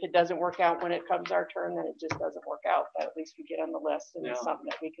information. If it doesn't work out when it comes our turn, then it just doesn't work out, but at least we get on the list and it's Yeah. something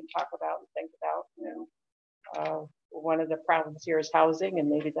that we can talk about and think about. And one of the problems here is housing, and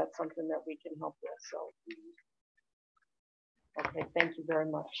maybe that's something that we can help with, so. Okay, thank you very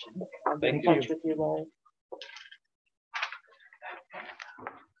much. I'll be in touch with you, Larry.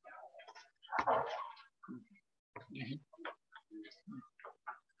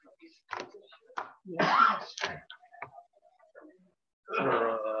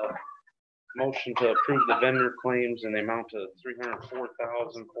 Motion to approve the vendor claims in the amount of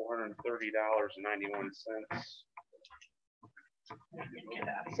 $304,430.91.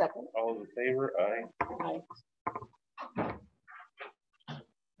 Second. All those in favor? Aye. Aye.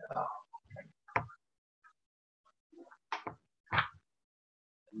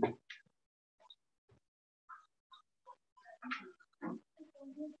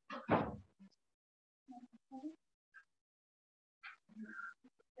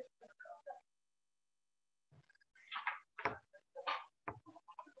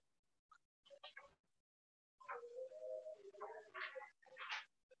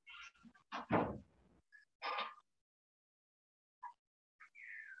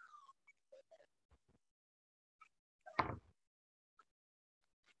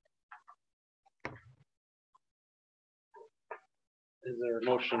 Is there a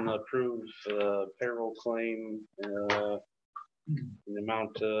motion to approve payroll claim in the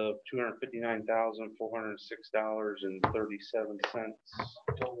amount of $259,406.37?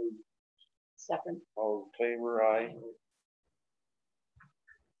 Second. All in favor? Aye.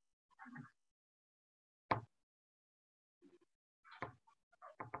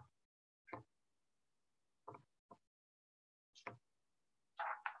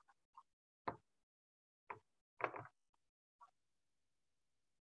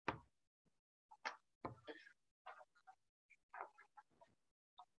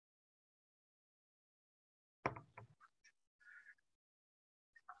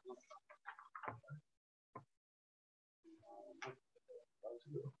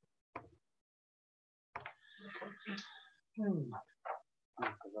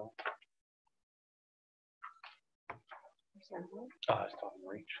 I was talking to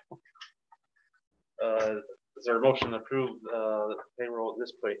Rachel. Is there a motion to approve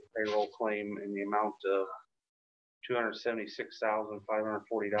this payroll claim in the amount of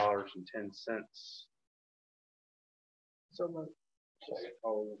 $276,540.10? So moved.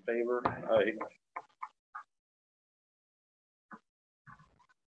 All in favor? Aye.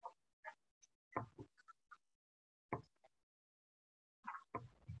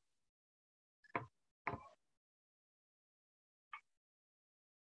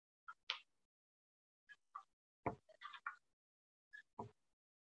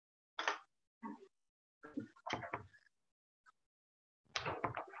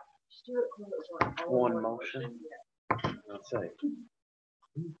 One motion. Let's say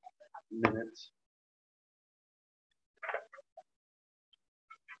minutes.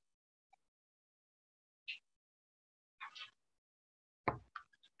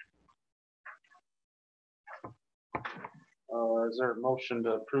 Is there a motion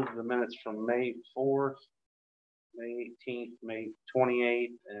to approve the minutes from May 4th, May 18th, May 28th,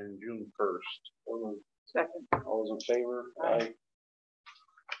 and June 1st? Second. All those in favor? Aye.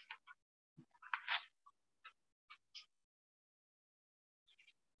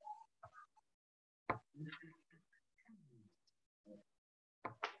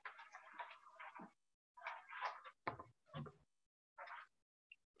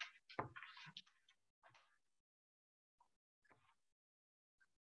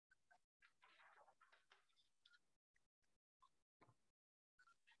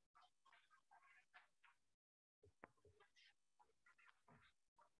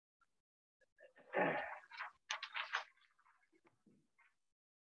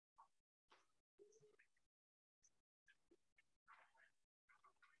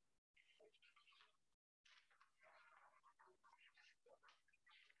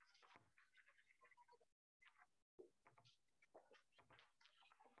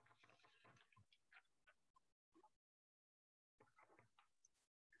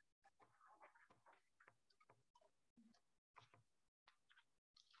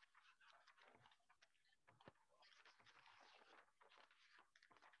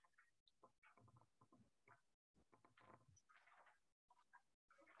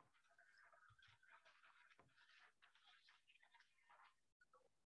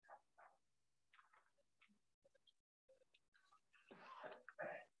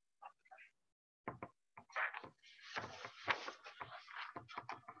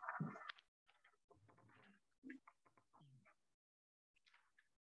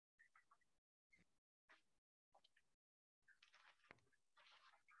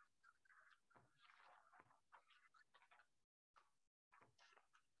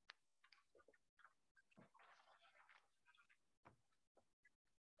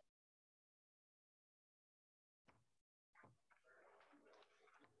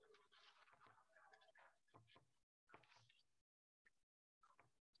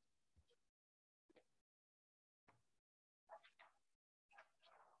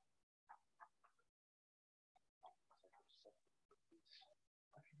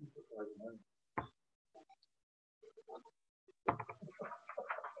 You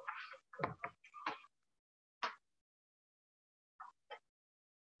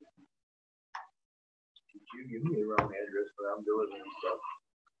give me the wrong address, but I'm delivering stuff.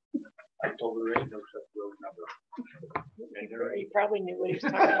 I told her there ain't no such road number. And there He ain't. probably knew what he was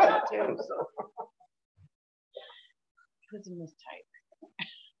talking about too, so. Because he was tight.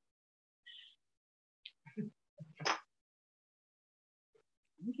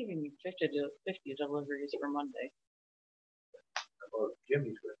 I'm giving you 50 deliveries for Monday. Well,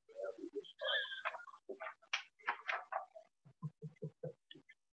 Jimmy's with me.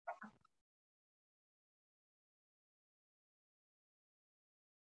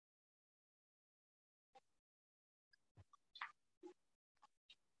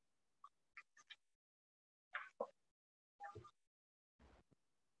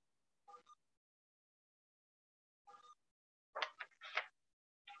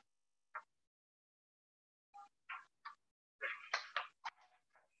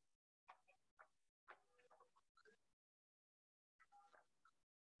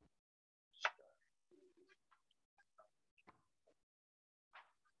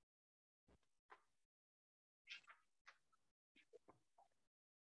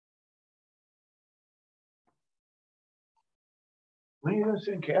 When are you gonna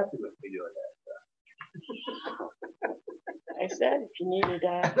send Kathy with me doing that? I said, if you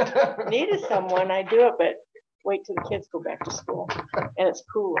needed someone, I'd do it, but wait till the kids go back to school and it's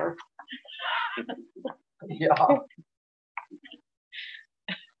cooler. Yeah.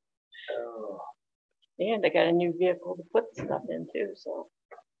 And I got a new vehicle to put stuff in too, so.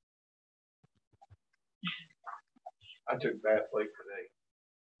 I took Bass Lake today.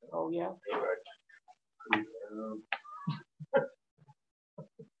 Oh, yeah.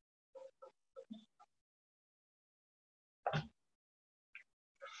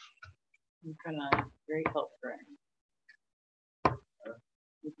 You're gonna very helpful, right?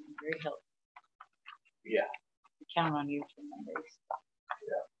 Very helpful. Yeah. We count on you for Mondays.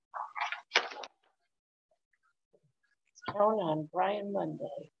 Count on Brian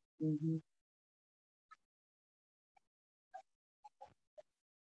Monday. Mm-hmm.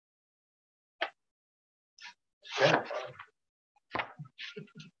 Yeah.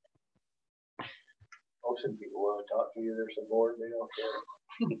 Most of the people want to talk to you, they're so bored, they don't care.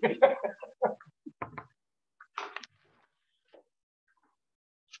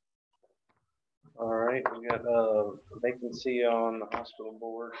 All right, we got a vacancy on the hospital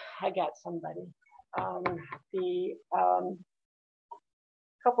board. I got somebody. The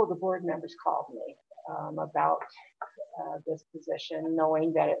couple of the board members called me about this position,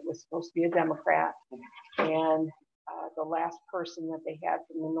 knowing that it was supposed to be a Democrat. And the last person that they had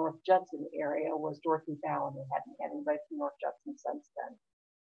from the North Judson area was Dorothy Fallon. They hadn't had anybody from North Judson since then.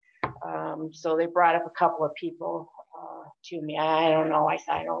 So they brought up a couple of people to me. I don't know. I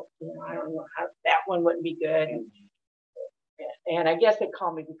said, I don't know how that one wouldn't be good. And I guess they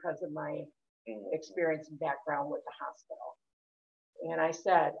called me because of my experience and background with the hospital. And I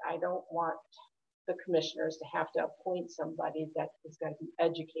said, I don't want the commissioners to have to appoint somebody that is going to be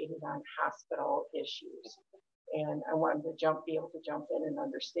educated on hospital issues. And I want them to be able to jump in and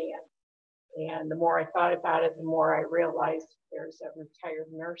understand. And the more I thought about it, the more I realized there's a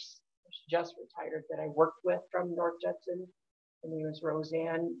retired nurse, just retired, that I worked with from North Judson. Her name is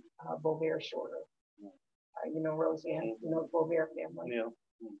Roseanne Bovair Shorter. You know Roseanne, you know the Bovair family. Yeah.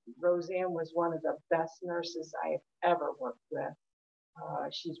 Roseanne was one of the best nurses I have ever worked with.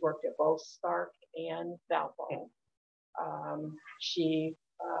 She's worked at both Stark and Valpo. She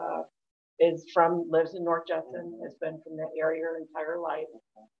lives in North Judson, has been from that area her entire life,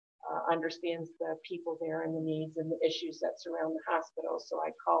 understands the people there and the needs and the issues that surround the hospital. So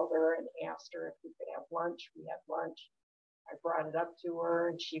I called her and asked her if we could have lunch. We had lunch. I brought it up to her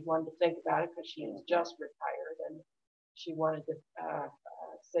and she wanted to think about it because she is just retired and she wanted to,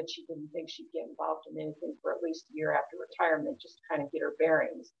 said she didn't think she'd get involved in anything for at least a year after retirement, just to kind of get her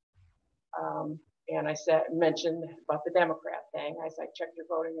bearings. And I mentioned about the Democrat thing. I said, I checked your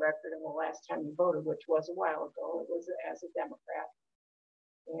voting record, and the last time you voted, which was a while ago, it was as a Democrat.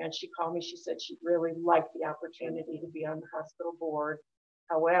 And she called me, she said she'd really like the opportunity to be on the hospital board.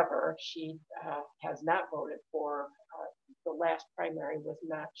 However, she has not voted for, the last primary was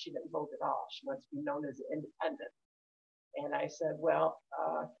not, she didn't vote at all. She wants to be known as an independent. And I said, well,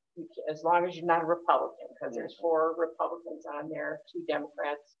 as long as you're not a Republican, because there's 4 Republicans on there, 2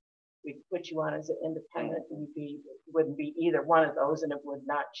 Democrats, we put you on as an independent and wouldn't be either one of those and it would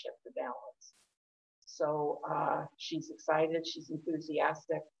not shift the balance. So she's excited, she's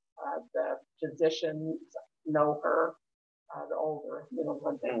enthusiastic. The physicians know her. the older, you know,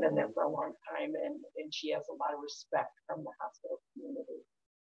 ones that have been there for a long time, and she has a lot of respect from the hospital community.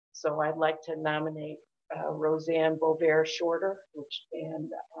 So I'd like to nominate Roseanne Bovair Shorter,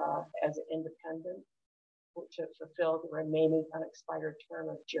 as an independent, to fulfill the remaining unexpired term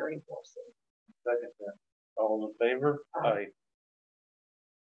of Jerry Wilson. Second that. All in favor? Aye.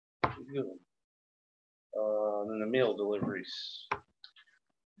 Good. Then the meal deliveries.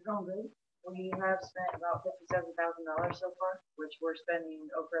 Going good. We have spent about $57,000 so far, which we're spending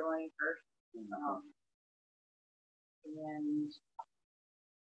over money first. And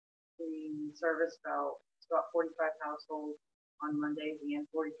we service about 45 households on Mondays and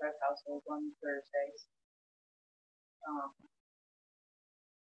 45 households on Thursdays.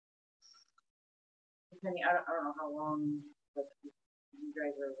 Depending, I don't know how long you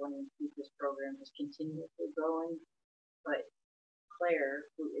guys are wanting to keep this program just continuously going, but Claire,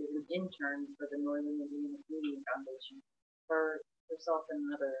 who is an intern for the Northern Indiana Community Foundation, herself and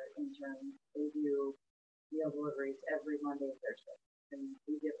another intern, they do meal deliveries every Monday and Thursday, and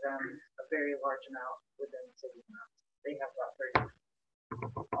we give them a very large amount within the city amounts. They have about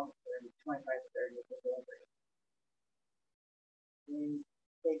 30, almost 30, 25 to 30 of the delivery. When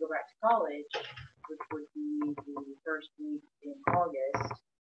they go back to college, which would be the first week in August,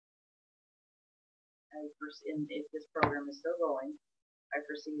 if this program is still going, I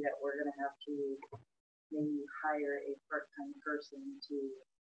foresee that we're going to have to maybe hire a part-time person to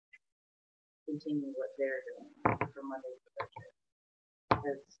continue what they're doing from Monday to Thursday.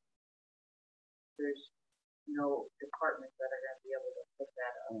 Because there's no departments that are going to be able to pick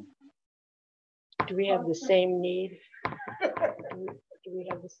that up. Do we have the same need? Do we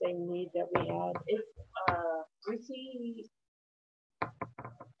have the same need that we had?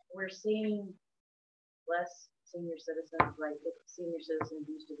 We're seeing less senior citizens. Like the senior citizens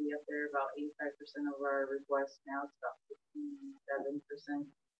used to be up there about 85% of our requests. Now it's about 57%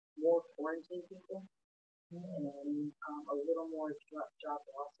 more quarantine people, and a little more job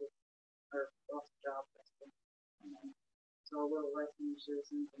losses or lost jobs. So a little less senior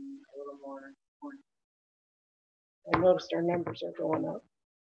citizens and a little more quarantine. I noticed our numbers are going up.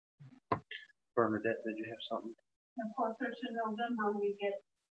 Bernadette, did you have something? And of course, there's in November, we get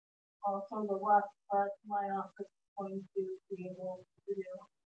also the last part my office is going to be able to do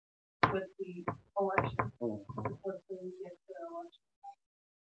with the election. Before we get to the election.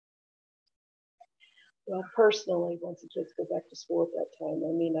 Well, personally, once the kids go back to school at that time,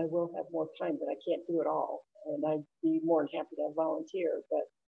 I mean, I will have more time, but I can't do it all. And I'd be more than happy to volunteer, but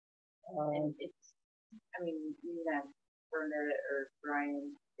and it's, I mean, you have Bernadette or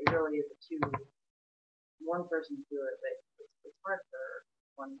Brian, it really is one person to do it, but it's hard for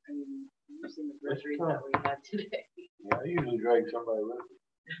one. I mean, you've seen the groceries that we had today. Yeah, I usually drag somebody with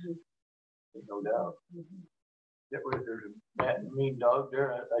me. There's no doubt. There's a mean dog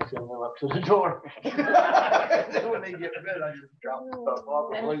there, I send them up to the door. Then when they get fed, I just drop the stuff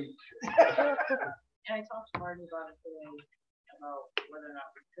off and leave. And I talked to Martin about it today, about whether or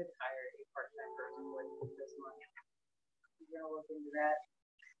not we could hire a part-time person with this money. You're gonna look into that?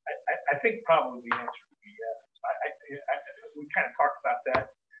 I think probably the answer would be yes. We kind of talked about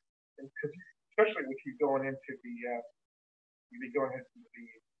that, because especially with you going into the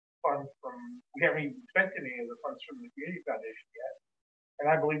funds from, we haven't even spent any of the funds from the Community Foundation yet. And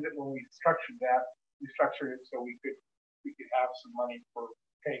I believe that when we structured that, we structured it so we could have some money for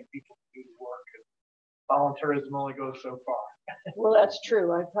paying people to do the work. And volunteerism only goes so far. Well, that's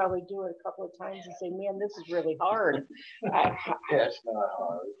true. I'd probably do it a couple of times and say, man, this is really hard. Yeah, it's not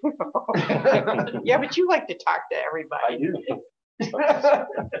hard. Yeah, but you like to talk to everybody. I do.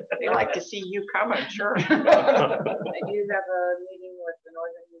 They like to see you come, I'm sure. I do have a meeting with the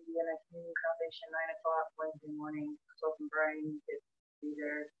Northern Indiana Community Foundation, 9 o'clock Wednesday morning. So from Brian could be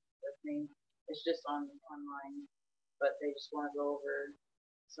there with me. It's just online, but they just want to go over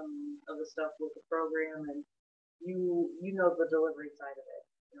some of the stuff with the program, and you know the delivery side of it.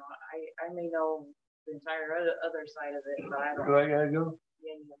 You know, I may know the entire other side of it, but I don't. Do I gotta go?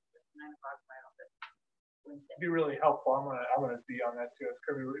 Yeah, 9 o'clock my office. Wednesday. It'd be really helpful. I'm gonna be on that too.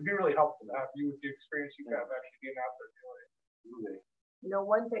 It'd be really helpful to have you with the experience you have actually getting out there doing it. You know,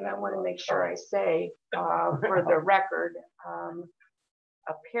 one thing I want to make sure I say for the record,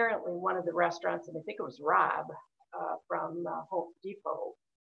 apparently one of the restaurants, and I think it was Rob from Home Depot,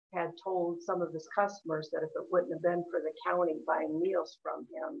 had told some of his customers that if it wouldn't have been for the county buying meals from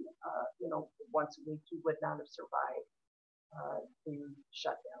him, you know, once a week, he would not have survived the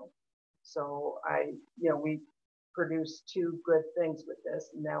shutdown. So we produced two good things with this,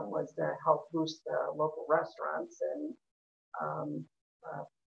 and that was to help boost the local restaurants and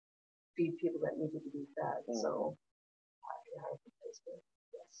feed people that needed to be fed. So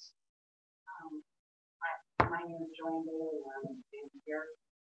Yes. My name is Joanne Bailey, I'm here.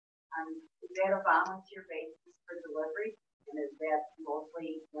 Is that a volunteer basis for delivery? And is that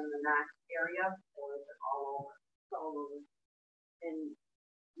mostly in the Knox area or is it all over? All over. And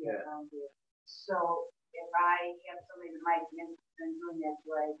around here. So if I have somebody that might be interested in doing that,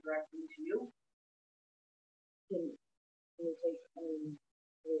 do I direct them to you? Can you take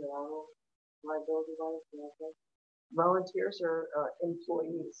liability wise? Volunteers or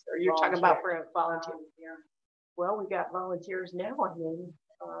employees? Or you're talking about for a volunteer? Well, we got volunteers now. I mean,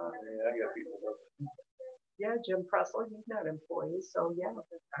 I got people. yeah, Jim Presley, he's not employees, so yeah. I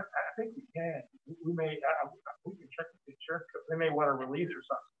think we can. We may, we can check with the insurance, they may want a release or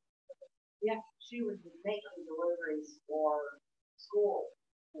something. Yeah, she was making deliveries for school.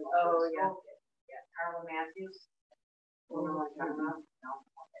 Oh, yeah. Yeah, Carla Matthews. You know what I'm talking about? No.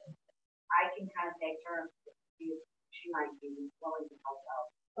 I can contact her and see if she might be willing to help out.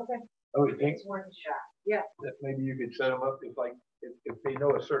 Okay. I would think It's worth a shot. Yeah. that maybe you could set them up if like, if they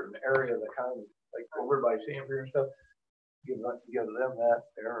know a certain area of the county, like over by Sanford and stuff, give them that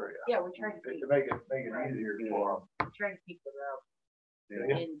area. Yeah, we're trying to make it easier for them. We're trying to keep the route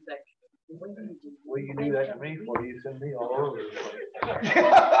Yeah. in section. Well, you do that to me for you, send me all over the place.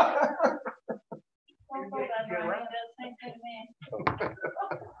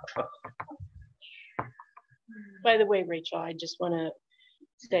 By the way, Rachel, I just want to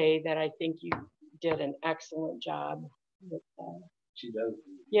say that I think you did an excellent job with, she does.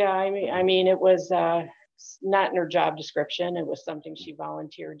 yeah, I mean, it was not in her job description. It was something she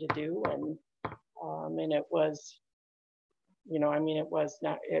volunteered to do, and it was, you know, I mean, it was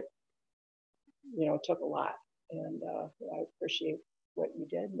not it. You know, it took a lot, and I appreciate what you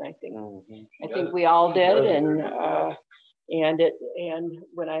did, and I think we all did, and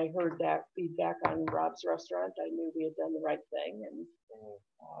when I heard that feedback on Rob's restaurant, I knew we had done the right thing, and.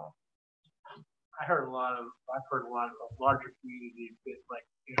 I've heard a lot of larger communities that, like,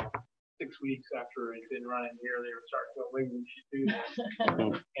 you know, 6 weeks after it's been running here, they were starting to go, maybe we should do this.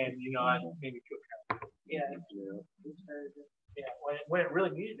 And, you know, I made me feel kind of, yeah, when it really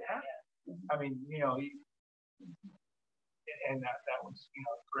needed to happen. I mean, you know, and that was, you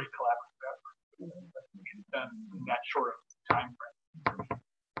know, a great collaborative effort that we get done in that short of time frame.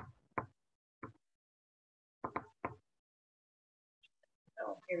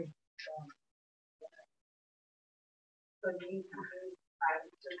 So do you, I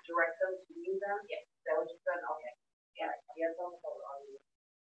would just direct them to you then? Yes. That was just done, okay. Yeah, yes, I'll follow on you.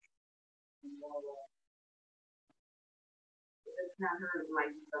 If it's not her, it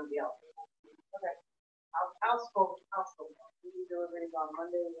might be somebody else. Okay. I'll spoke. We do deliveries on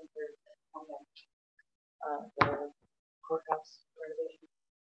Monday and Thursday. Okay. The courthouse renovation.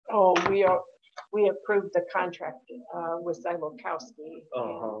 Oh, we approved the contract with Zylokowski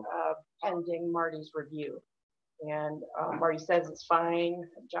pending Marty's review. And Marty says it's fine.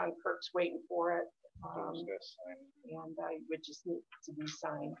 John Kirk's waiting for it. And I would just need to be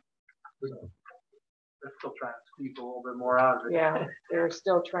signed. They're still trying to squeeze a little bit more out of it. Yeah, they're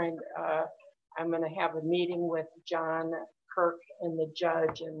still trying. I'm going to have a meeting with John Kirk and the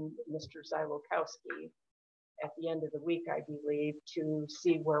judge and Mr. Zylokowski at the end of the week, I believe, to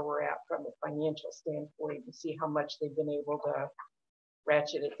see where we're at from a financial standpoint, to see how much they've been able to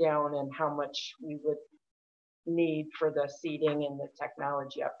ratchet it down and how much we would need for the seating and the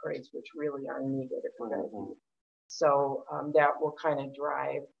technology upgrades, which really are needed if we're going to do. So that will kind of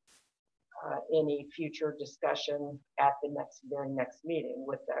drive any future discussion at the very next meeting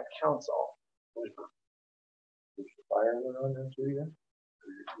with the council. Is the fire one on there too, then?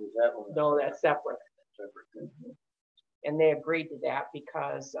 Is that one? No, that's separate. And they agreed to that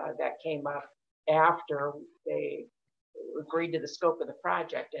because that came up after they agreed to the scope of the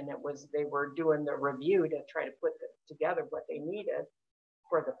project, and they were doing the review to try to put together what they needed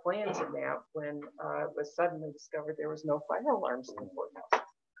for the plans in that when it was suddenly discovered there was no fire alarms in the courthouse.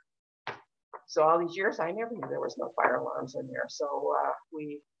 So all these years I never knew there was no fire alarms in there. So I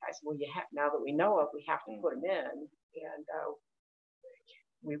said, well, now that we know it, we have to put them in, and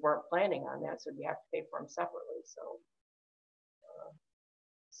we weren't planning on that, so you have to pay for them separately.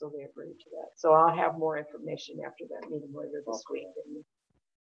 So they agreed to that. So I'll have more information after that meeting later this week. And,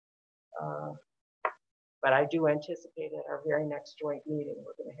 but I do anticipate at our very next joint meeting,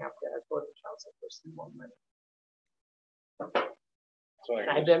 we're going to have to go to council for some more money. So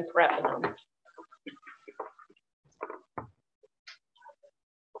I've been prepping them.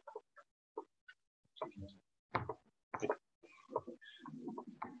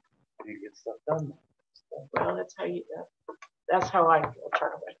 You get stuff done. Well, that's how I feel,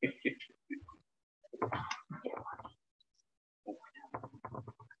 Charlie.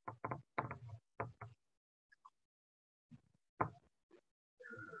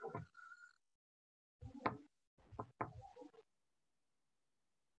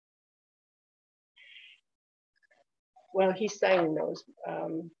 Well, he's signing those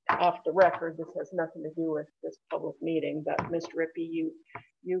off the record. This has nothing to do with this public meeting, but Mr. Rippey,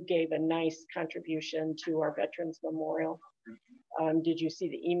 you gave a nice contribution to our Veterans Memorial. Did you see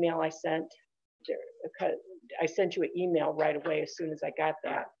the email I sent? I sent you an email right away as soon as I got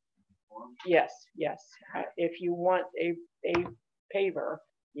that. Yes, yes. If you want a paver,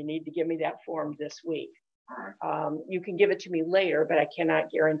 you need to give me that form this week. You can give it to me later, but I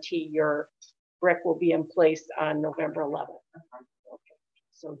cannot guarantee your brick will be in place on November 11th. Okay.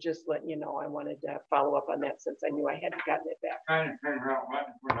 So just letting you know, I wanted to follow up on that since I knew I hadn't gotten it back. Trying to figure out what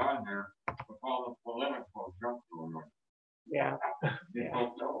to put on there with all the political junk going on. Yeah. You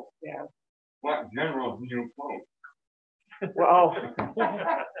don't know. Yeah. What general do you quote? Well,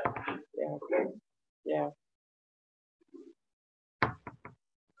 yeah. Yeah.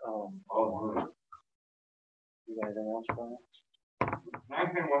 You got anything else, Brian? I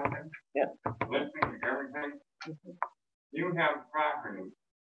can one thing. Yeah. Listening to everything. You have property.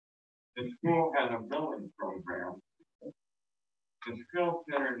 The school has a building program. The skill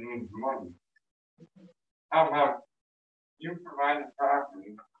center needs money. How about you provide the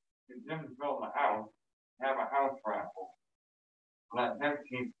property, get them to build a house, have a house raffle. Let them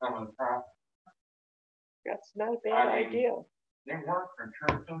keep some of the profit. That's not a bad idea. They work for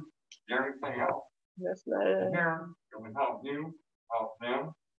churches and everything else. That's not a... Here, it would help you, help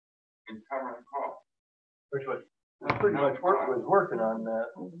them, and cover the cost. Which was pretty much was working on that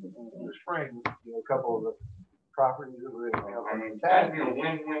in the spring. You know, a couple of the properties that were in That'd be a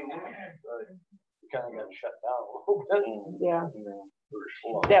win-win-win. We kind of got shut down a little bit. Yeah.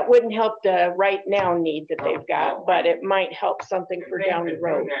 Slow. That wouldn't help the right now need that they've got, but it might help something for down the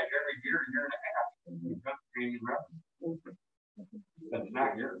road. That every year and a half. You've got to pay revenue. That's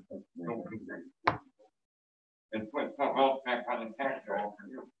not yours. Don't be great. And put something else back on the tax roll for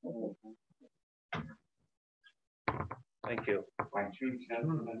you. Thank you. Like 2 cents.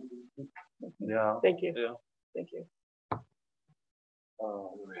 Yeah. Thank you. Yeah. Thank you.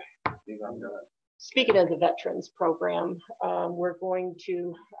 Speaking of the veterans program, we're going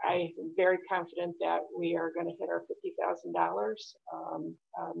to, I'm very confident that we are going to hit our $50,000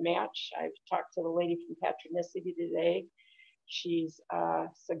 match. I've talked to the lady from Patronicity today. She's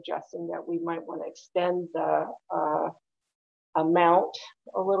suggesting that we might want to extend the amount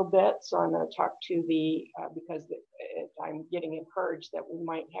a little bit. So I'm going to talk to the, because I'm getting encouraged that we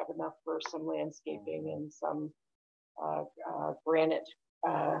might have enough for some landscaping and some granite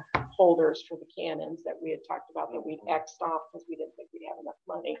holders for the cannons that we had talked about that we'd X'd off because we didn't think we'd have enough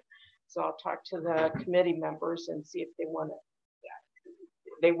money. So I'll talk to the committee members and see if they want to,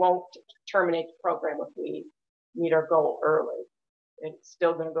 they won't terminate the program if we meet our goal early. It's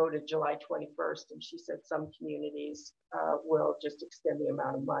still going to go to July 21st. And she said some communities will just extend the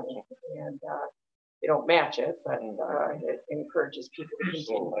amount of money and they don't match it, but it encourages people to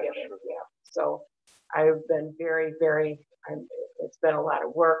continue to give it. Yeah. So I've been very, it's been a lot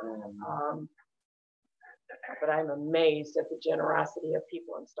of work, but I'm amazed at the generosity of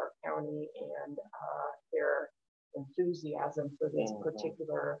people in Stark County and their enthusiasm for this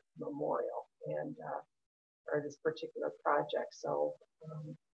particular memorial and or this particular project. So,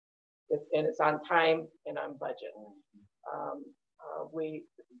 and it's on time and on budget.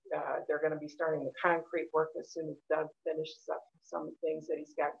 They're going to be starting the concrete work as soon as Doug finishes up some things that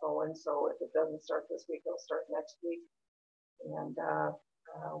he's got going. So if it doesn't start this week, it'll start next week. And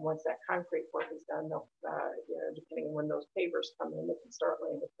once that concrete work is done, they'll, depending on when those pavers come in, they can start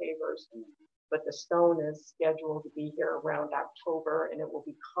laying the pavers. But the stone is scheduled to be here around October, and it will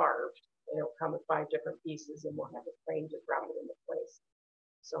be carved. And it'll come with 5 different pieces, and we'll have a crane to drop it into place.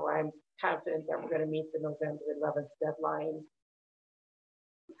 So I'm confident that we're going to meet the November 11th deadline.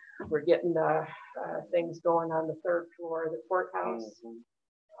 We're getting the things going on the 3rd floor of the courthouse.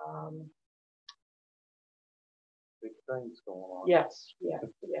 Big things going on. Yes, yeah.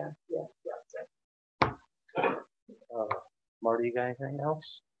 Marty, you got anything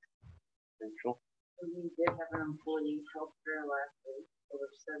else? Rachel? We did have an employee health fair last week. Over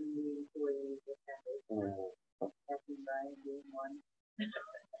 70 employees attended. Happy by being one.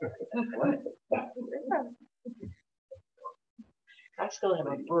 I still have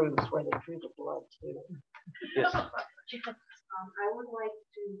a bruise where they drew the blood too. Yes. I would like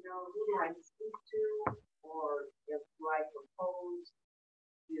to know who do I speak to, or if I propose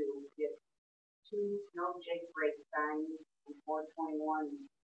to get 2 no Jake break signs on 421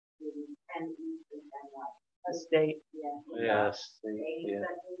 to 10 east and 10 west. The state. Yeah. Yes. Yeah.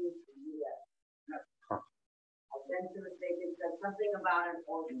 I've been to the state, it said something about an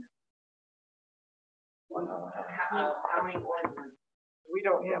ordinance. County ordinance. We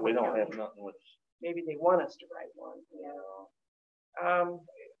don't have nothing with maybe they want us to write one, you know.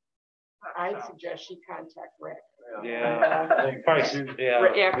 I'd suggest she contact Rick. Yeah. Probably, yeah.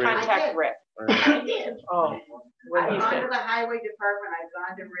 Yeah, contact Rick. I did. Oh, what I've he gone said. to the highway department, I've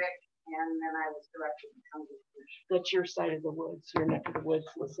gone to Rick, and then I was directed to come to the. That's your side of the woods, your neck of the woods,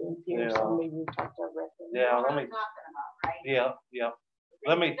 listening to you, Yeah. so maybe we talk to Rick. Yeah, let me, Talking about, right? yeah.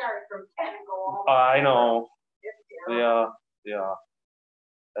 Let me, Start from 10 and go all the way I down. know, It's terrible. yeah.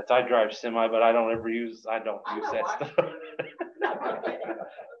 That's, I drive semi, but I don't ever use, I don't use that stuff.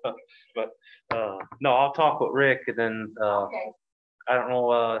 But, no, I'll talk with Rick and then, Okay. I don't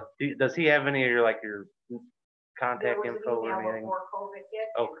know, does he have any of your, like, your contact There was an info or email anything? before COVID hit.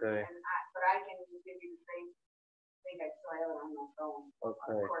 Okay. But I can give you the same, I think I still have it on my phone.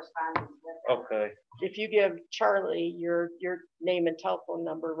 Okay. Correspondence with them. Okay, If you give Charlie your name and telephone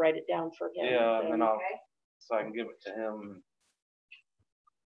number, write it down for him. yeah, and then I'll, Okay. so I can give it to him.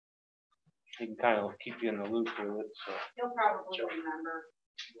 He can kind of keep you in the loop with it, so. He'll probably remember.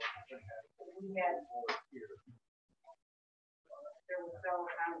 We had, there was several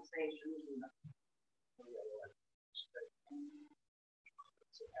conversations.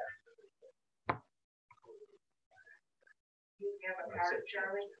 You have a card,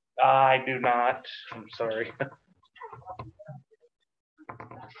 Charlie? I do not, I'm sorry.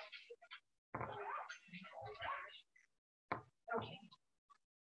 Okay.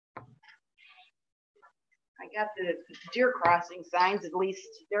 I got the deer crossing signs, at least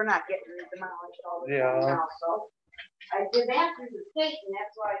they're not getting demolished all the time Yeah. now, so. I did that through the state, and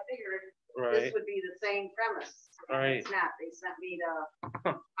that's why I figured this Right. would be the same premise. And Right. It's not, they sent me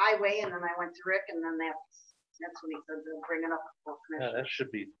to highway, and then I went to Rick, and then that's when he said they'll bring it up before Yeah, commission. that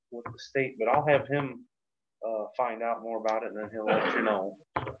should be with the state, but I'll have him, find out more about it and then he'll let you know.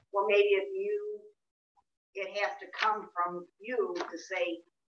 Well, maybe if it has to come from you to say,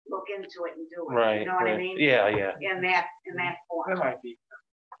 look into it and do it. Right, You know what I right. mean? Yeah. In that form. That might be.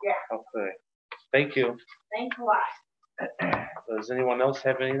 Yeah, Okay, thank you. thanks a lot. Does anyone else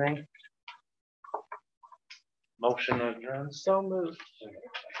have anything? Motion adjourned? So moved.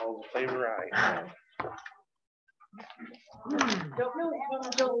 All in favor, aye.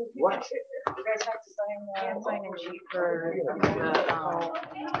 What? You guys have to sign, sign-in sheet for, you know,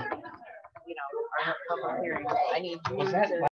 our public hearing. I need you to.